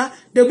promoter,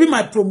 they will be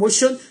my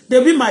promotion, they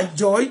will be my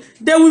joy,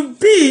 they will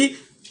be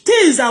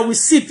things I will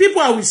see,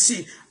 people I will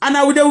see, and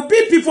there will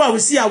be people I will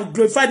see, I will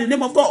glorify the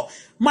name of God.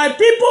 My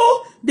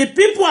people, the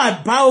people I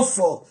bow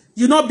for,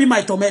 you not be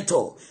my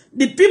tormentor.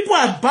 The people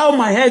I bow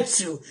my head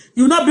to,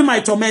 you not be my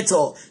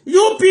tormentor.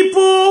 You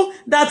people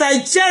that I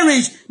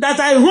cherish, that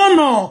I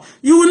honor,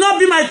 you will not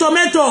be my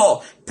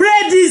tormentor.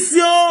 Pray this,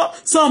 yo.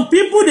 Some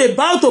people, they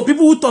bow to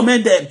people who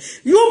torment them.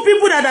 You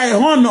people that I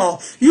honor,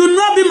 you will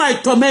not be my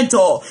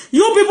tormentor.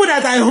 You people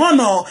that I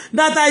honor,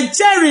 that I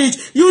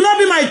cherish, you will not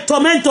be my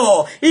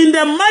tormentor. In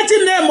the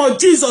mighty name of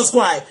Jesus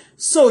Christ,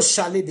 so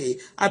shall it be.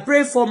 I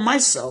pray for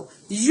myself.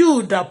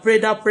 You that pray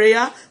that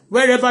prayer,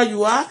 wherever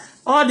you are,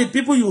 all the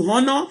people you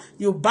honor,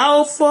 you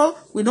bow for,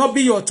 will not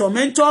be your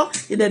tormentor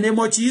in the name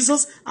of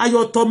Jesus. And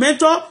your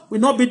tormentor will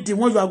not be the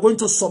one you are going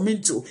to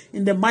submit to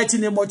in the mighty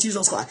name of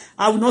Jesus Christ.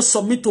 I will not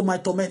submit to my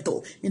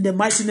tormentor in the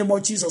mighty name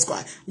of Jesus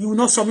Christ. You will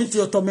not submit to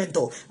your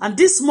tormentor. And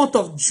this month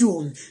of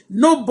June,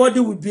 nobody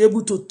will be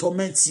able to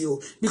torment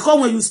you. Because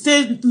when you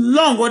stay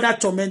long with that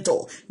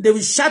tormentor, they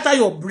will shatter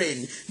your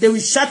brain. They will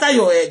shatter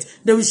your head.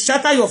 They will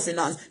shatter your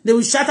finance. They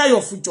will shatter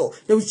your future.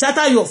 They will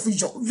shatter your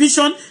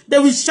vision. They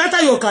will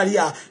shatter your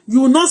career.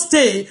 You will not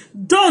stay.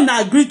 Don't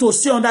agree to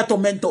stay under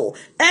tormentor.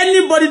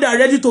 Anybody that are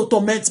ready to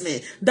torment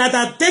me, that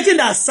are taking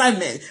the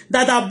assignment,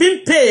 that have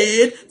been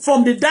paid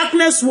from the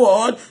darkness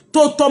world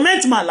to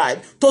torment my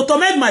life, to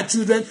torment my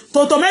children,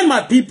 to torment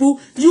my people,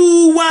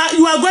 you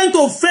are going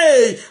to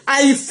fail.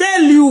 I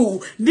fail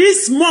you.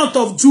 This month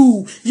of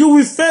June, you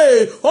will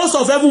fail. Host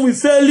of heaven will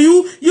fail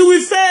you. You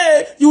will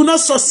fail. You will not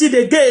succeed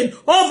again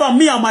over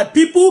me and my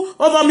people,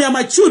 over me and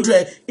my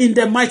children, in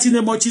the mighty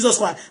name of Jesus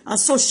Christ. And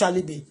so shall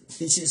it be.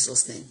 In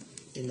Jesus' name.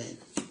 Amen.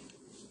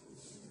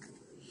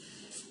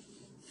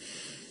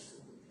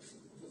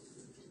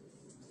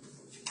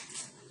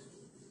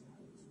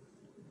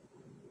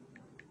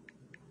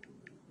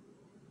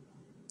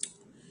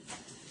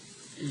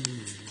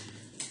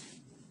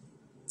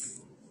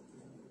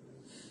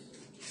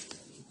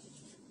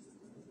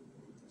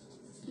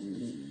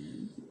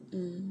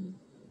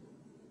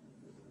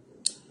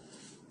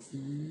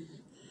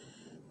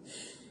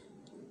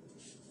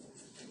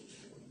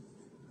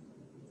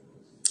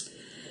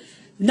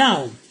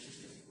 Now,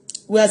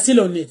 we are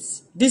still on it.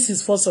 This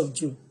is 1st of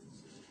June.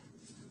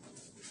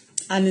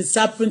 And it's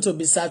happened to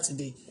be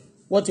Saturday.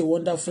 What a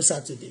wonderful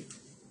Saturday.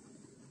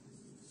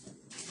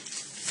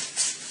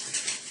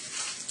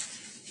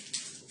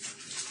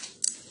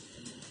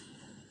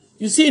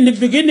 You see, in the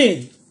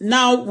beginning,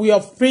 now we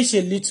have preached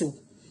a little.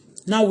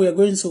 Now we are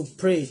going to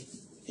pray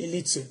a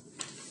little.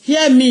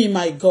 Hear me,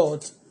 my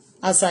God,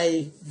 as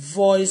I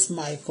voice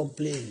my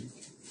complaint.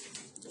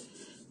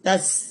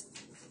 That's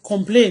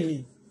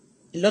complaining.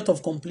 A lot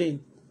of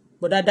complaint.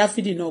 But that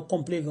David did not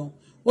complain.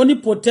 Only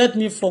protect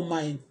me from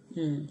my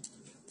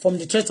from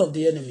the threat of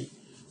the enemy.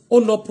 Oh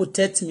Lord,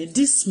 protect me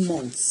this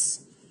month.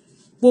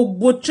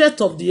 Both threat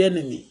of the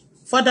enemy.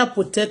 Father,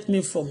 protect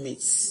me from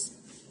it.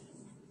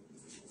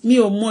 Mi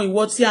ò mọ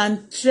ìwọ tí a ń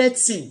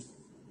threaten.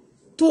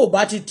 Tó o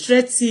bá ti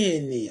threaten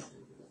ènìyàn.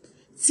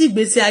 Tí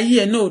ìgbésí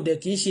ayé ẹ̀ náà ò dẹ̀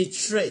kì í ṣe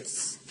threat.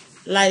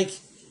 Like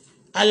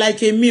I'm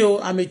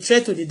a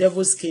threat to the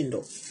devil's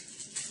kingdom.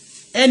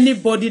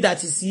 Anybody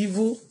that is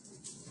evil,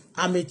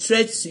 I'm a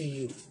threat to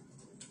you.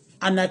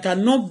 And I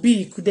cannot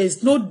be,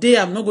 there's no day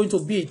I'm not going to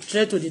be a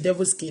threat to the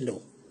devil's kingdom.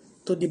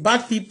 To the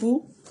bad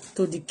people,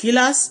 to the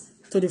killers,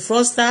 to the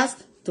fraudsters,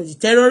 to the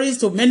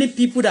terrorists, to many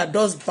people that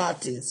does bad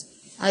things.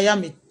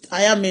 Like,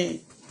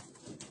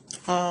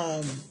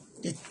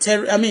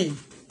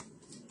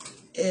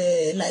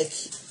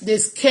 they're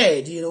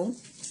scared, you know.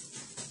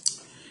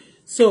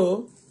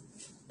 So,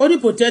 only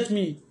protect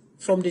me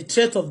from the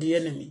threat of the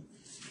enemy.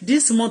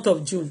 This month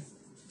of June,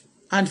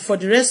 and for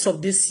the rest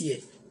of this year,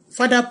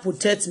 Father,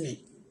 protect me.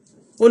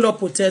 Oh Lord,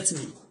 protect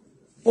me.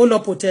 Oh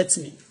Lord, protect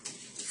me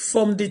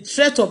from the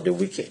threat of the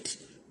wicked.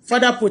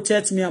 Father,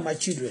 protect me and my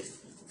children.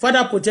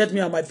 Father, protect me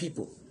and my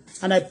people.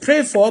 And I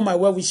pray for all my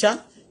well-wishers.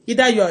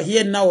 Either you are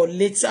here now or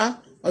later,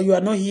 or you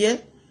are not here.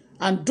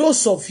 And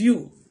those of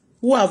you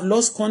who have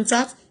lost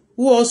contact,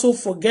 who also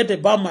forget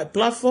about my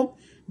platform,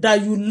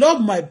 that you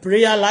love my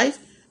prayer life,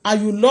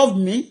 and you love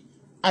me,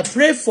 I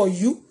pray for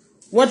you,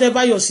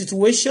 whatever your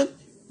situation,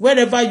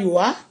 wherever you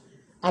are,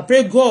 I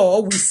pray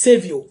God will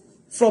save you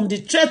from the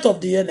threat of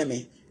the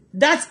enemy.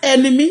 That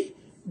enemy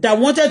that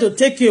wanted to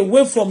take you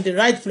away from the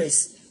right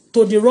place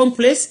to the wrong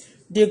place,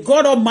 the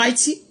God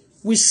Almighty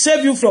will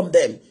save you from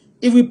them.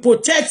 It will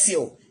protect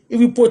you. It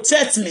will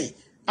protect me.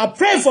 I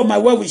pray for my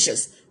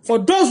well-wishers. For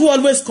those who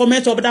always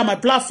comment over my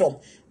platform,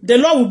 the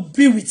Lord will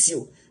be with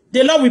you.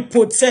 The Lord will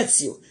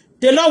protect you.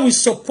 The Lord will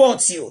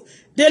support you.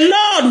 The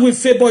Lord will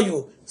favor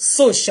you.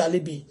 So shall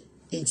it be.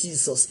 In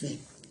Jesus' name.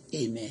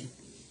 Amen.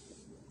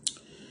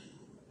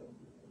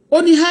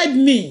 Only hide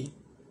me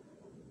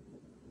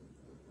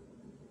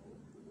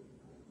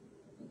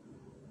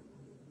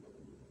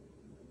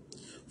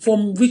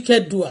from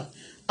wicked doer.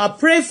 I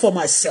pray for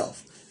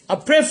myself. I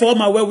pray for all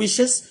my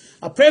well-wishers.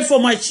 I pray for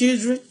my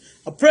children.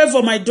 I pray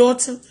for my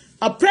daughter.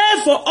 I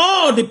pray for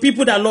all the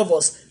people that love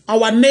us.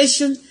 Our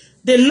nation.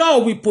 The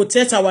Lord will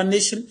protect our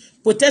nation.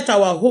 Protect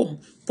our home.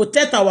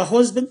 Protect our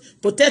husband.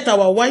 Protect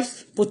our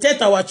wife.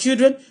 Protect our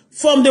children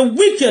from the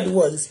wicked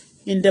ones.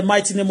 In the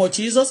mighty name of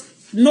Jesus.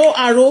 No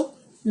arrow,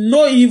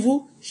 no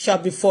evil shall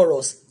befall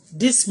us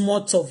this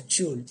month of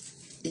June.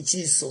 In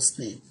Jesus'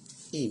 name.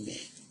 Amen.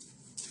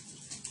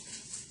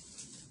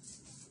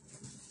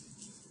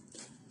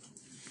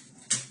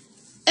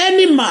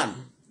 Any man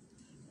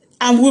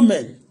and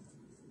woman,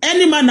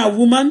 any man and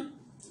woman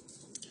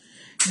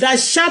that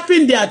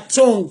sharpen their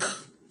tongue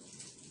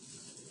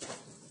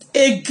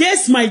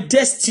against my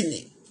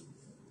destiny,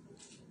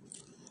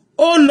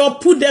 oh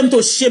Lord, put them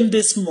to shame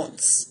this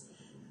month.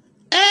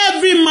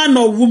 Every man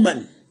or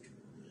woman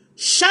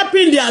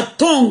sharpen their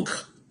tongue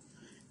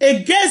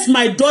against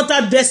my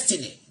daughter's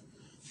destiny,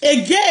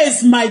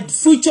 against my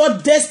future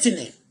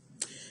destiny,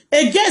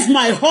 against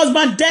my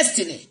husband's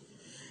destiny,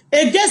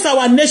 against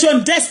our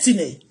nation's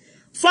destiny.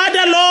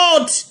 Father,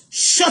 Lord,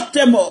 shut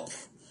them up.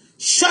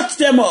 Shut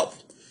them up.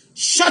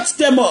 Shut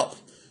them up.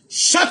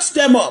 Shut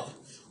them up.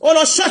 Oh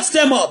Lord, shut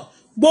them up.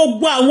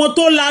 Gbogbo àwọn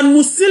tó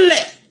lanu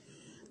sílẹ̀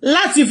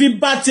láti fi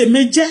bà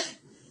tèmi jẹ́,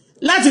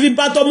 láti fi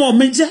bà tọmọ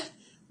mi jẹ́.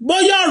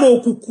 Bóyá ọ̀rọ̀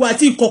òkùnkùn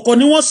àti ìkọ̀kọ̀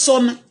ni wọ́n sọ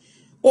ni.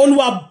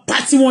 Olúwa bà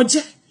tí wọ́n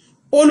jẹ́.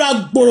 Olúwa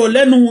gbòrò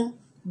lẹ́nu wọn.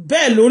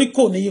 Bẹ́ẹ̀ lórí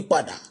kò ní yí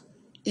padà.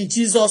 In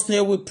Jesus'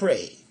 name we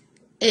pray.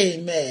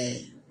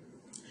 Amen.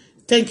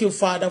 Thank you,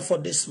 Father, for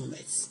this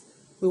moment.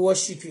 We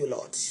worship you,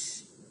 Lord.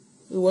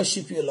 We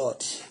worship you,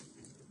 Lord.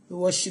 We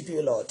worship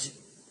you, Lord.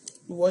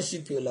 We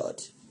worship you,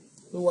 Lord.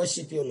 We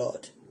worship you,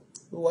 Lord.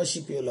 We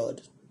worship you,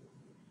 Lord.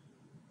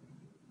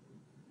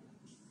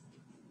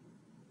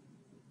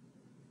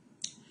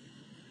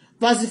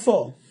 Verse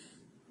 4.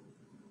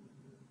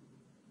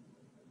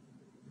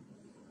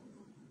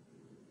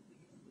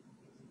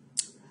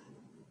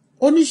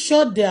 Only they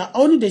shot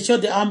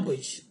the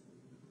ambush.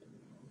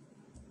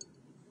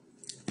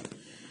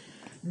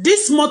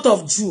 This month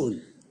of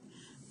June,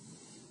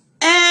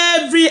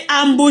 every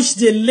ambush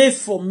they laid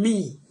for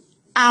me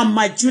and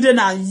my children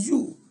and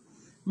you,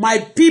 my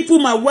people,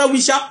 my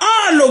well-wishers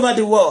all over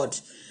the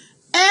world,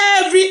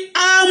 every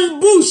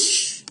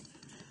ambush,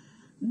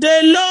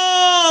 the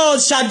Lord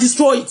shall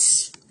destroy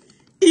it.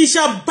 It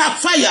shall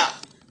backfire.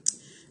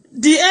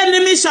 the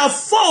enemy shall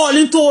fall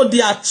into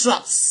their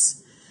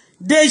traps.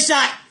 They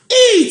shall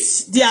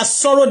eat their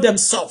sorrow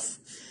themselves.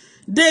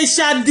 They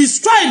shall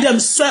destroy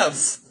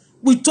themselves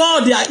with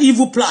all their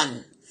evil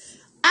plan.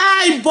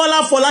 I,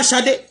 Bola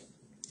Folashade,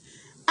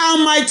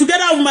 and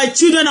together with my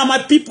children and my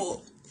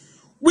people,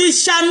 we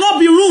shall not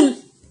be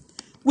ruined.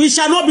 We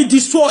shall not be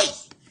destroyed.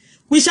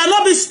 We shall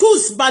not be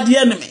squeezed by the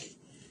enemy.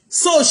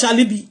 So shall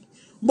it be.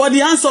 But the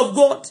hands of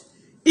God,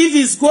 if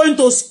he's going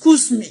to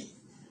squeeze me,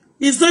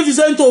 if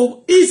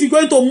he's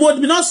going to mold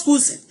me, not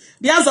squeezing.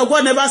 The hands of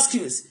God never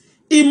squeeze.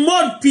 He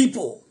mold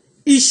people.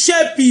 He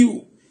shape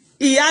you.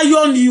 He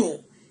iron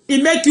you.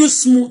 He make you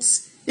smooth.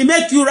 He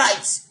make you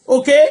right.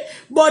 Okay?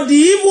 But the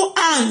evil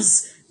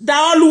hands that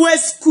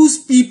always squeeze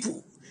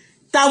people,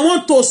 that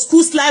want to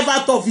squeeze life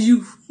out of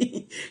you,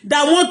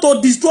 that want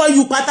to destroy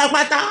you,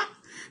 pata,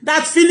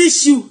 that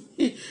finish you,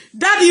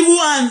 that evil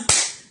hand,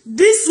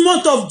 this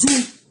month of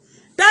June,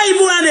 that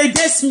evil hand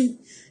against me,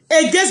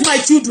 against my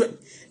children,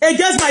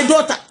 against my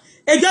daughter,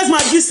 against my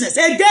business,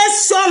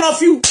 against all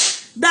of you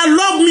that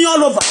love me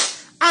all over,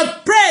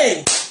 I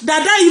pray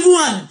that evil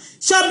hand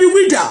shall be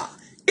withered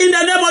in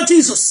the name of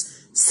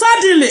Jesus.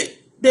 Suddenly,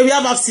 they will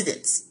have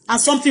accidents and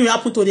something will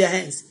happen to their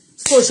hands.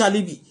 So shall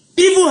it be.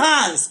 Evil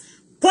hands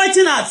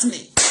pointing at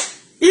me.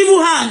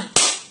 Evil hand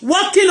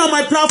working on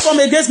my platform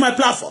against my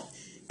platform.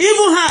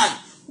 Evil hand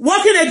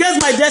working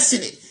against my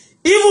destiny.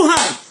 Evil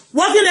hand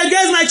working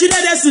against my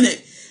children's destiny.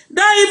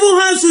 That evil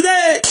hand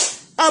today,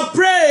 I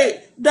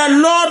pray that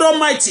Lord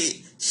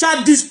Almighty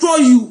shall destroy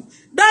you.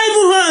 That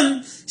evil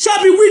hand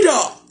shall be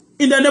withered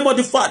in the name of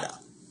the Father,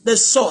 the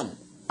Son,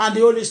 and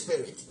the Holy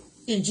Spirit.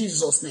 In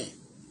Jesus' name.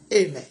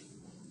 Amen.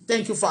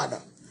 Thank you,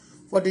 Father,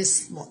 for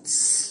this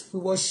month. We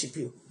worship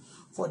you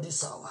for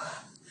this hour.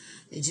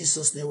 In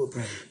Jesus' name we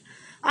pray.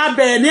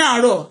 Abẹ ní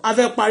àárọ̀, a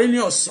fẹ́ parí ní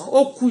ọ̀sán.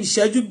 Ó kù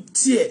ìṣẹ́jú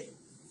díẹ̀.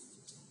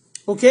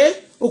 Okay?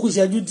 Ó kù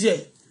ìṣẹ́jú díẹ̀.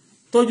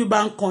 Tójú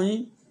bá ń kan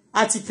yín.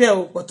 A ti pẹ́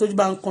o, but tójú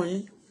bá ń kan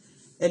yín.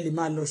 Ẹ lè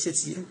máa lọ ṣe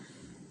ti yín.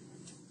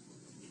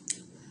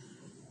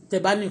 Tẹ́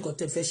bá ní nǹkan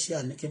tẹ́ fẹ́ ṣe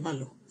àní kẹ́ máa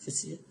lọ ṣe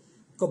ti yín.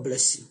 God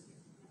bless you.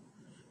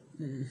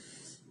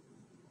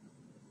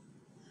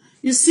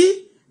 You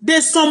see,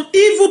 there's some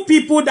evil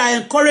people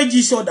that encourage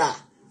each other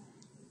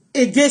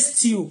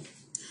against you.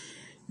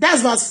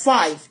 That's verse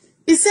 5.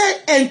 He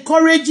said,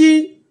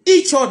 encouraging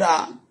each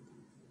other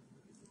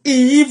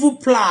in evil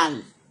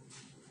plan.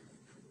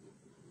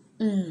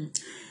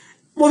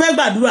 Mo fẹ́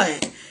gbàdúrà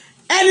yẹn.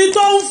 Ẹni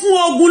tó ń fún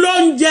ogun ló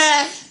ń jẹ.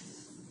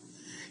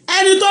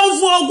 Ẹni tó ń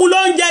fún ogun ló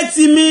ń jẹ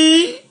tì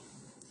mí.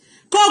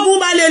 Kógun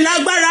bá lè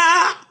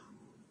lágbára.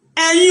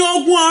 Ẹ̀yin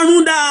ogun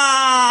ọ̀run dà.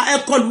 Ẹ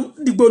kọlù,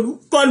 dìgbòlù,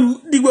 kọlù,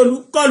 dìgbòlù,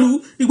 kọlù,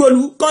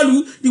 dìgbòlù, kọlù,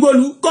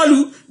 dìgbòlù, kọlù,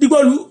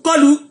 dìgbòlù,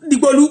 kọlù,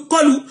 dìgbòlù,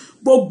 kọlù.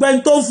 Gbogbo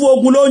ẹni tó ń fún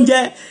ogun ló ń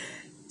jẹ.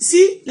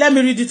 See, let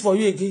me read it for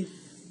you again.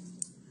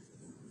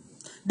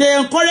 They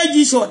encourage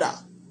each other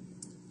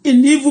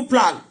in evil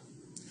plan.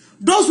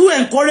 Those who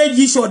encourage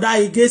each other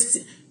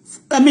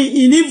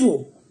in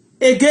evil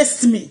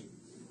against me,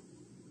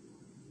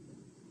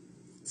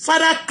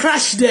 Father,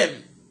 crush them.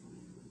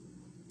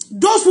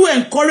 Those who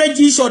encourage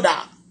each other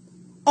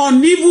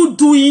on evil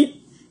doing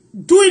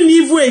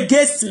evil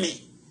against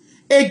me,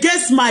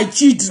 against my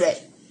children,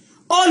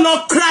 oh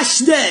Lord, crush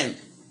them.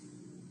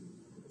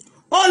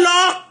 Oh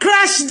Lord,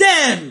 crush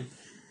them.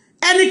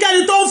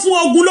 Ẹnikẹ́ni tó fún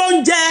ogun ló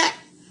ń jẹ,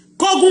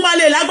 kógun má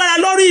lè lágbára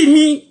lórí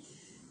mi.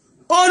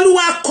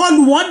 Olúwa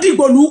kọlù wọ́n,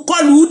 dìgbòlù,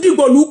 kọlù,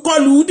 dìgbòlù,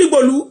 kọlù,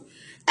 dìgbòlù.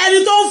 Ẹni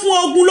tó fún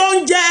ogun ló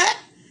ń jẹ,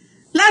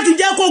 láti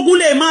jẹ́ kógun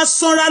lè máa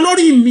sanra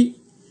lórí mi.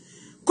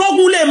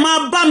 Kógun lè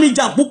máa bá mi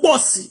jà púpọ̀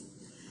sí.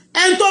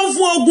 Ẹni tó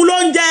fún ogun ló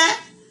ń jẹ,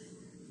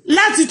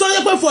 láti tó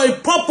jẹ́ pé for a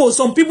purpose.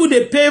 Some people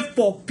they pay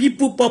for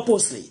people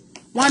purposely.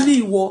 Wọ́n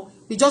ní ìwọ,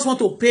 we just want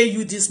to pay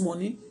you this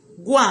money.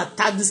 Go and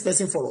attack this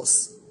person for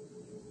us.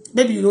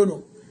 Maybe you don't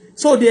know.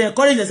 So they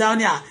encourage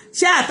themselves.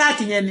 Share attack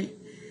yẹn.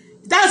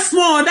 That's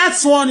small. That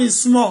one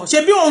is small.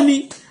 Ṣebí òun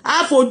ni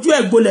a fojú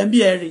ẹ̀ gbolẹ̀ bí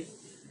ẹ̀rí.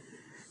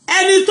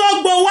 Ẹni tó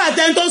gbowó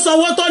àtẹni tó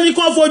sanwó tó ní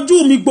kó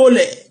fojú mi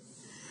gbolẹ̀.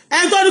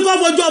 Ẹni tó ní kó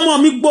fojú ọmọ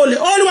mi gbolẹ̀.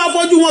 Olúwa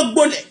fojú wọn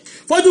gbolẹ̀.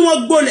 Fojú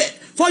wọn gbolẹ̀.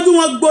 Fojú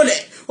wọn gbolẹ̀.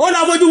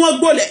 Olúwa fojú wọn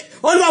gbolẹ̀.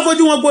 Olúwa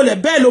fojú wọn gbolẹ̀.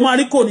 Bẹ́ẹ̀ ló máa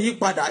rí kò ní yí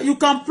padà. You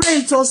can pray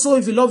it also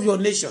if you love your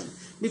nation.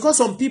 Because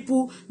some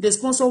people, they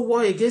sponsor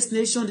war against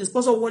nation, they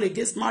sponsor war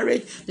against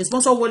marriage, they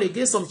sponsor war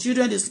against some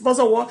children, they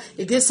sponsor war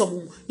against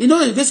some,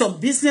 against some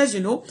business,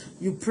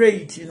 you pray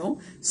it,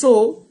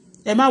 So,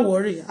 am I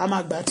worried? I'm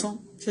a baton.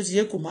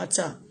 Kò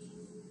matter.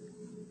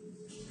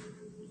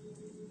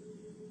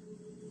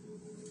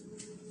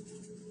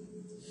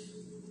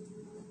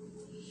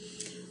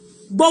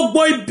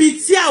 Gbogbo ibi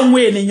tí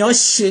àwọn ènìyàn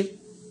ṣe,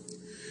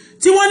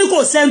 tí wọ́n ní kò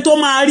sẹ́ni tó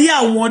máa rí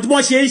àwọn tí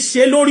wọ́n ṣe ń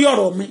ṣe lórí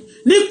ọ̀rọ̀ mi,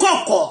 ní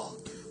kọ̀kọ̀.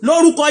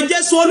 Lórúkọ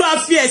Jésù, Olúwa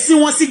fi ẹ̀sín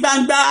wọn sí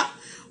gbangba.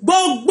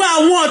 Gbogbo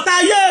àwọn ọ̀tá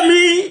ayé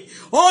mi,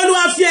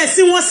 Olúwa fi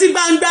ẹ̀sín wọn sí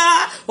gbangba.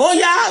 Ó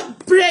yá,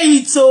 pray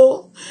it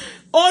o.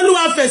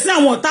 Olúwa fi ẹ̀sín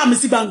àwọn ọ̀tá mi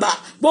sí gbangba.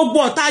 Gbogbo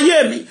ọ̀tá ayé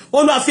mi,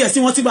 Olúwa fi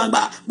ẹ̀sín wọn sí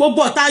gbangba.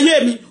 Gbogbo ọ̀tá ayé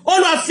mi,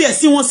 Olúwa fi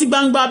ẹ̀sín wọn sí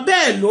gbangba.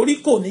 Bẹ́ẹ̀ lórí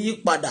kò ní yí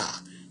padà.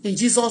 In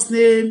Jesus'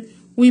 name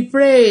we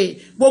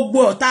pray. Gbogbo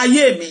ọ̀tá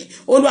ayé mi,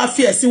 Olúwa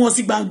fi ẹ̀sín wọn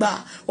sí gbangba.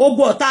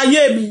 Gbogbo ọ̀tá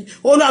ayé mi,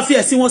 Olúwa fi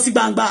ẹ̀sín wọn sí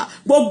gbangba.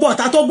 Gbogbo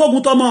ọ̀tá tó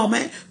gbógun tọmọ mi,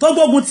 tó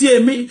gbógun ti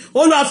èmi,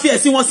 Olúwa fi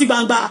ẹ̀sín wọn sí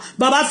gbangba.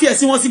 Bàbá fi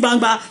ẹ̀sín wọn sí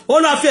gbangba.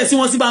 Olúwa fi ẹ̀sín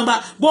wọn sí gbangba.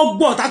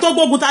 Gbogbo ọ̀tá tó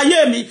gbógun ta ayé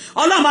mi,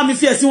 Ọlọ́run bá mi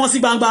fi ẹ̀sín wọn sí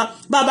gbangba.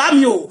 Bàbá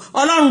mi o,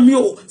 Ọlọ́run mi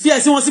o, fi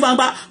ẹ̀sín wọn sí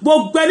gbangba.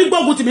 Gbogbo ẹni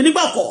gbógun tì mí ní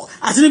gbọ̀kọ̀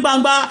àti ní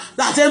gbangba,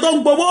 àti ẹni tó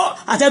ń gbowó,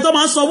 àti ẹni tó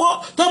máa ń sanwó,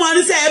 tó máa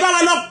ní sẹ́ ẹ bá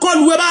wa lọ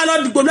kọlù, ẹ bá wa lọ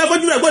dìgbòlù ẹ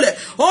fojú rẹ̀ gbọ́lẹ̀.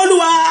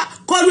 Olúwa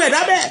kọlù ẹ̀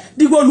dábẹ́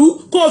dìgbòlù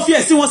kó fi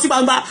ẹ̀sín wọn sí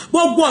gbangba.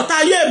 Gbogbo ọ̀tá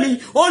ayé mi,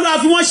 Olúwa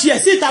fi wọ́n ṣe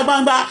ẹ̀sín ìta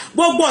gbangba.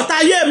 Gbogbo ọ̀tá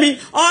ayé mi,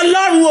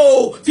 Ọlọ́run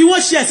o, fi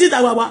wọ́n ṣe ẹ̀sín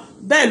ìta gbangba.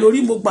 Bẹ́ẹ̀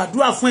lórí mo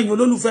gbàdúrà fún ẹ̀yin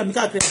olólùfẹ́ mi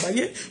káàkiri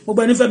àgbáyé,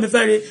 gbogbo ẹni fẹ́ mi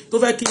fẹ́ re, tó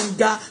fẹ́ kí n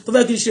ga, tó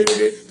fẹ́ kí n ṣe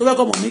rere, tó fẹ́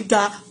kọ́mọ mi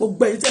ga,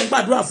 gbogbo ẹ̀yin tẹ́ ń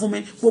gbàdúrà fún mi,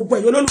 gbogbo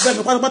ẹ̀yin olólùfẹ́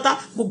mi pátápátá,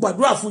 mo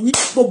gbàdúrà fún yín,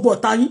 gbogbo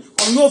ọ̀tá yín,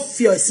 Ọlọ́run yóò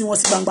fi ẹ̀sín wọn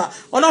sí gbangba.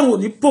 Ọlọ́run ò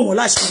ní bò wọ́n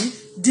láṣìírí.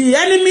 The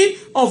enemy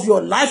of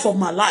your life, of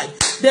my life,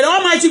 the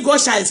Almighty God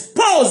shall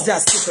expose their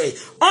secret.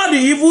 All the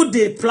evil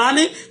they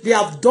planning, they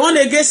have done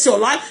against your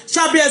life,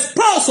 shall be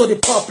exposed to the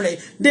public.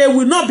 They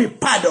will not be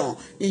pardoned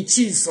in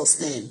Jesus'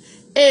 name.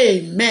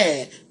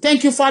 Amen.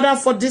 Thank you, Father,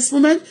 for this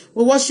moment.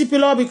 We worship you,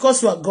 Lord,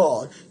 because you are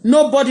God.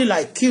 Nobody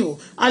like you.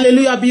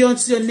 Hallelujah be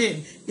unto your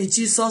name. In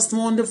Jesus'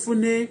 wonderful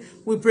name,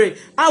 we pray.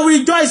 I will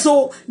rejoice.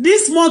 So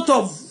this month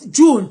of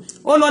June,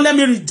 oh Lord, let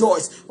me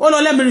rejoice. Oh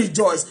Lord, let me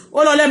rejoice.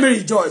 Oh Lord, let me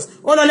rejoice.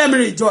 Oh Lord, let me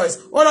rejoice.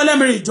 Oh Lord, let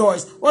me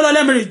rejoice. Oh Lord,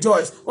 let me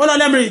rejoice. Oh Lord,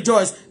 let me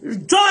rejoice.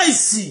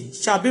 Rejoicing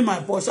shall be my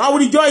portion. I will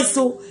rejoice.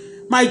 So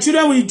my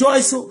children will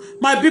rejoice. So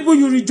my people,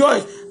 you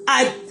rejoice.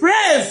 I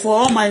pray for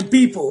all my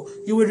people.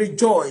 You will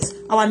rejoice.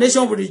 Our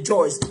nation will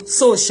rejoice.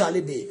 So shall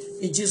it be.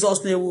 In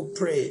Jesus' name we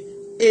pray.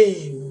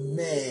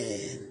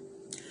 Amen.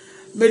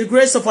 May the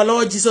grace of our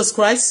Lord Jesus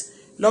Christ,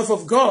 love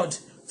of God,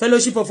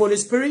 fellowship of Holy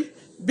Spirit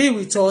be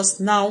with us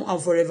now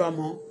and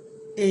forevermore.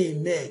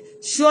 Amen.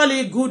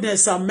 Surely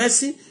goodness and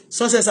mercy,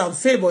 success and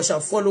favor shall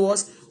follow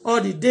us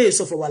all the days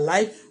of our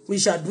life. We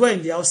shall dwell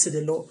in the house of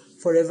the Lord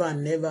forever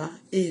and ever.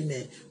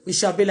 Amen. We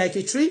shall be like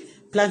a tree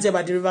planted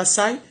by the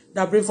riverside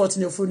that bring forth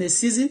in the fullness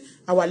season.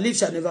 Our leaves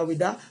shall never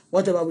wither.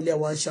 Whatever we lay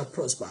our hands shall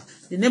prosper.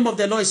 The name of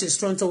the Lord is a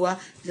strong tower.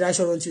 The righteous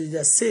run to you, they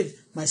are saved.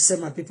 Myself,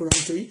 my people run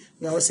to you.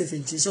 We are all safe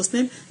in Jesus'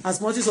 name. As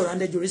much as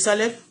surrounded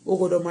Jerusalem, O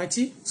God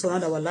Almighty,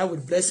 surround our life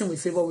with blessing,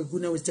 with favor, with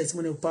goodness, with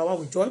testimony, with power,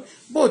 with joy,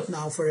 both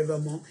now and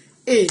forevermore.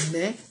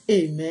 Amen.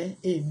 Amen.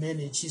 Amen.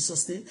 In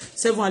Jesus' name.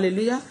 Say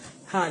hallelujah.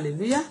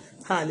 Hallelujah.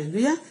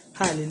 Hallelujah.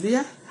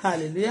 Hallelujah.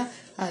 Hallelujah.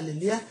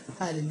 Hallelujah,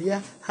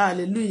 hallelujah,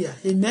 hallelujah.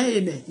 Amen,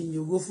 amen. In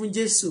your go from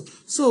Jesus.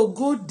 So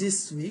go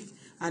this week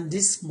and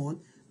this month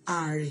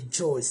and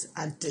rejoice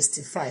and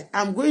testify.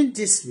 I'm going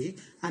this week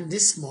and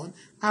this month.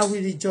 I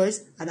will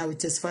rejoice and I will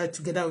testify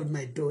together with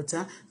my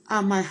daughter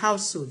and my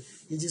household.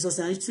 In Jesus'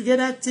 name.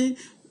 Together, I think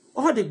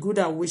all the good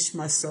I wish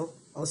myself,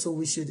 also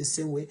wish you the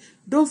same way.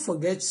 Don't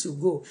forget to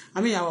go.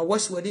 Our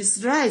watchword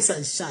is rise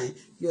and shine.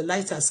 Your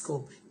light has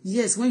come.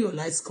 Yes, when your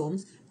light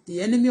comes, the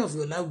enemy of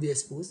your life will be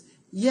exposed.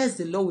 Yes,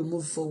 the Lord will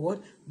move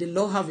forward. The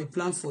Lord have a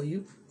plan for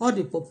you. All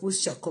the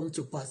purpose shall come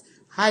to pass.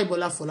 Hi,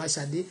 Bola Fola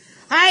Shade.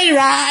 I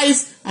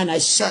rise and I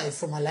shine,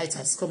 for my light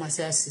has come.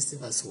 Isaiah 60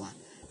 verse 1.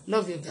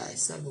 Love you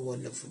guys. Have a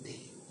wonderful day.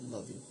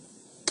 Love you.